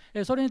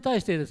それに対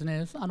してです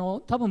ね、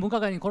多分分科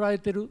会に来られ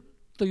ている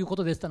というこ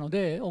とでしたの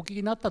でお聞き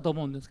になったと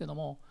思うんですけど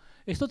も、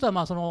一つ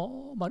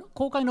は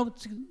公開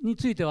に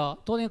ついては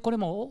当然これ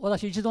も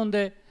私一存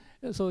で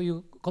そうい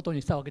うこと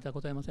にしたわけでは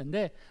ございません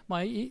で、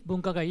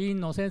分科会委員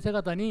の先生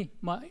方に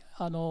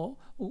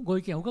ご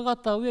意見を伺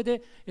った上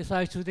で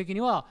最終的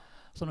には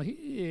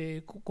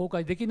公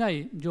開できな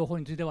い情報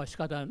については仕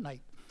方な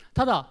い。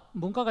ただ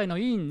分科会の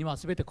委員には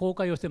全て公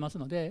開をしてます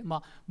ので、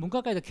分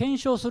科会で検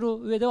証する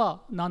上で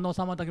は何の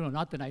妨げにも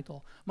なってない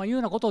というよ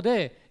うなこと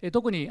で、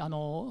特にそ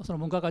の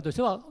分科会とし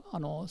ては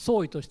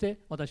総意として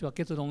私は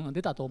結論が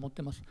出たと思っ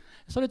てます。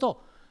それ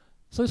と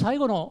そういう最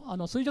後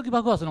の水蒸気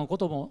爆発のこ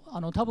とも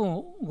多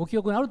分ご記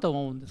憶にあると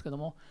思うんですけど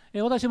も、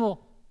私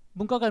も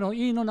分科会の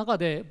委員の中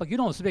で議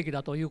論すべき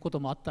だということ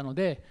もあったの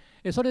で、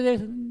それ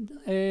で、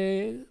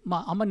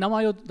あんまり名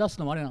前を出す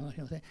のもあれなのかもし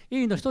れません。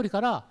委員の一人か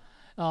ら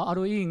あ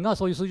る委員が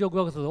そういう水蒸気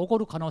爆発が起こ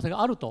る可能性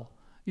があると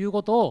いう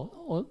こと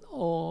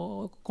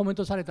をコメン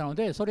トされたの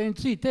で、それに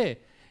つい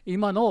て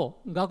今の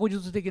学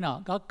術的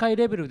な学会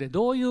レベルで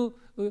どういう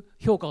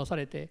評価をさ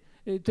れて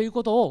という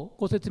ことを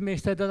ご説明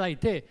していただい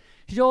て、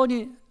非常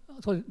に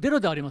ゼロ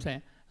ではありませ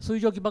ん、水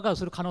蒸気爆発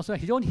する可能性は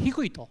非常に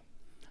低いと、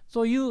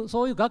そういう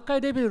学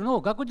会レベル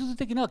の学術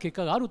的な結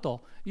果がある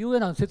というよう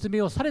な説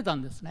明をされた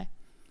んですね。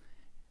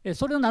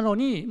それなの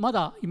にま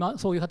だ今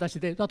そういう形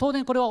で、当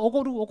然これは起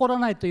こる起こら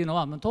ないというの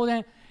は当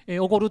然起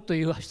こると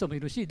いう人もい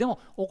るし、で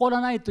も起こ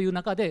らないという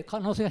中で可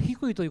能性が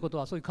低いということ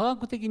は、そういう科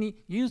学的に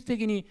技術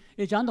的に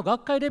ちゃんと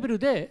学会レベル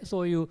で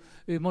そういう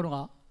もの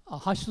が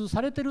発出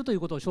されているという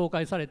ことを紹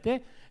介され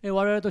て、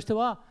我々として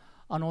は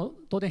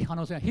当然可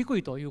能性が低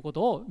いというこ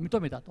とを認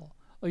めたと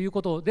いう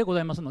ことでござ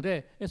いますの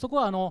で、そこ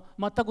は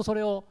全くそ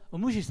れを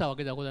無視したわ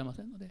けではございま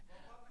せんので。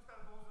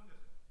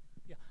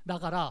だ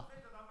から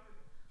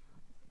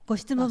ご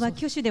質問は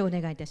挙手でお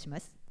願いいたしま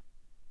す。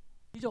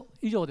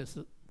以上で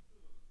す。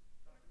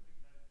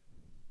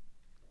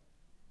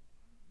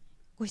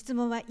ご質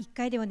問は1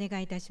回でお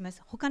願いいたしま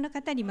す。他の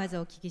方にまず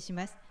お聞きし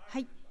ます。は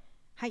い、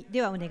はい、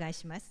ではお願い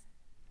します。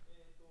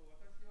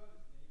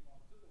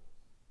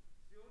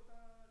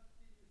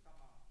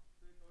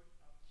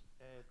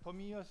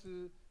富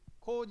安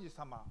浩二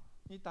様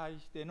に対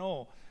して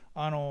の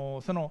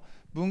その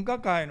分科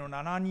会の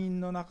7人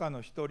の中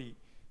の1人、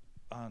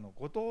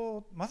後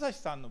藤正史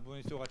さんの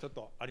文章がちょっ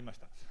とありまし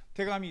た。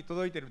手紙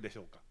届いてるでし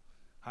ょうか。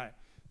はい、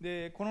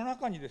でこの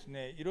中にです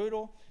ね、いろい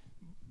ろ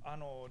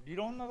理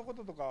論のこ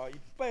ととかはいっ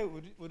ぱい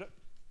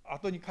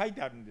後に書い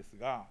てあるんです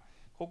が、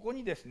ここ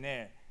にです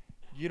ね、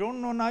議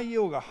論の内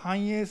容が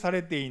反映さ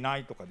れていな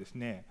いとかです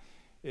ね、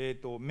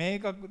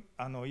明確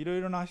いろ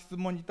いろな質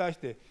問に対し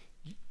て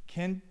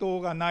検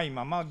討がない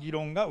まま議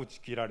論が打ち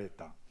切られ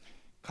た。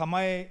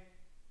釜江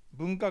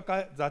分科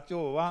会座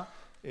長は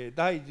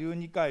第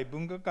12回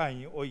分科会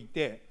におい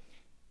て、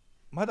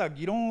まだ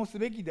議論をす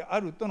べきであ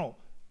るとの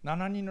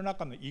7人の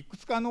中のいく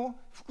つかの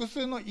複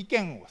数の意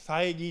見を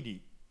遮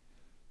り、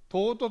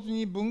唐突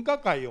に分科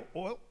会を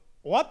終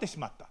わってし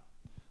まった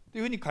とい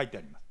うふうに書いて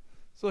あります。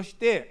そし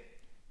て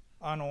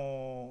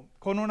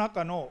この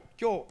中の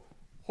今日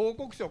報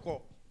告書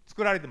を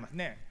作られてます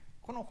ね。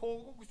この報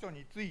告書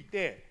につい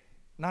て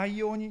内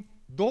容に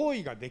同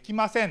意ができ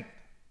ません。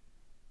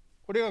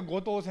これが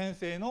後藤先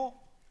生の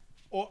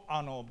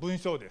文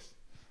章です。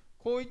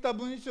こういった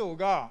文章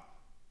が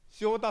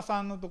塩田さ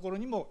んのところ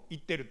にも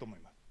行っていると思い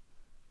ます。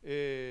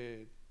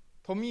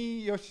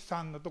富吉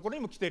さんのところ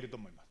にも来ていると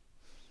思います。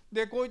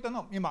で、こういった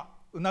の今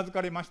うなず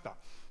かれました。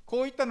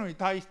こういったのに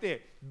対し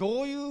て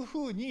どういう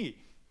ふう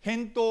に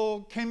返答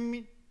を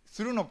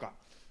するのか、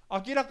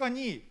明らか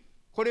に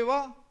これ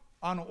は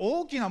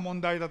大きな問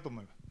題だと思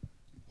います。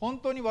本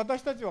当に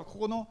私たちはこ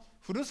この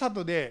ふるさ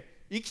と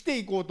で生きて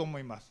いこうと思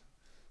います。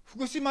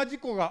福島事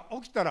故が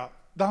起きたら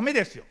ダメ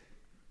ですよ。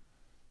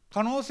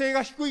可能性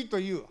が低いと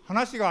いう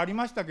話があり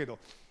ましたけど、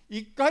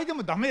1回で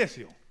もダメで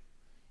すよ。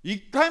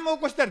1回も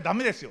起こしたらダ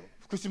メですよ、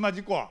福島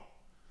事故は。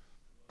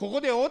ここ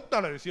で起った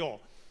らです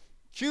よ、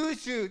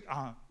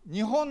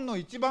日本の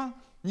一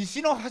番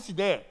西の端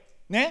で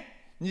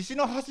西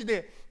の端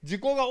で事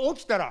故が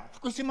起きたら、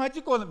福島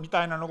事故み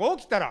たいなのが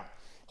起きたら、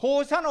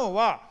放射能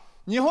は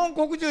日本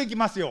国中行き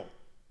ますよ。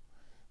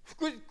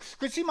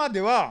福島で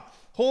は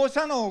放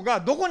射能が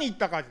どこに行っ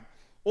たか、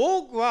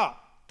多く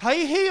は太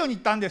平洋に行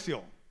ったんです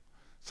よ。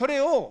それ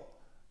を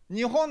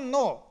日本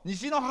の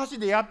西の端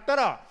でやった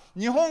ら、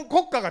日本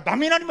国家がダ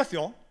メになります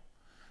よ。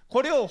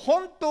これを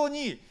本当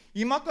に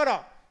今か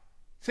ら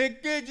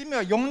設計寿命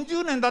は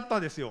40年だった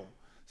んですよ。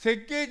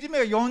設計寿命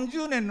は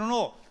40年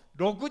の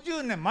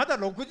60年、まだ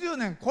60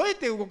年超え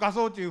て動か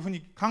そうというふう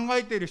に考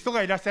えている人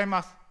がいらっしゃい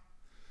ます。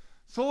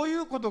そうい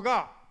うこと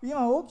が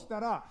今起きた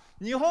ら、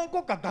日本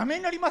国家ダメ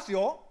になります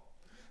よ。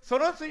そ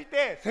れについ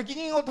て責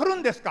任を取る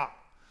んですか、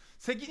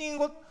責任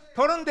を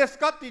取るんです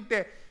かって言っ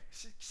て、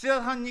岸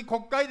田さんに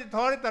国会で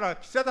問われたら、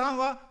岸田さん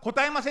は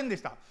答えませんで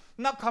した。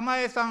釜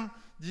江さん、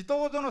地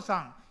頭園さ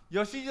ん、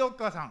吉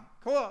岡さん、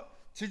今日は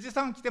知事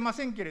さん来てま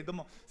せんけれど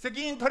も、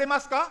責任取れま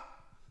すか、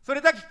そ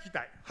れだけ聞き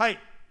たい。はい、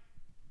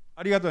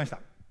ありがとうございま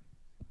した。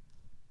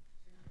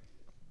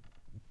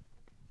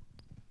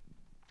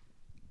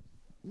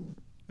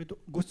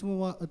ご質問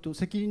は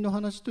責任の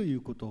話とい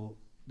うこと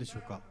でしょ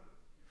うか。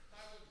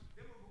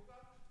でも僕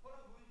はこ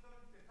の文章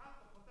についてちゃ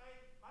んと答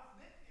えます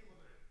ねっていう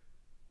ことです。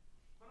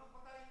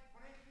こ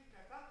れについて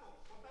はちゃん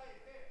と答え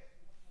て、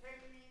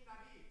県民な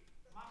り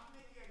マス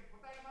メディアに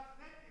答えま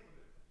すねっていうこ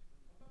と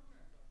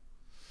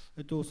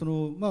です。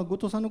後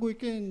藤さんのご意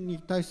見に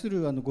対す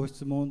るご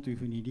質問とい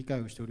うふうに理解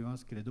をしておりま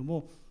すけれど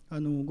も、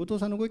後藤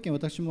さんのご意見、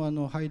私も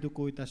拝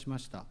読をいたしま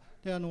した。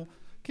で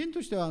県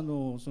としては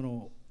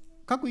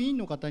各委員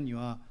の方に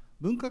は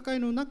分科会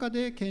の中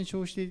で検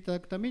証していただ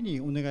くため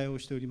にお願いを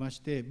しておりまし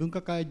て、分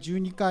科会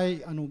12回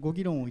ご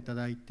議論をいた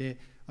だいて、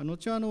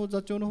後は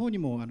座長の方に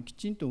もき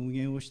ちんと運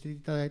営をしてい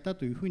ただいた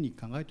というふうに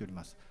考えており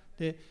ます。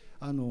で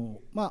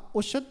お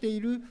っしゃってい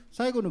る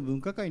最後の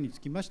分科会に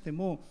つきまして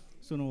も、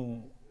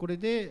これ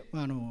で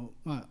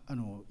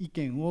意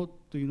見を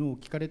というのを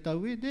聞かれた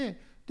上で、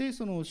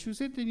その修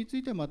正点につ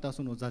いてはまた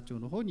その座長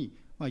の方に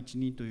一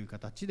任という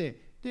形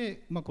で、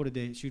これ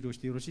で終了し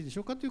てよろしいでし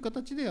ょうかという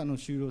形で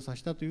終了さ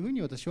せたというふう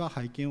に私は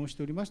拝見をし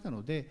ておりました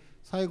ので、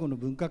最後の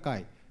分科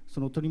会、そ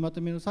の取りまと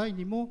めの際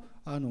にも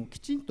き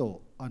ちん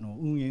と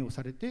運営を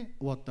されて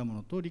終わったも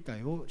のと理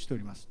解をしてお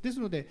ります。です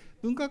ので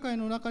分科会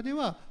の中で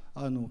は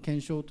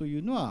検証とい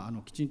うのは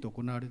きちんと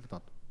行われてた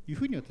という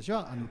ふうに私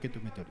は受け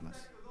止めておりま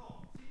す。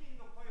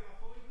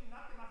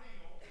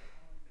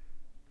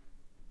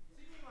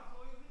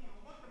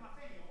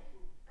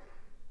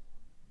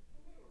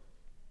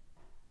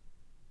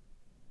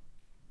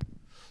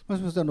ちょ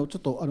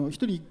っと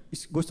一人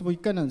ご質問1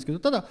回なんですけど、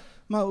ただ、受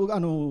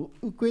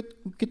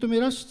け止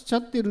めらっしゃ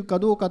っているか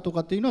どうかと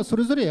かっていうのは、そ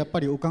れぞれやっぱ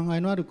りお考え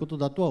のあること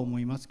だとは思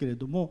いますけれ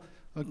ども、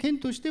県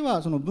として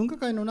はその分科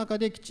会の中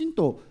できちん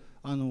と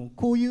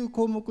こういう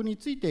項目に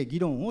ついて議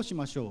論をし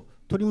ましょう、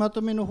取りま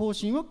とめの方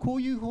針はこ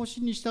ういう方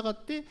針に従っ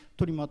て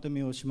取りまと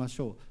めをしまし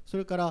ょう、そ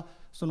れから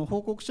その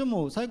報告書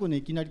も最後に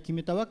いきなり決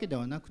めたわけで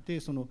はなくて、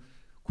その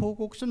報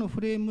告書の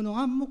フレームの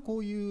案もこ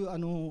ういう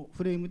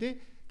フレーム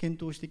で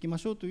検討していきま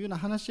しょうというような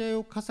話し合い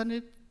を重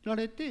ねら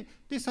れて、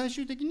で最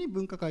終的に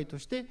分科会と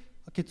して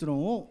結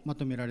論をま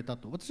とめられた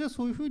と、私は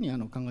そういうふうに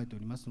考えてお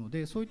りますの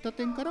で、そういった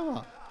点から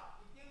は。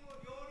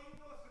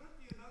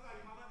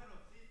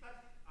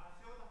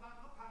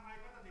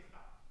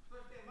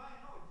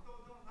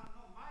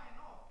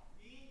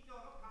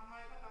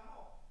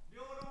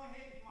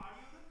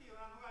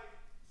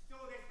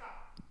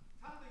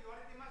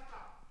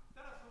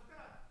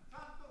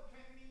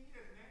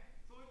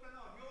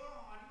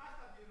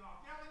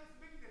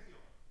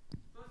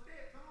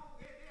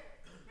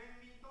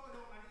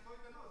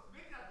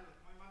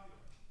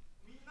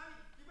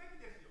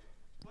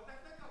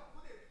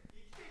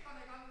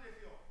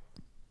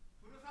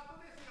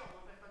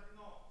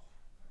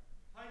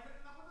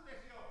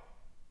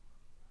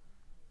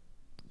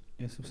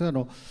すみ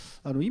ま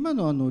せん、今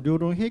の両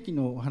論併記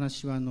のお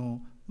話は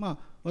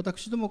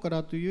私どもか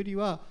らというより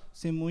は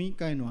専門委員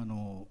会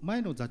の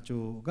前の座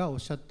長がおっ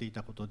しゃってい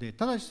たことで、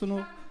ただすみ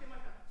ま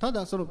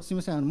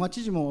せん、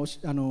知事も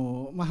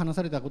話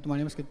されたこともあ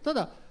りますけど、た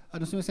だ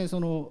すみません、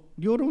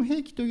両論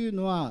併記という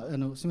のは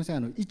すみませ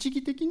ん、一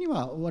義的に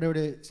は我々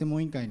専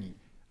門委員会に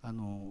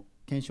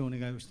検証をお願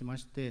いをしてま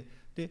して、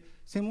で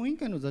専門委員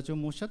会の座長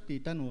もおっしゃって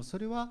いたのは、そ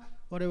れは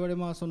我々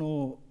は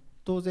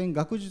当然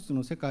学術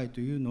の世界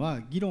というの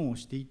は議論を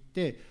していっ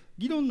て、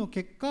議論の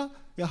結果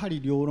やは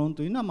り両論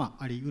というのは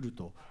あり得る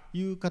と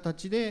いう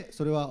形で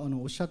それは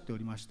おっしゃってお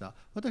りました。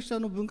私は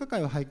分科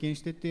会を拝見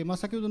してて、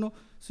先ほどの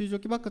水蒸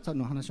気爆発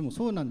の話も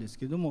そうなんです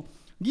けれども、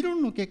議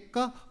論の結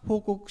果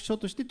報告書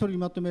として取り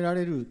まとめら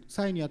れる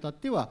際にあたっ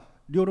ては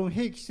両論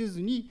併記せ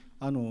ずに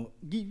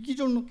議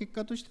論の結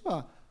果として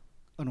は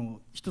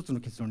一つの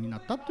結論にな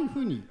ったというふ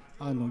うに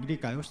理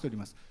解をしており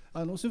ます。す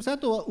みません、あ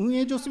とは運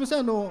営上すみま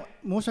せん、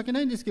申し訳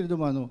ないんですけれど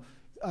も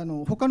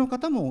他の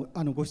方も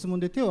ご質問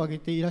で手を挙げ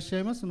ていらっしゃ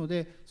いますの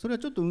で、それは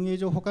ちょっと運営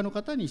上他の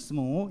方に質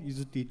問を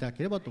譲っていただ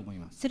ければと思い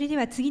ます。それで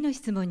は次の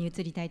質問に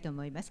移りたいと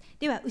思います。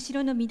では後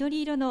ろの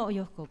緑色のお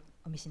洋服を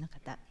お召しの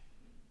方。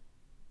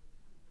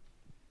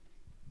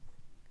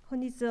本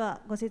日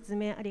はご説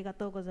明ありが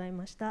とうござい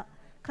ました。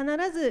必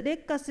ず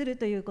劣化する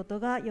ということ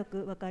がよ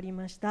く分かり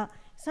ました。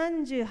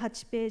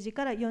38ページ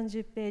から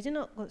40ページ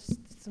のご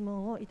質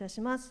問をいたし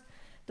ます。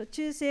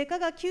中性化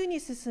が急に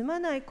進ま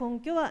ない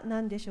根拠は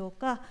何でしょう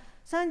か。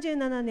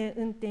37年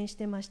運転し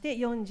てまして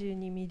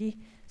42ミリ、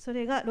そ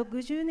れが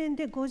60年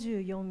で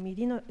54ミ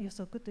リの予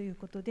測という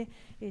ことで、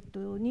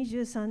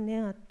23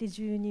年あって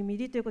12ミ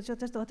リということ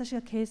で、私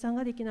が計算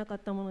ができなかっ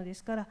たもので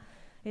すから、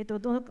ど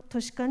の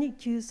年かに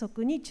急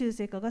速に中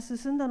性化が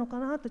進んだのか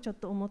なとちょっ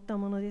と思った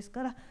ものです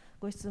から、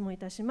ご質問い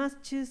たします。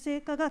中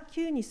性化が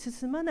急に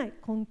進まない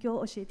根拠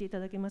を教えていた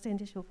だけません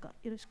でしょうか。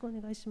よろしくお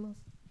願いしま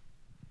す。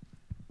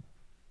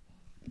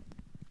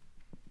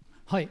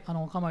はい、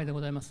釜井でご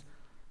ざいます。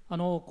こ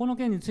の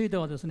件について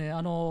はですね、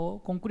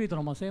コンクリート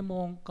の専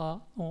門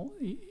家の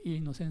委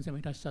員の先生も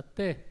いらっしゃっ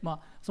て、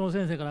その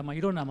先生から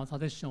いろんなサ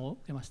ジェッションを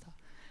受けました。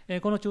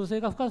この中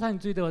性化深さに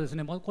ついてはです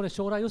ね、これ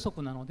将来予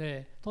測なの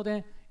で、当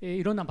然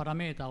いろんなパラ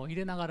メータを入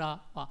れなが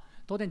ら、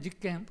当然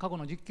過去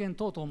の実験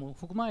等々も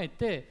含まれ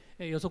て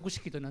予測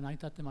式というのは成り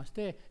立ってまし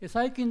て、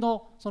最近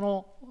のそ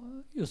の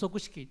予測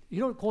式い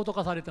ろいろ高度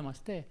化されてまし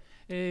て、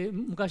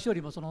昔よ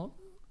りも中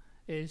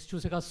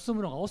性化が進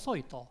むのが遅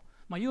いと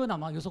いうよう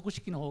な予測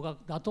式の方が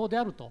妥当で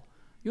あるとい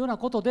うような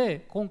こと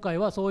で、今回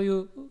はそうい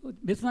う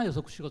別な予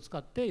測式を使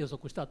って予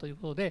測したという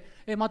ことで、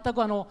全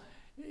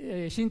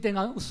く進展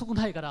が薄く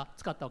ないから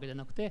使ったわけじゃ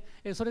なくて、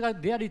それが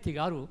リアリティ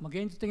がある、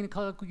現実的に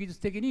科学技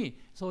術的に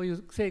そうい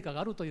う成果が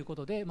あるというこ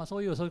とで、そ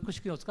ういう予測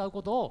式を使う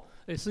ことを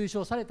推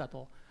奨された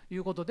とい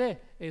うこと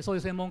で、そうい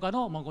う専門家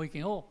のご意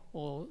見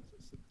を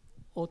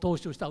踏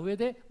襲した上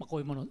で、こう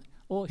いうもの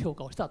を評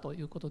価をしたと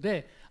いうこと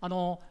で、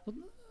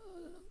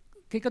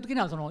結果的に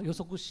はその予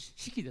測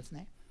式です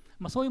ね、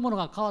そういうもの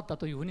が変わった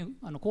というふうに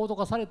高度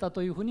化された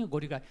というふうにご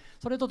理解、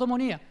それととも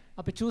にやっ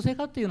ぱり中性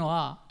化っていうの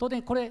は当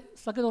然これ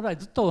先ほど来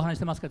ずっとお話し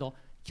てますけど、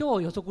今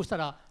日予測した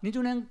ら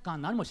20年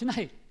間何もしな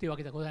いっていうわ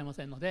けではございま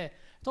せんので、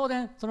当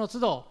然その都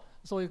度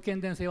そういう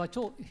健全性は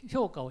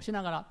評価をし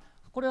ながら、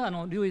これは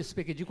留意す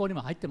べき事項に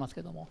も入ってます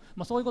けども、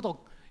そういうこと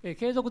を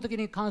継続的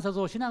に観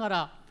察をしなが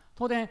ら、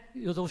当然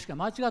予測式が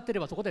間違っていれ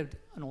ばそこで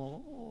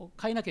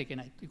変えなきゃいけ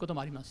ないということ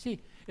もあります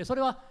し、それ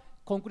は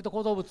コンクリート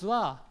構造物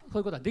はそう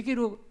いうことができ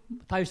る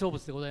対象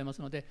物でございま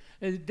すので、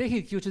ぜ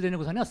ひ九州電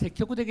力さんには積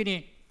極的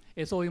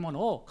にそういうも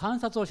のを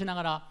観察をしな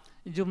がら、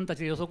自分た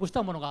ちが予測し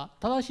たものが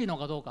正しいの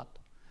かどうか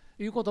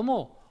ということ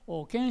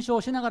も検証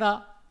しなが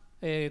ら、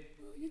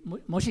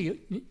も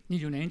し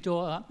20年延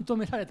長が認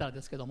められたら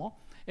ですけども、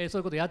そうい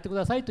うことをやってく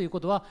ださいという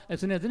ことは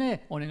常々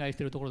お願いし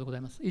ているところでござ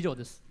います。以上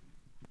です。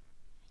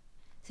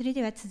それ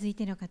では続い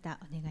ての方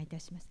お願いいた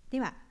します。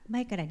では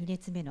前から2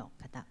列目の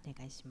方お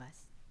願いしま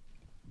す。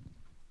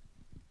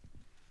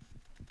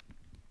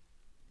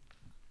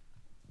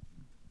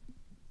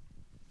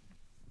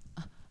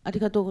あり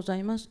がとうござ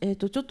います。ち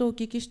ょっとお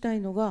聞きした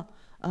いのが、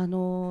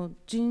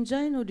人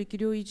材の力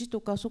量維持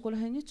とかそこら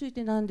辺につい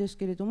てなんです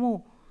けれど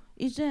も、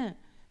以前、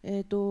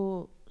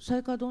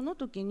再稼働の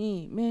時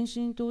に免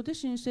震棟で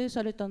申請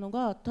されたの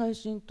が耐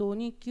震棟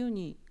に急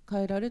に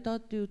変えられたっ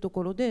ていうと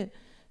ころで、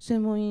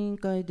専門委員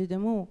会で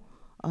も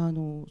そ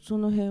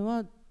の辺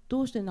は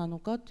どうしてなの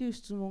かっていう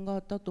質問があ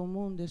ったと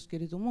思うんですけ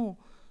れども、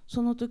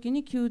その時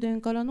に宮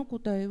殿からの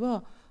答え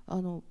は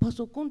パ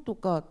ソコンと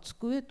か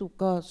机と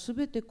か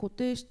全て固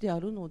定してあ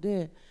るの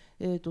で、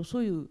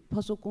そういう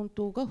パソコン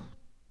等が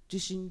地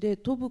震で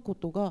飛ぶこ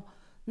とが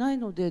ない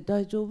ので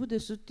大丈夫で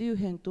すっていう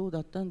返答だ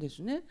ったんで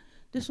すね。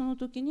でその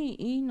時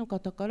に委員の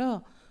方か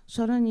ら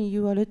さらに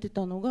言われて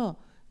たのが、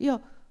い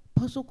や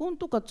パソコン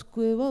とか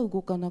机は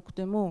動かなく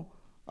ても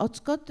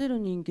扱ってる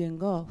人間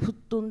が吹っ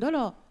飛んだ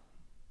ら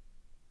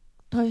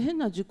大変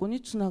な事故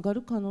につなが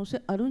る可能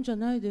性あるんじゃ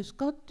ないです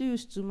かっていう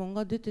質問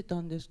が出て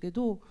たんですけ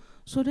ど、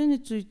それ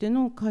について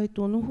の回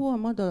答の方は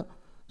まだ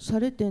さ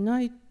れて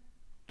ない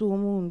と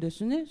思うんで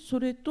すね。そ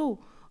れと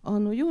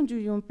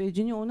44ペー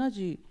ジに同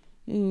じ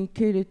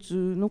系列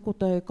の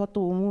答えか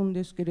と思うん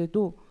ですけれ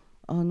ど、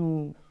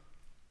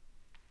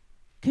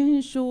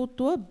検証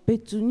とは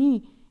別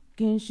に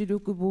原子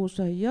力防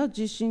災や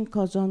地震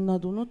火山な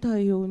どの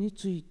対応に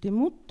ついて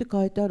もって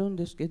書いてあるん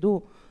ですけ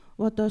ど、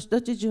私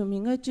たち住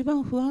民が一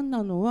番不安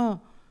なの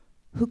は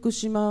福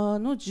島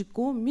の事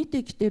故を見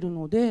てきてる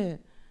ので、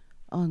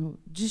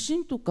地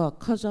震とか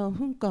火山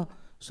噴火、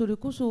それ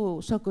こ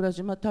そ桜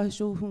島大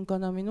正噴火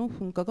並みの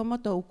噴火がま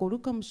た起こる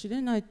かもし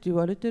れないって言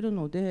われてる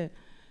ので、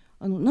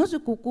なぜ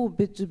ここを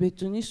別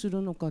々にす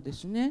るのかで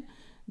すね。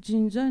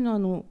人材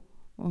の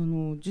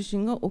地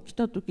震が起き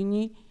た時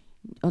に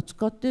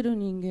扱ってる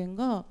人間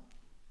が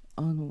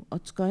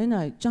扱え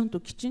ない、ちゃんと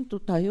きちんと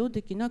対応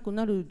できなく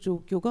なる状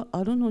況が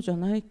あるのじゃ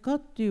ないかっ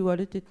て言わ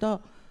れてた、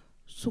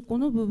そこ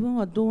の部分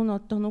はどうな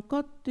ったのか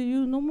ってい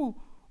うのも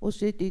教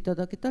えていた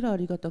だけたらあ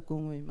りがたく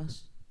思いま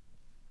す。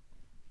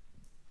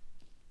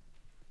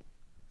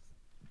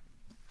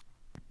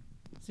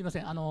すみま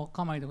せん、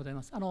構えでござい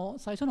ます。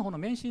最初の方の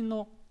免震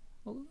の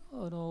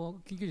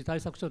緊急時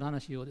対策書の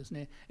話をです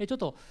ね、ちょっ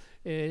と、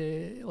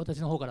私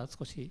の方から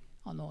少し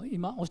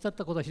今おっしゃっ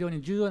たことは非常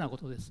に重要なこ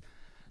とです。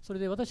それ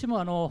で私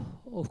も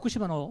福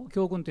島の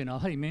教訓というのは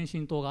やはり免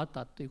震灯があっ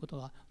たということ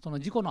が、その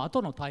事故の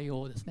後の対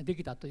応をですねで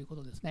きたというこ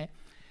とですね。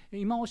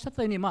今おっしゃっ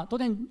たように、当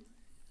然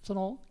そ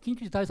の緊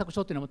急時対策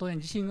書というのは当然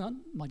地震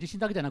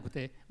だけじゃなく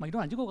て、いろ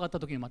んな事故があった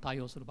時に対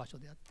応する場所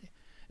であっ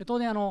て、当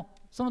然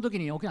その時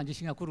に大きな地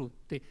震が来るっ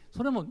て、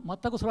それも全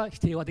くそれは否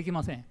定はでき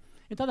ません。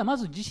ただま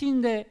ず地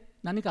震で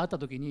何かあった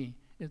時に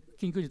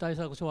緊急時対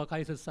策書が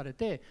開設され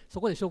て、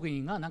そこで職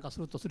員が何かす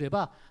るとすれ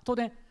ば、当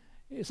然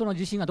その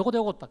地震がどこで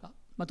起こったか、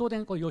当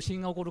然こう余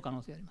震が起こる可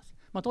能性があります。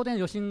当然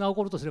余震が起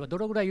こるとすればど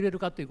れぐらい揺れる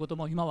かということ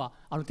も今は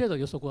ある程度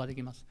予測がで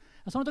きます。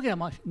その時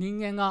は人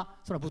間が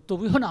そのぶっ飛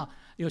ぶような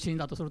余震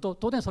だとすると、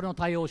当然それの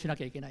対応をしな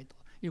きゃいけないと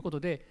いうこと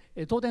で、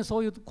当然そ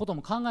ういうこと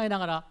も考えな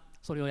がら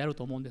それをやる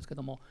と思うんですけ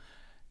ども、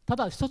た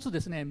だ一つ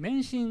ですね、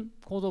免震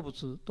構造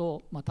物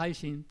と耐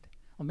震、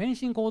免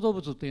震構造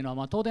物というの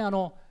は当然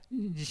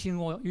地震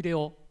を揺れ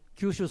を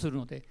吸収する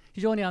ので、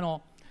非常に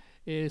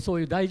そ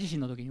ういう大地震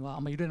の時にはあ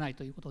んまり揺れない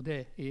ということ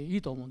でい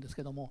いと思うんです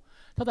けども、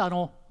ただ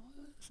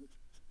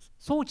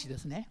装置で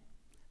すね、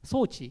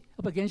装置、や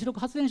っぱり原子力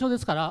発電所で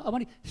すから、あま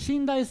り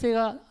信頼性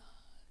が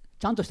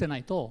ちゃんとしてな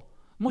いと、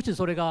もし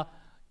それが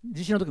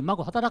地震の時うま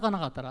く働かな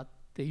かったらっ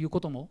ていうこ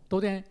とも当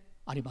然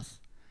ありま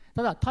す。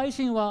ただ耐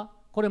震は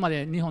これま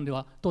で日本で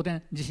は当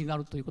然地震があ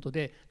るということ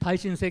で、耐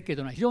震設計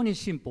というのは非常に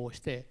進歩をし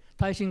て、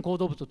耐震構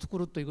造物を作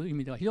るという意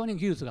味では非常に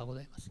技術がご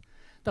ざいます。だ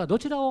からど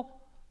ちら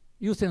を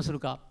優先する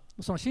か、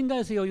その信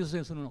頼性を優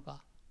先するの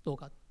かどう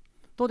か、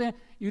当然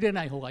揺れ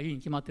ない方がいいに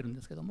決まってるん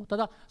ですけども、た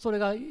だそれ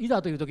がい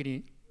ざという時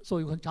にそう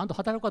いうふうにちゃんと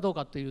働くかどう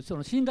かというそ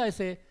の信頼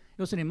性、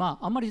要するに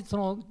あんまりそ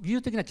の技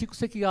術的な蓄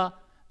積が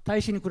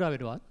耐震に比べれ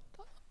ば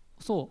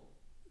そ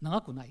う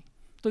長くない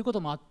というこ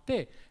ともあっ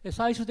て、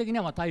最終的に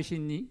は耐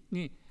震に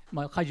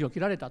舵を切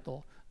られた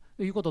と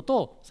いうこと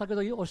と、先ほ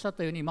どおっしゃっ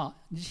たように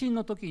地震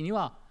の時に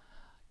は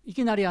い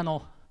きなり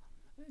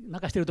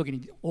泣かしている時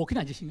に大き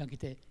な地震が来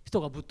て人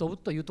がぶっ飛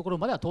ぶというところ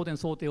までは当然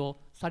想定を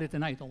されて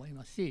ないと思い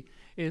ますし、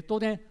当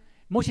然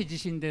もし地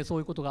震でそう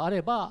いうことがあ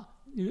れば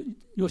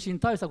余震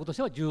対策とし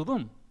ては十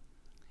分、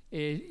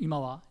今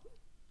は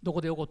ど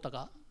こで起こった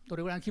か、ど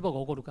れぐらいの規模が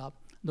起こるか、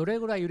どれ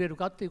ぐらい揺れる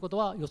かということ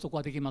は予測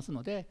はできます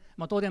ので、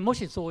当然も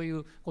しそうい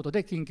うこと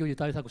で緊急時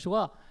対策所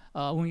が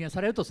運営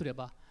されるとすれ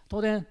ば、当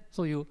然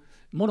そういう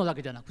ものだ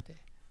けじゃなくて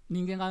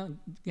人間が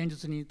現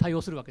実に対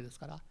応するわけです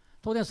から、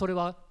当然それ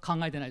は考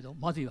えてないと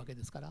まずいわけ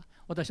ですから、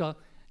私は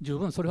十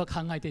分それは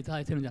考えていただ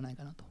いているんじゃない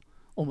かなと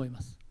思い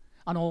ます。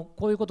こ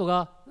ういうこと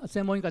が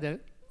専門委員会で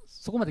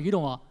そこまで議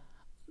論は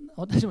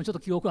私もちょっと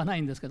記憶はな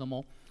いんですけど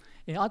も、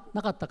な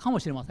かったかも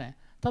しれません。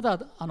ただ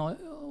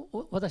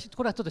私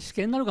これはちょっと試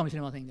験になるかもし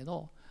れませんけ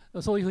ど、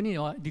そういうふうに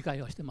は理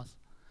解はしてます。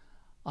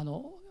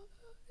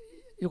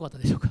よかった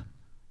でしょうか。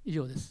以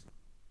上です。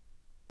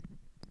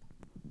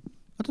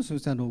あとすみ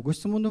ません、ご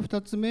質問の2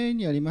つ目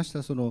にありまし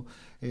た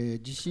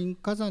地震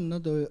火山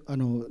などす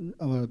み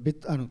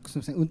ま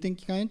せん、運転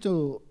期間延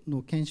長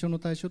の検証の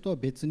対象とは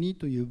別に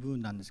という部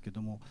分なんですけれ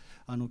ども、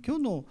今日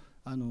の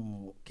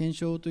検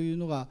証という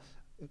のが、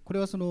こ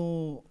れは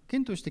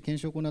県として検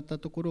証を行った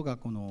ところが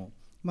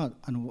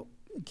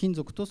金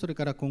属とそれ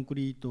からコンク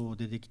リート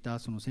でできた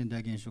仙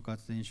台原子力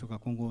発電所が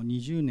今後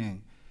20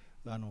年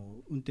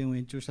運転を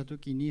延長したと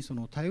きに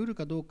耐えうる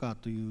かどうか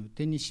という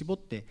点に絞っ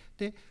て、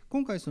で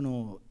今回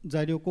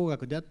材料工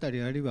学であった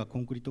り、あるいはコ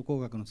ンクリート工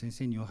学の先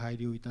生にお入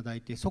りをいただ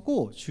いて、そ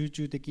こを集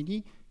中的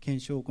に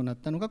検証を行っ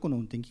たのがこの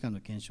運転期間の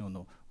検証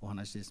のお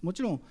話です。も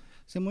ちろん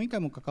専門委員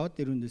会も関わっ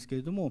ているんですけ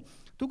れども、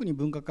特に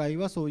分科会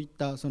はそういっ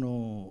た材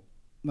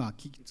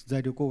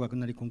料工学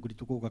なりコンクリー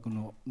ト工学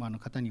の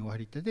方にお入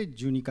りいただいて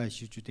12回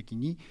集中的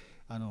に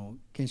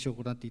検証を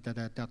行っていた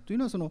だいたという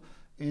のは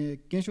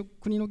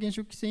国の原子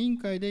力規制委員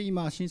会で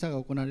今審査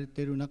が行われ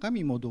ている中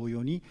身も同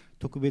様に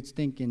特別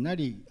点検な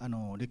り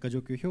劣化状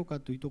況評価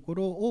というとこ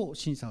ろを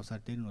審査をさ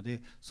れているの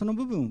で、その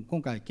部分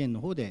今回県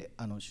の方で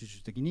集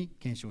中的に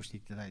検証してい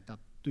ただいた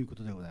というこ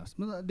とでございます。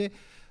で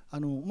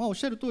おっ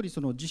しゃる通り、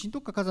その地震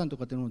とか火山と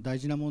かっていうのも大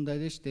事な問題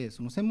でして、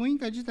その専門委員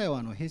会自体は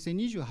平成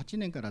28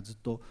年からずっ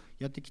と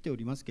やってきてお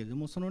りますけれど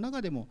も、その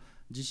中でも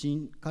地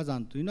震火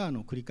山というのは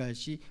繰り返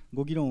し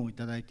ご議論をい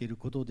ただいている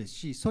ことです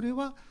し、それ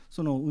は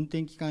その運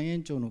転期間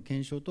延長の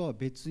検証とは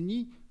別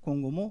に今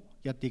後も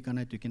やっていか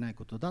ないといけない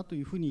ことだと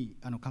いうふうに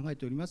考え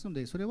ておりますの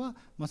で、それは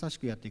まさし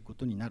くやっていくこ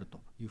とになると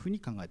いうふうに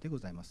考えてご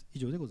ざいます。以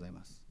上でござい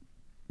ます。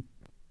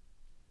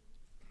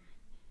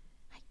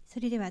そ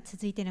れでは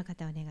続いての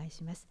方お願い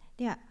します。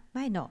では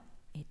前の、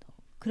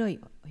黒い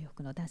お洋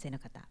服の男性の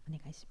方お願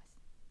いします。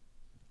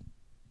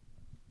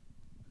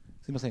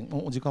すみません、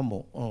お時間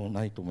も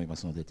ないと思いま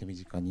すので手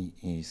短に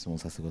質問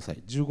させてくださ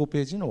い。15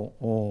ページ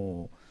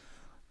の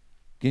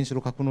原子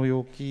炉格納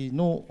容器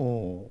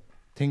の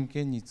点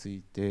検につ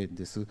いて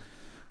です。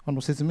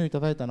説明をいた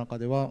だいた中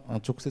では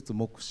直接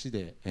目視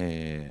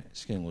で、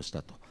試験をし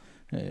たと。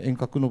遠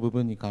隔の部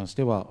分に関し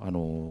ては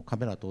カ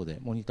メラ等で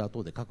モニター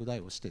等で拡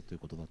大をしてという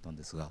ことだったん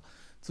ですが、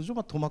通常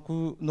塗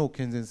膜の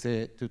健全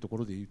性というとこ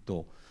ろでいう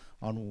と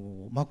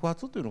膜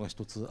圧というのが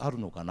一つある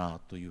のかな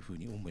というふう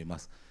に思いま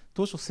す。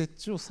当初設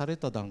置をされ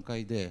た段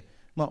階で、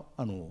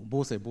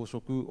防水防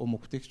食を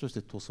目的とし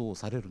て塗装を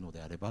されるの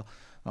であれば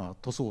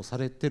塗装をさ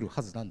れてる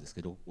はずなんです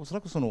けど、おそ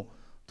らくその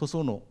塗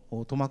装の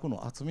塗膜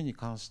の厚みに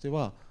関して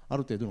はあ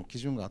る程度の基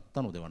準があっ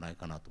たのではない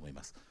かなと思い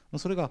ます。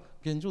それが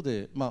現状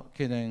で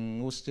懸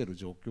念をしている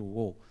状況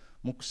を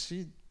目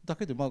視だ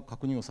けで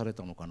確認をされ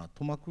たのかな、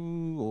塗膜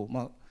を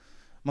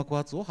膜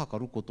圧を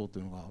測ることと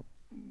いうの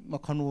が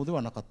可能では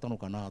なかったの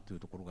かなという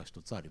ところが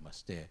一つありま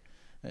して、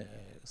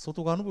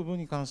外側の部分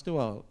に関して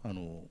は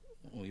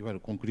いわゆる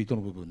コンクリート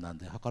の部分なん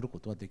で測るこ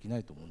とはできな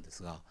いと思うんで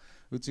すが、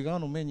内側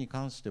の面に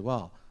関して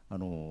は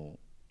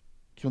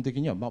基本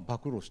的には暴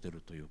露している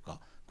というか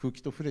空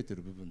気と触れてい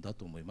る部分だ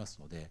と思います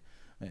ので、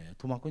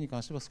塗膜に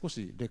関しては少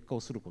し劣化を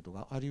すること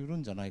があり得る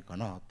んじゃないか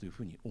なという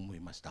ふうに思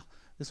いました。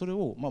でそれ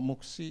を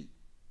目視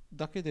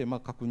だけで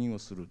確認を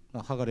する、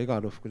剥がれがあ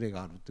る膨れ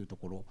があるというと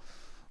こ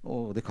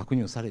ろで確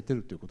認をされてい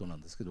るということな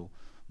んですけど、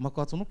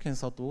膜圧の検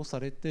査等を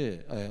され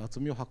て厚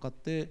みを測っ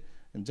て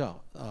じゃ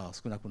あ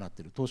少なくなっ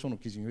ている、当初の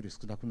基準より少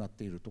なくなっ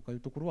ているとかいう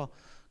ところは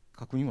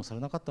確認をされ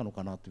なかったの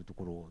かなというと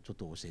ころをちょっ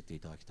と教えてい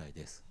ただきたい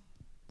です。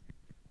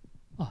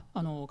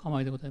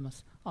構えでございま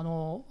す。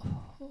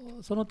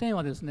その点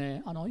はです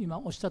ね、今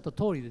おっしゃった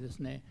通りでです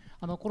ね、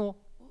こ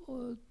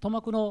の塗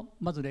膜の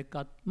まず劣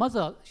化、まず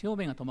は表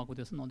面が塗膜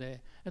ですの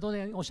で、当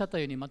然おっしゃった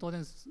ように、当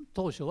然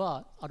当初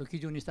はある基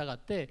準に従っ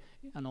て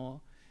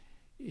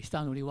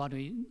下塗り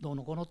悪いどう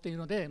のこうのっていう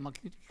ので、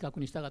規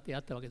格に従ってや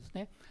ったわけです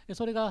ね。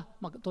それが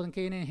当然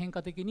経年変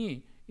化的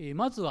に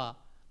まず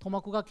は塗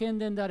膜が健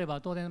全であれ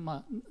ば当然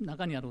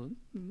中にある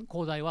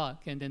鋼材は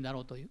健全であ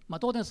ろうという、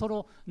当然そ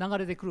の流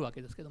れでくるわ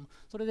けですけども、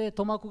それで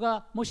塗膜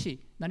がもし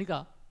何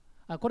か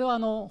これは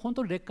本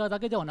当に劣化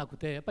だけではなく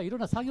て、やっぱりいろん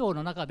な作業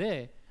の中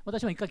で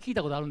私も一回聞い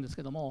たことあるんです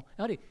けども、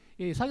やはり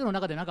作業の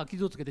中で何か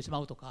傷をつけてしま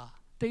うとか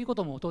っていうこ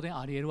とも当然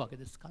ありえるわけ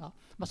ですか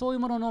ら、そういう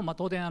ものの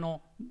当然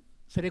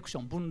セレクショ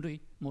ン分類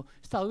も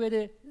した上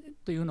で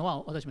というの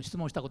は私も質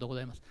問したことがご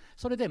ざいます。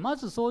それでま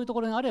ずそういうと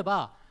ころがあれ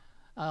ば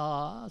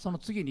その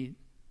次に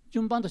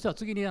順番としては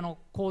次に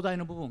鋼材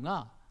の部分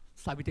が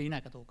錆びていな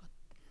いかどうか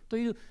と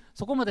いう、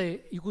そこま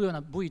でいくよう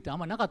な部位ってあん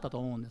まりなかったと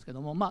思うんですけ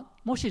ども、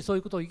もしそうい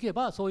うことをいけ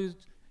ばそういう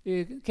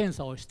検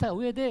査をした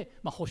上で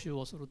補修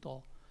をする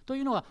と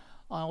いうのが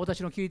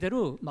私の聞いてる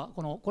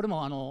これ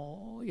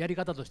もやり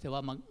方として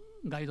は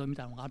ガイドみ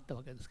たいなのがあった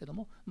わけですけど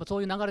も、そ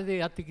ういう流れで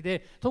やってき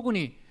て、特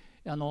に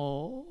そ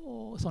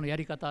のや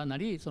り方な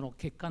りその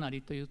結果な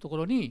りというとこ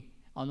ろに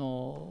我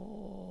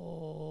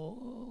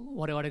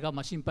々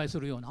が心配す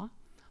るような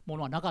も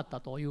のはなかっ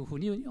たというふう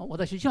に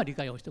私自身は理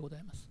解をしてござ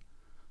います。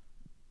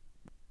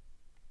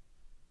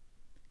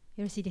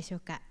よろしいでしょ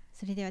うか。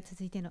それでは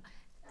続いての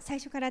最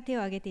初から手を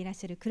挙げていらっ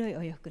しゃる黒い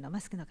お洋服の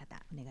マスクの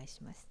方お願い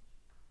します。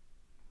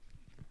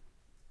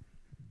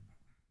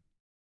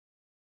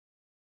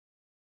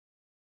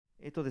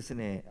です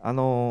ね、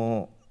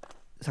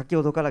先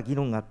ほどから議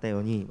論があったよ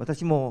うに、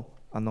私も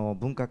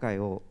分科会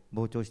を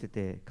傍聴して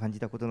て感じ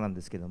たことなん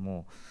ですけど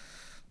も、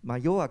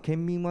要は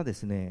県民はで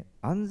すね、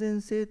安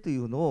全性とい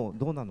うのを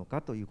どうなの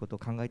かということを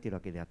考えている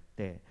わけであっ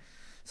て、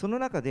その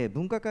中で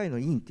分科会の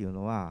委員という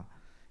のは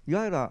い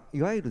わ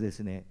ゆるです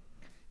ね、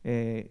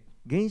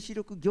原子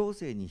力行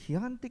政に批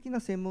判的な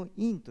専門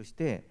委員とし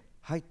て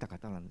入った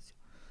方なんですよ。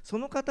そ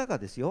の方が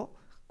ですよ、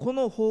こ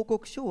の報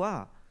告書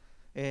は、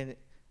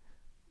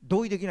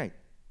同意できない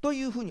と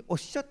いうふうにおっ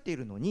しゃってい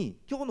るの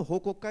に、今日の報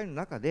告会の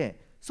中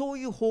でそう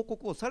いう報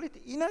告をされて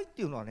いないっ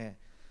ていうのはね、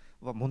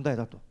問題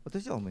だと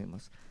私は思いま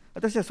す。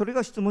私はそれ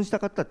が質問した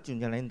かったっていうん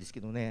じゃないんですけ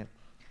どね、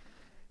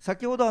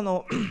先ほ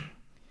ど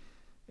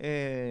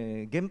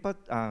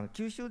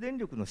九州電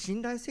力の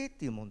信頼性っ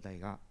ていう問題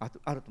が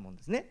あると思うん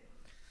ですね。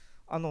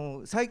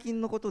最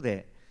近のこと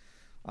で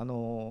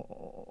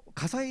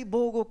火災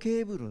防護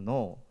ケーブル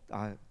の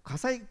火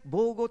災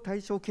防護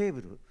対象ケー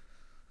ブル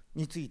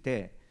につい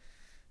て、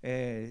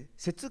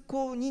施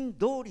工人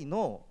通り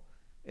の、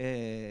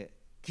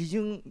基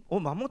準を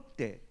守っ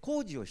て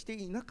工事をして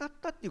いなかっ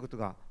たということ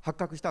が発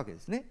覚したわけで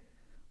すね。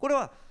これ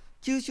は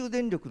九州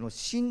電力の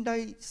信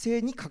頼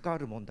性に関わ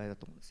る問題だ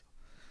と思うんですよ。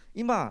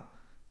今、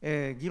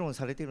議論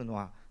されているの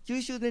は、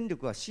九州電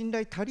力は信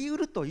頼足りう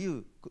るとい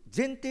う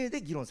前提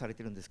で議論され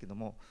ているんですけど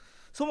も、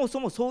そもそ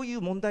もそうい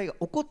う問題が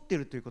起こってい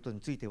るということに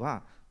ついて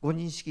は、ご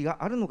認識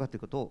があるのかという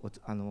ことを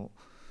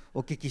お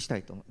聞きした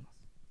いと思いま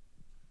す。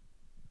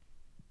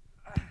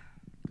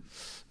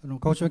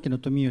川島家の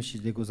富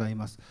吉でござい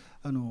ます。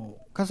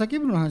火災ケー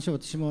ブルの話は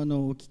私も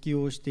お聞き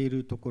をしてい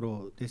るとこ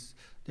ろです。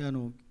で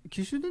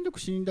九州電力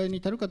信頼に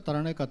足るか足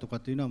らないかとか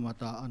というのはま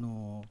た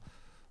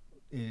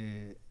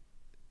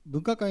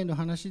分科会の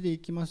話でい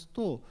きます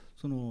と、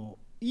その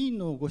委員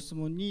のご質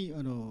問に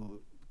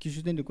九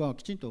州電力は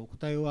きちんとお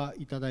答えは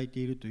いただいて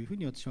いるというふう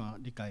に私は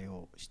理解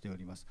をしてお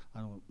ります。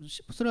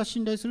それは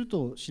信頼する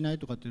としない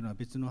とかというのは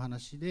別の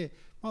話で、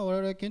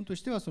我々県と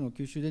してはその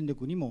九州電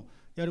力にも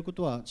やるこ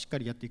とはしっか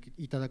りやって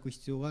いただく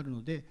必要がある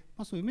ので、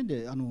そういう面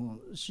で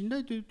信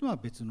頼というのは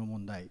別の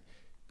問題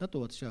だ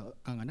と私は考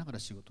えながら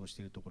仕事をし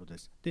ているところで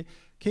す。で、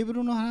ケーブ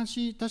ルの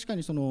話、確か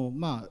に施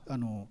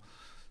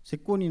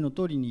工人の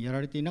通りにや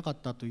られていなかっ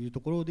たという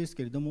ところです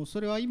けれども、そ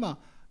れは今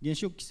原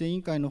子力規制委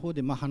員会の方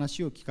で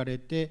話を聞かれ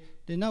て、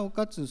でなお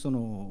かつそ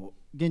の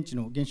現地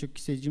の原子力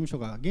規制事務所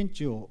が現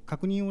地を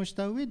確認をし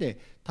た上で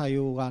対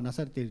応がな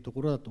されていると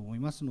ころだと思い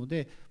ますの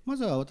で、ま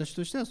ずは私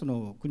としてはそ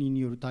の国に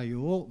よる対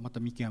応をまた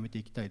見極めて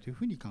いきたいという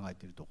ふうに考え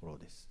ているところ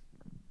です。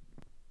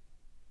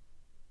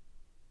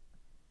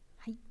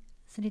はい、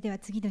それでは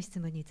次の質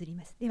問に移り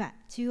ます。では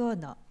中央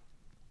の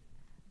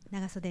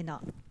長袖の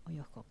お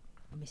洋服を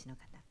お召しの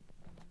方。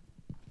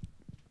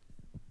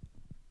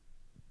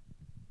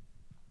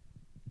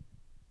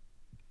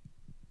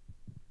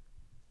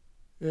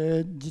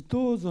地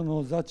頭園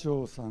の座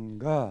長さん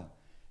が、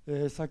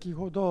先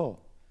ほ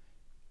ど、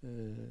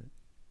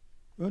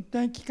運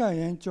転期間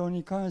延長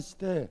に関し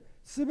て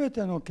すべ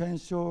ての検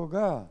証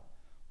が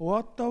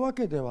終わったわ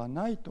けでは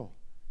ないと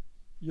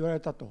言われ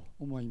たと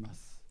思いま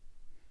す。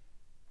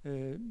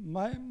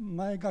前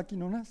書き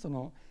のね、そ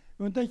の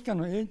運転期間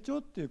の延長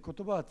っていう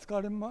言葉は使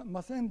われ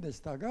ませんでし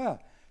た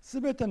が、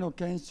すべての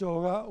検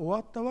証が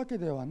終わったわけ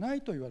ではな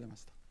いと言われま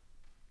した。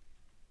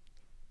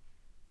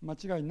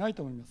間違いない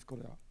と思います、こ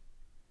れは。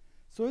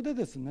それで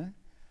ですね、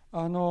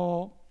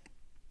終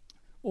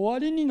わ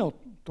りにの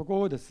とこ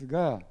ろです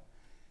が、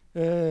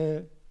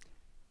専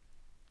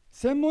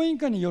門委員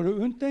会による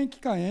運転期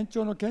間延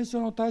長の検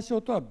証の対象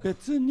とは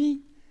別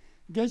に、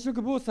原子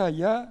力防災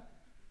や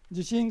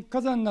地震、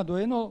火山など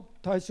への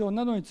対象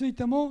などについ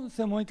ても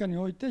専門委員会に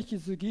おいて引き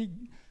続き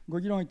ご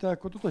議論いただ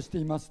くこととして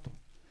いますと。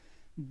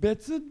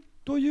別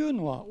という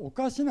のはお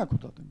かしなこ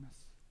とだと思いま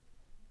す。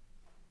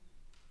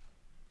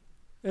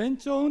延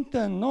長運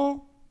転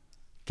の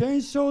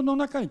検証の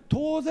中に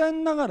当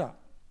然ながら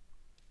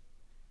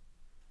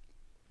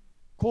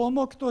項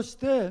目とし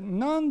て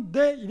なん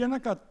で入れな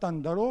かった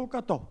んだろう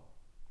かと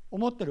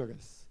思っているわけで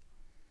す。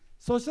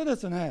そしてで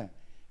すね、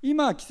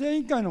今規制委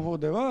員会の方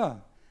で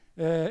は、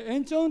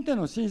延長運転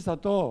の審査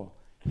と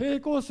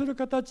並行する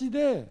形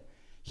で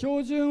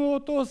標準応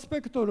答ス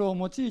ペクトルを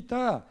用い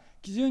た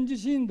基準地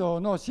震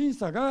動の審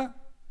査が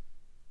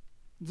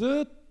ず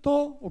っ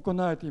と行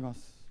われていま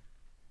す。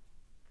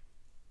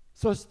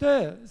そし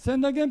て川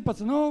内原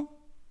発の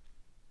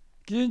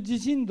基準地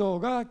震動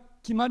が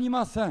決まり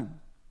ません。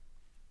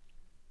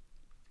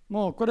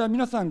もうこれは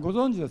皆さんご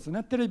存知です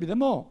ね。テレビで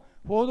も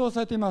報道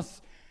されていま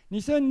す。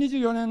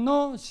2024年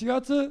の4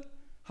月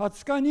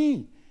20日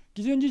に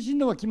基準地震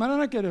動が決まら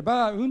なけれ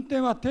ば運転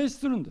は停止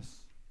するんで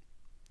す。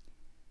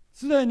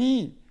すで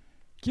に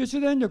九州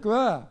電力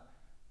は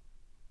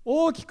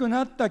大きく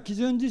なった基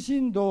準地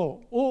震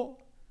動を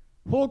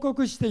報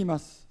告していま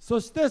す。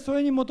そしてそ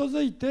れに基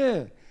づい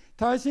て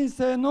耐震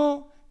性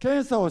の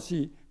検査を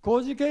し、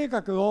工事計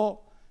画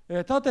を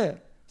立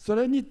て、そ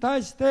れに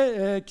対し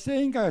て規制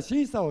委員会が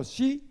審査を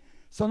し、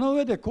その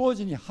上で工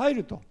事に入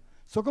ると、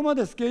そこま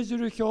でスケジュ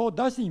ール表を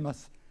出していま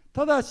す。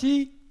ただ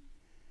し、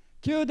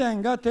九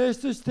電が提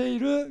出してい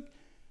る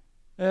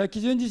基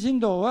準地震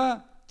動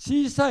は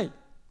小さい、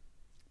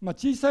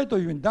小さいと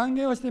いうふうに断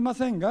言はしていま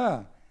せん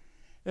が、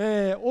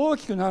大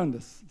きくなるん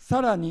です。さ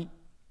らに、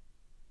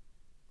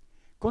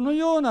この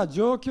ような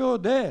状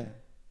況で、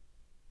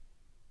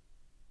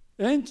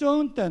延長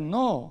運転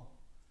の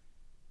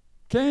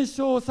検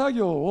証作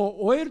業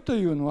を終えると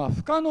いうのは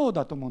不可能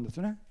だと思うんで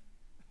すね。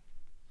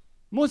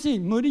もし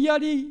無理や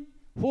り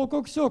報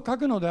告書を書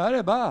くのであ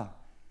れば、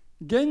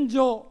現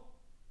状、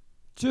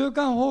中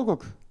間報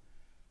告、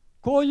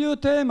こういう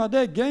テーマ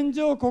で現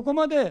状ここ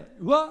まで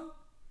は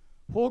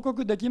報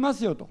告できま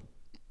すよと、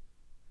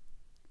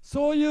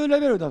そういうレ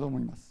ベルだと思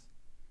います。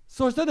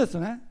そしてです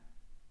ね、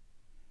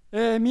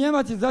宮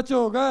町座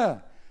長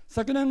が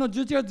昨年の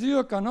11月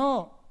14日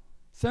の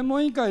専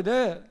門委員会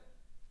で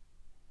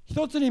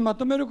一つにま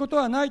とめること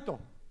はないと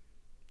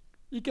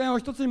意見を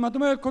一つにまと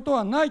めること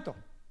はないと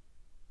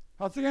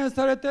発言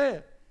され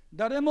て、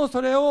誰も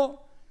それを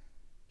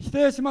否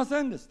定しま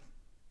せんでした。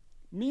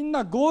みん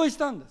な合意し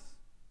たんです。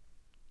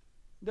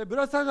で、ぶ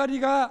ら下がり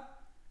が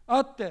あ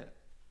って、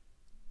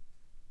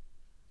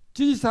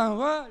知事さん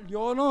は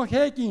量の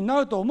平均にな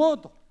ると思う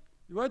と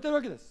言われている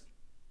わけです。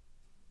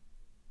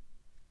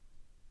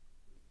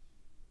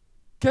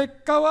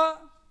結果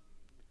は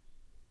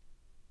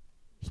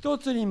一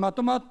つにま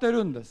とまって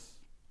るんです。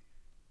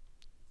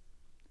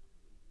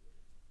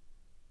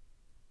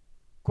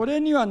こ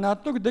れには納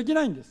得でき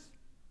ないんです。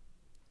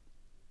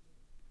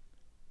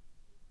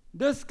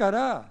ですか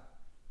ら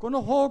こ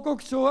の報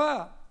告書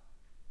は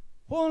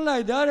本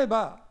来であれ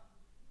ば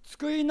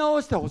作り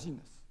直してほしいん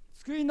です。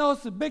作り直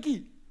すべ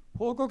き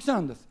報告書な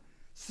んです。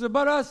素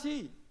晴らし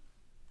い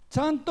ち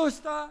ゃんと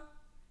した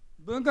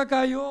分科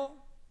会を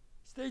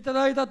していた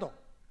だいたと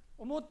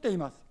思ってい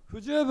ます。不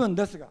十分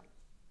ですが、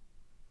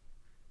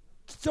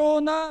貴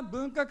重な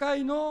分科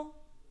会の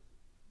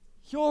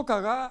評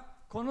価が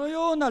この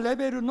ようなレ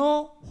ベル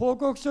の報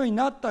告書に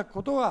なった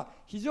ことは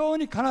非常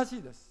に悲し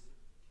いです。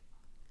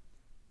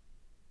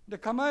で、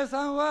釜江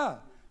さん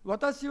は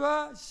私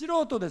は素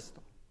人です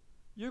と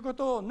いうこ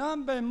とを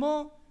何遍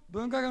も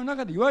分科会の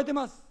中で言われてい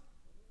ます。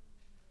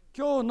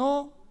今日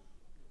の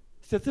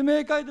説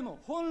明会でも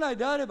本来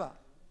であれば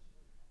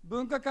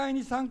分科会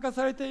に参加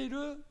されてい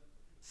る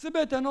す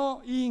べて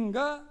の委員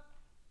が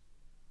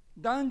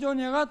壇上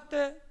に上がっ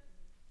て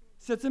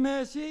説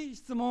明し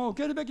質問を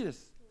受けるべきで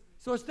す。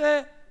そし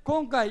て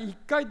今回1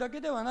回だけ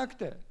ではなく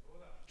て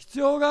必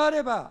要があ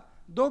れば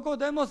どこ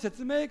でも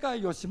説明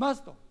会をしま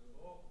すと、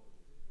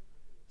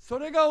そ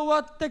れが終わ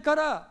ってか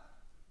ら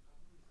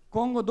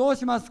今後どう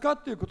しますか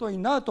ということに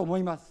なると思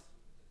います。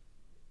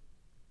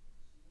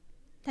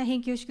大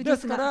変恐縮で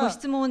すがご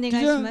質問をお願い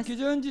します。基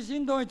準時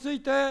振動につ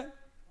いて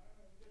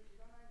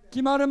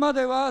決まるま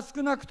では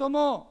少なくと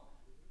も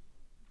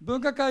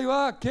分科会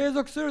は継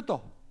続する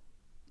と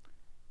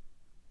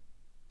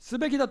す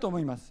べきだと思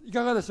います。い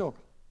かがでしょうか。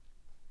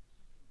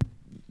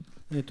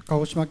鹿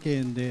児島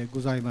県でご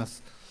ざいま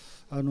す。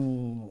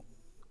運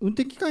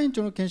転期間延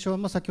長の検証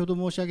は、先ほど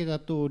申し上げた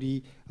とお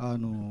り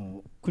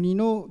国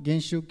の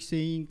原子力規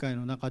制委員会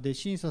の中で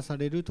審査さ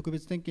れる特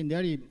別点検で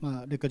あり、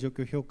劣化状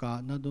況評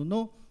価など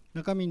の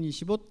中身に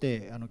絞っ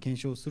て検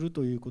証する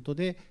ということ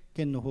で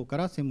県の方か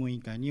ら専門委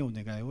員会にお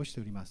願いをし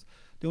ております。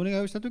で、お願い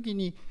をしたとき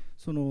に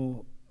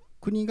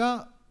国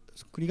が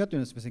というの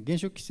はすみません、原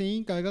子力規制委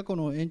員会がこ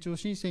の延長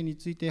申請に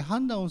ついて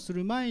判断をす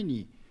る前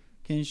に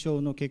検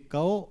証の結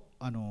果を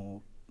原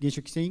子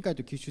力規制委員会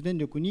と九州電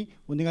力に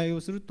お願い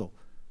をすると、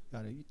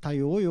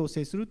対応を要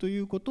請するとい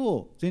うこと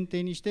を前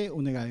提にして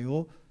お願い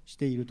をし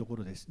ているとこ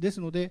ろです。です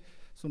ので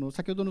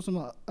先ほど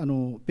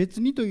の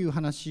別にという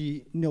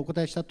話にお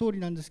答えした通り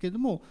なんですけれど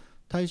も、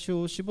対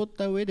象を絞っ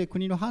た上で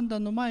国の判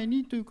断の前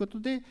にということ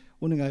で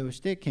お願いをし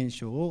て検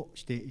証を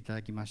していた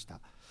だきました。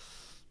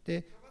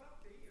で、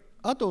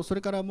あとそ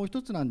れからもう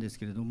一つなんです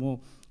けれど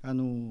も、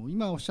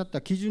今おっしゃっ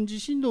た基準時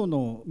振動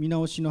の見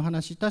直しの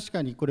話、確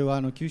かにこれ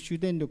は九州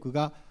電力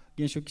が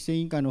原子力規制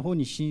委員会の方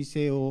に申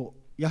請を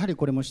やはり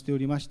これもしてお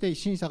りまして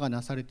審査が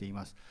なされてい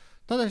ます。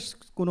ただし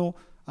この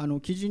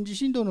基準時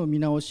振動の見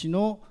直し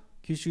の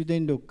九州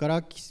電力から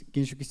原子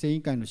力規制委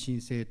員会の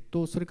申請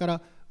と、それか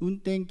ら運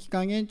転期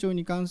間延長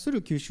に関す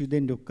る九州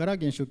電力から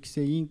原子力規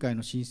制委員会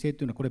の申請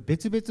というのはこれ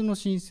別々の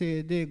申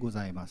請でご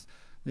ざいます。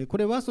で、こ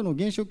れはその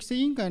原子力規制委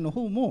員会の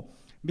方も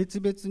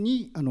別々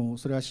に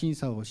それは審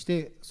査をし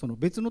て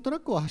別のトラッ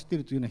クを走ってい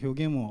るというような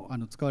表現も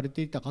使われ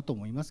ていたかと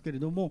思いますけれ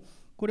ども、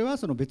これは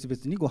別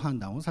々にご判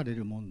断をされ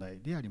る問題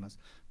であります。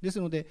で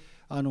すので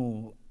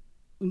運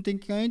転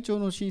期間延長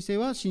の申請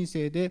は申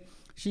請で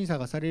審査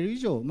がされる以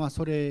上、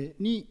それ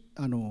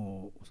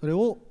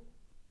を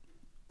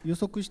予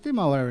測して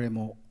我々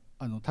も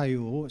対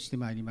応をして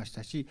まいりまし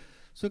たし、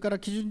それから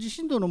基準時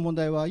振動の問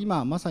題は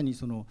今まさに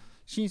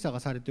審査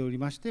がされており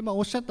まして、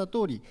おっしゃった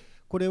通り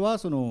これは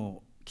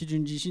基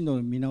準時振動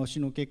の見直し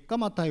の結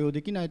果、対応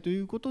できないとい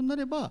うことにな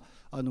れば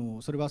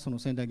それは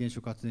仙台原子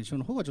力発電所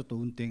の方がちょっと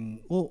運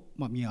転を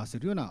見合わせ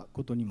るような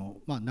ことに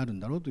もなるん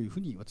だろうというふう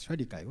に私は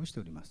理解をし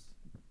ております。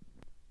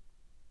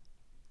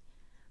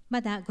ま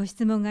だご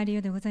質問があるよ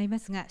うでございま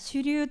すが、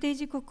終了予定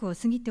時刻を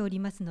過ぎており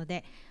ますの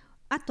で、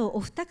あと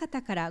お二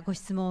方からご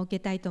質問を受け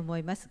たいと思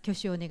います。挙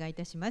手をお願いい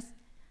たします。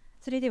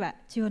それでは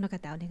中央の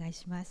方お願い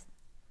します。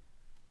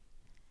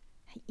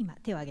はい、今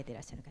手を挙げてい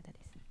らっしゃる方で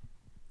す。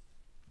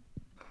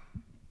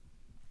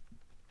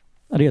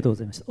ありがとうご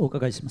ざいました。お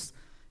伺いします。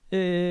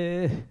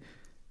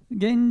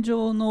現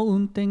状の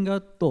運転が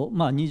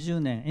20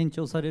年延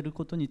長される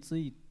ことにつ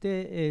い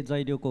て、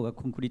材料工学、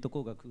コンクリート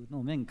工学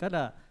の面か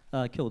ら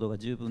強度が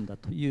十分だ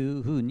とい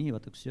うふうに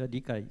私は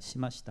理解し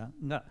ました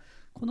が、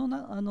今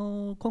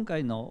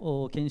回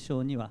の検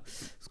証には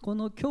こ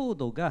の強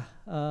度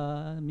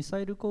がミサ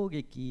イル攻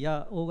撃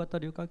や大型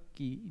旅客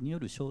機によ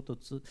る衝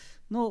突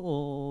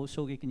の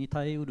衝撃に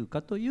耐えうる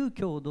かという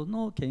強度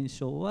の検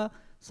証は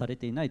され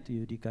ていないと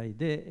いう理解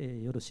で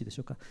よろしいでし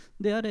ょうか。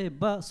であれ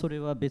ばそれ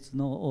は別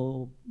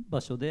の場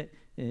所で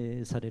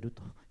される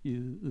とい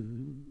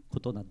うこ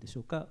となんでしょ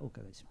うか。お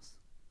伺いします。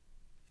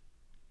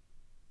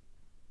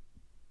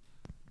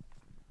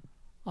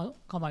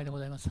構いでご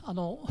ざいます。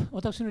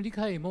私の理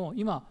解も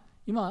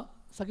今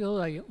先ほど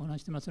来お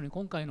話してますように、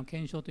今回の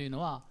検証という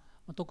のは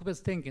特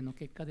別点検の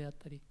結果であっ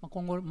たり、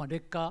今後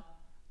劣化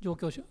状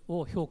況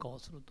を評価を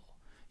すると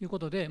いうこ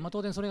とで、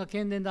当然それが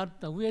懸念であっ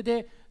た上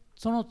で、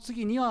その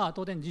次には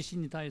当然地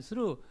震に対す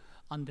る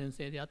安全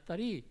性であった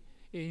り、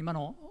今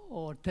の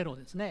テロ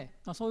ですね、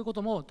そういうこ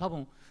とも多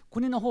分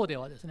国の方で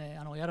はですね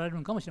やられる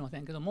のかもしれませ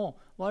んけども、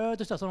我々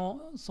としては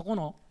そこ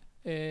の、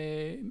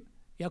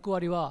役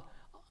割は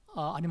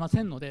ありま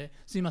せんので、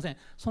すいません、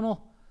そ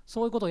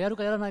ういうことをやる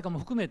かやらないかも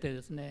含めて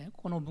ですね、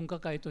この分科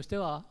会として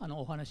は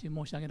お話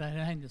申し上げられ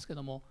ないんですけ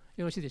ども、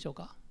よろしいでしょう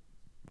か。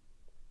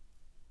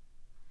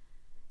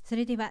そ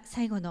れでは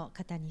最後の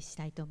方にし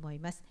たいと思い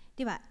ます。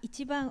では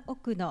一番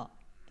奥の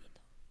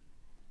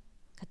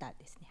方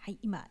ですね。はい、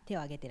今手を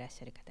挙げていらっ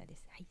しゃる方で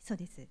す。はい、そう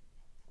です。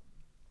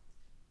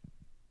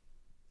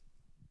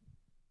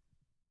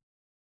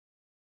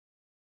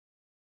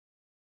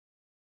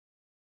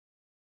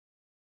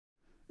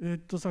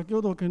先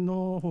ほど県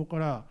の方か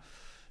ら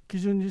基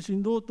準地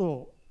震動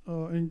と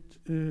運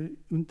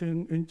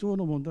転延長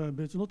の問題は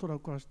別のトラッ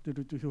クを走ってい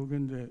るという表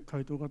現で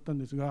回答があったん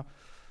ですが、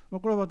こ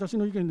れは私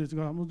の意見です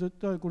が、もう絶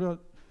対これは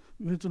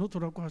別のト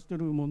ラックを走ってい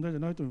る問題じゃ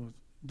ないと思います。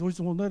同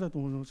一問題だと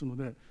思いますの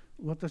で、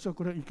私は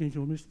これは意見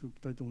表明しておき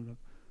たいと思いま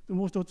す。で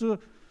もう一つ、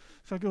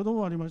先ほど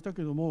もありましたけ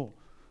れども、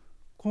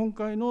今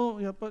回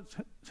のやっぱり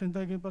仙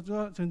台原発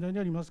が仙台に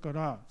ありますか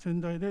ら、仙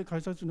台で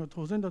開催するのは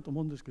当然だと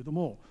思うんですけれど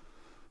も、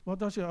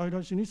私は姶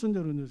良市に住んで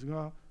るんです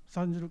が、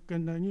30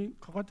県内に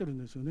かかってるん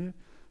ですよね。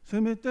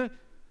せめて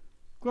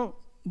これは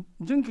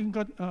全県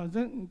下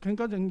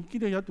全域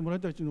でやってもらい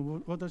たいというの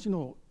が私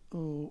の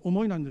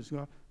思いなんです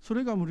が、そ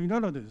れが無理な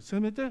らです、せ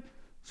めて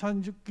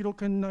30キロ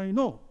圏内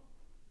の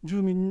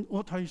住民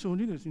を対象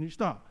にですねし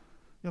た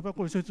やっぱり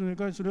これ説明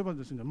会すれば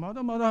ですね、ま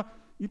だまだ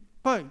いっ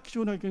ぱい貴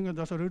重な意見が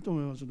出されると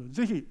思いますので、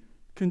ぜひ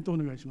検討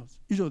お願いします。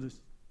以上で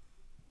す。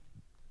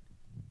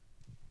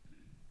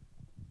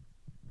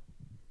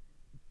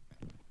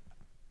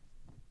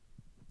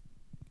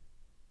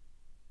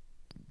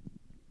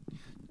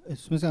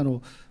すみませ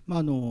ん、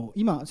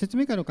今、説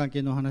明会の関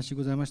係のお話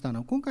ございました。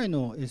今回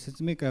の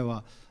説明会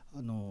は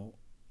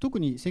特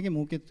に制限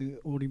も受けて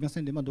おりませ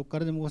んで、どこか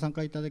らでもご参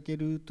加いただけ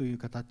るという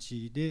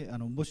形で、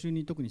募集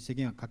に特に制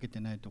限はかけて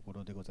ないとこ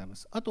ろでございま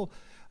す。あと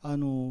今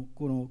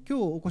日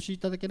お越しい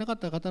ただけなかっ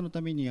た方の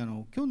ために、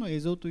今日の映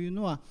像という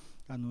のは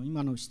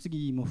今の質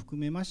疑も含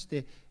めまし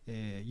て、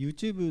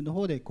YouTube の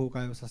方で公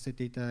開をさせ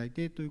ていただい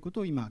てというこ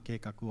とを今計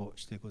画を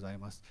してござい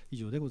ます。以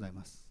上でござい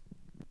ます。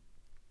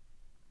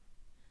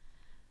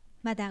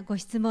まだご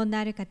質問の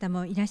ある方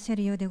もいらっしゃ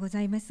るようでご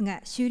ざいます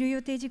が、終了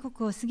予定時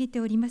刻を過ぎて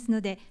おりますの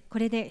で、こ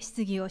れで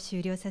質疑を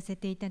終了させ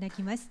ていただ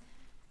きます。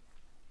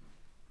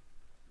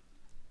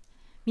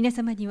皆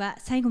様には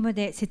最後ま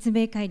で説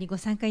明会にご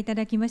参加いた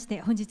だきまし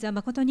て、本日は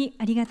誠に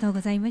ありがとう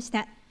ございまし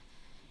た。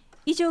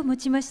以上をも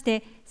ちまし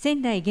て、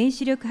仙台原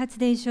子力発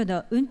電所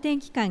の運転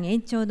期間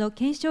延長の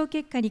検証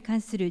結果に関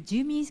する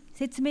住民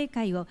説明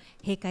会を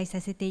閉会さ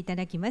せていた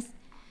だきます。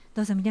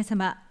どうぞ皆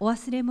様、お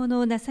忘れ物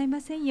をなさいま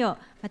せんよ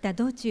う、また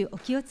道中お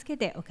気をつけ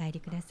てお帰り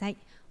ください。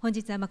本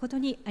日は誠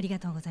にありが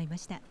とうございま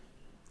した。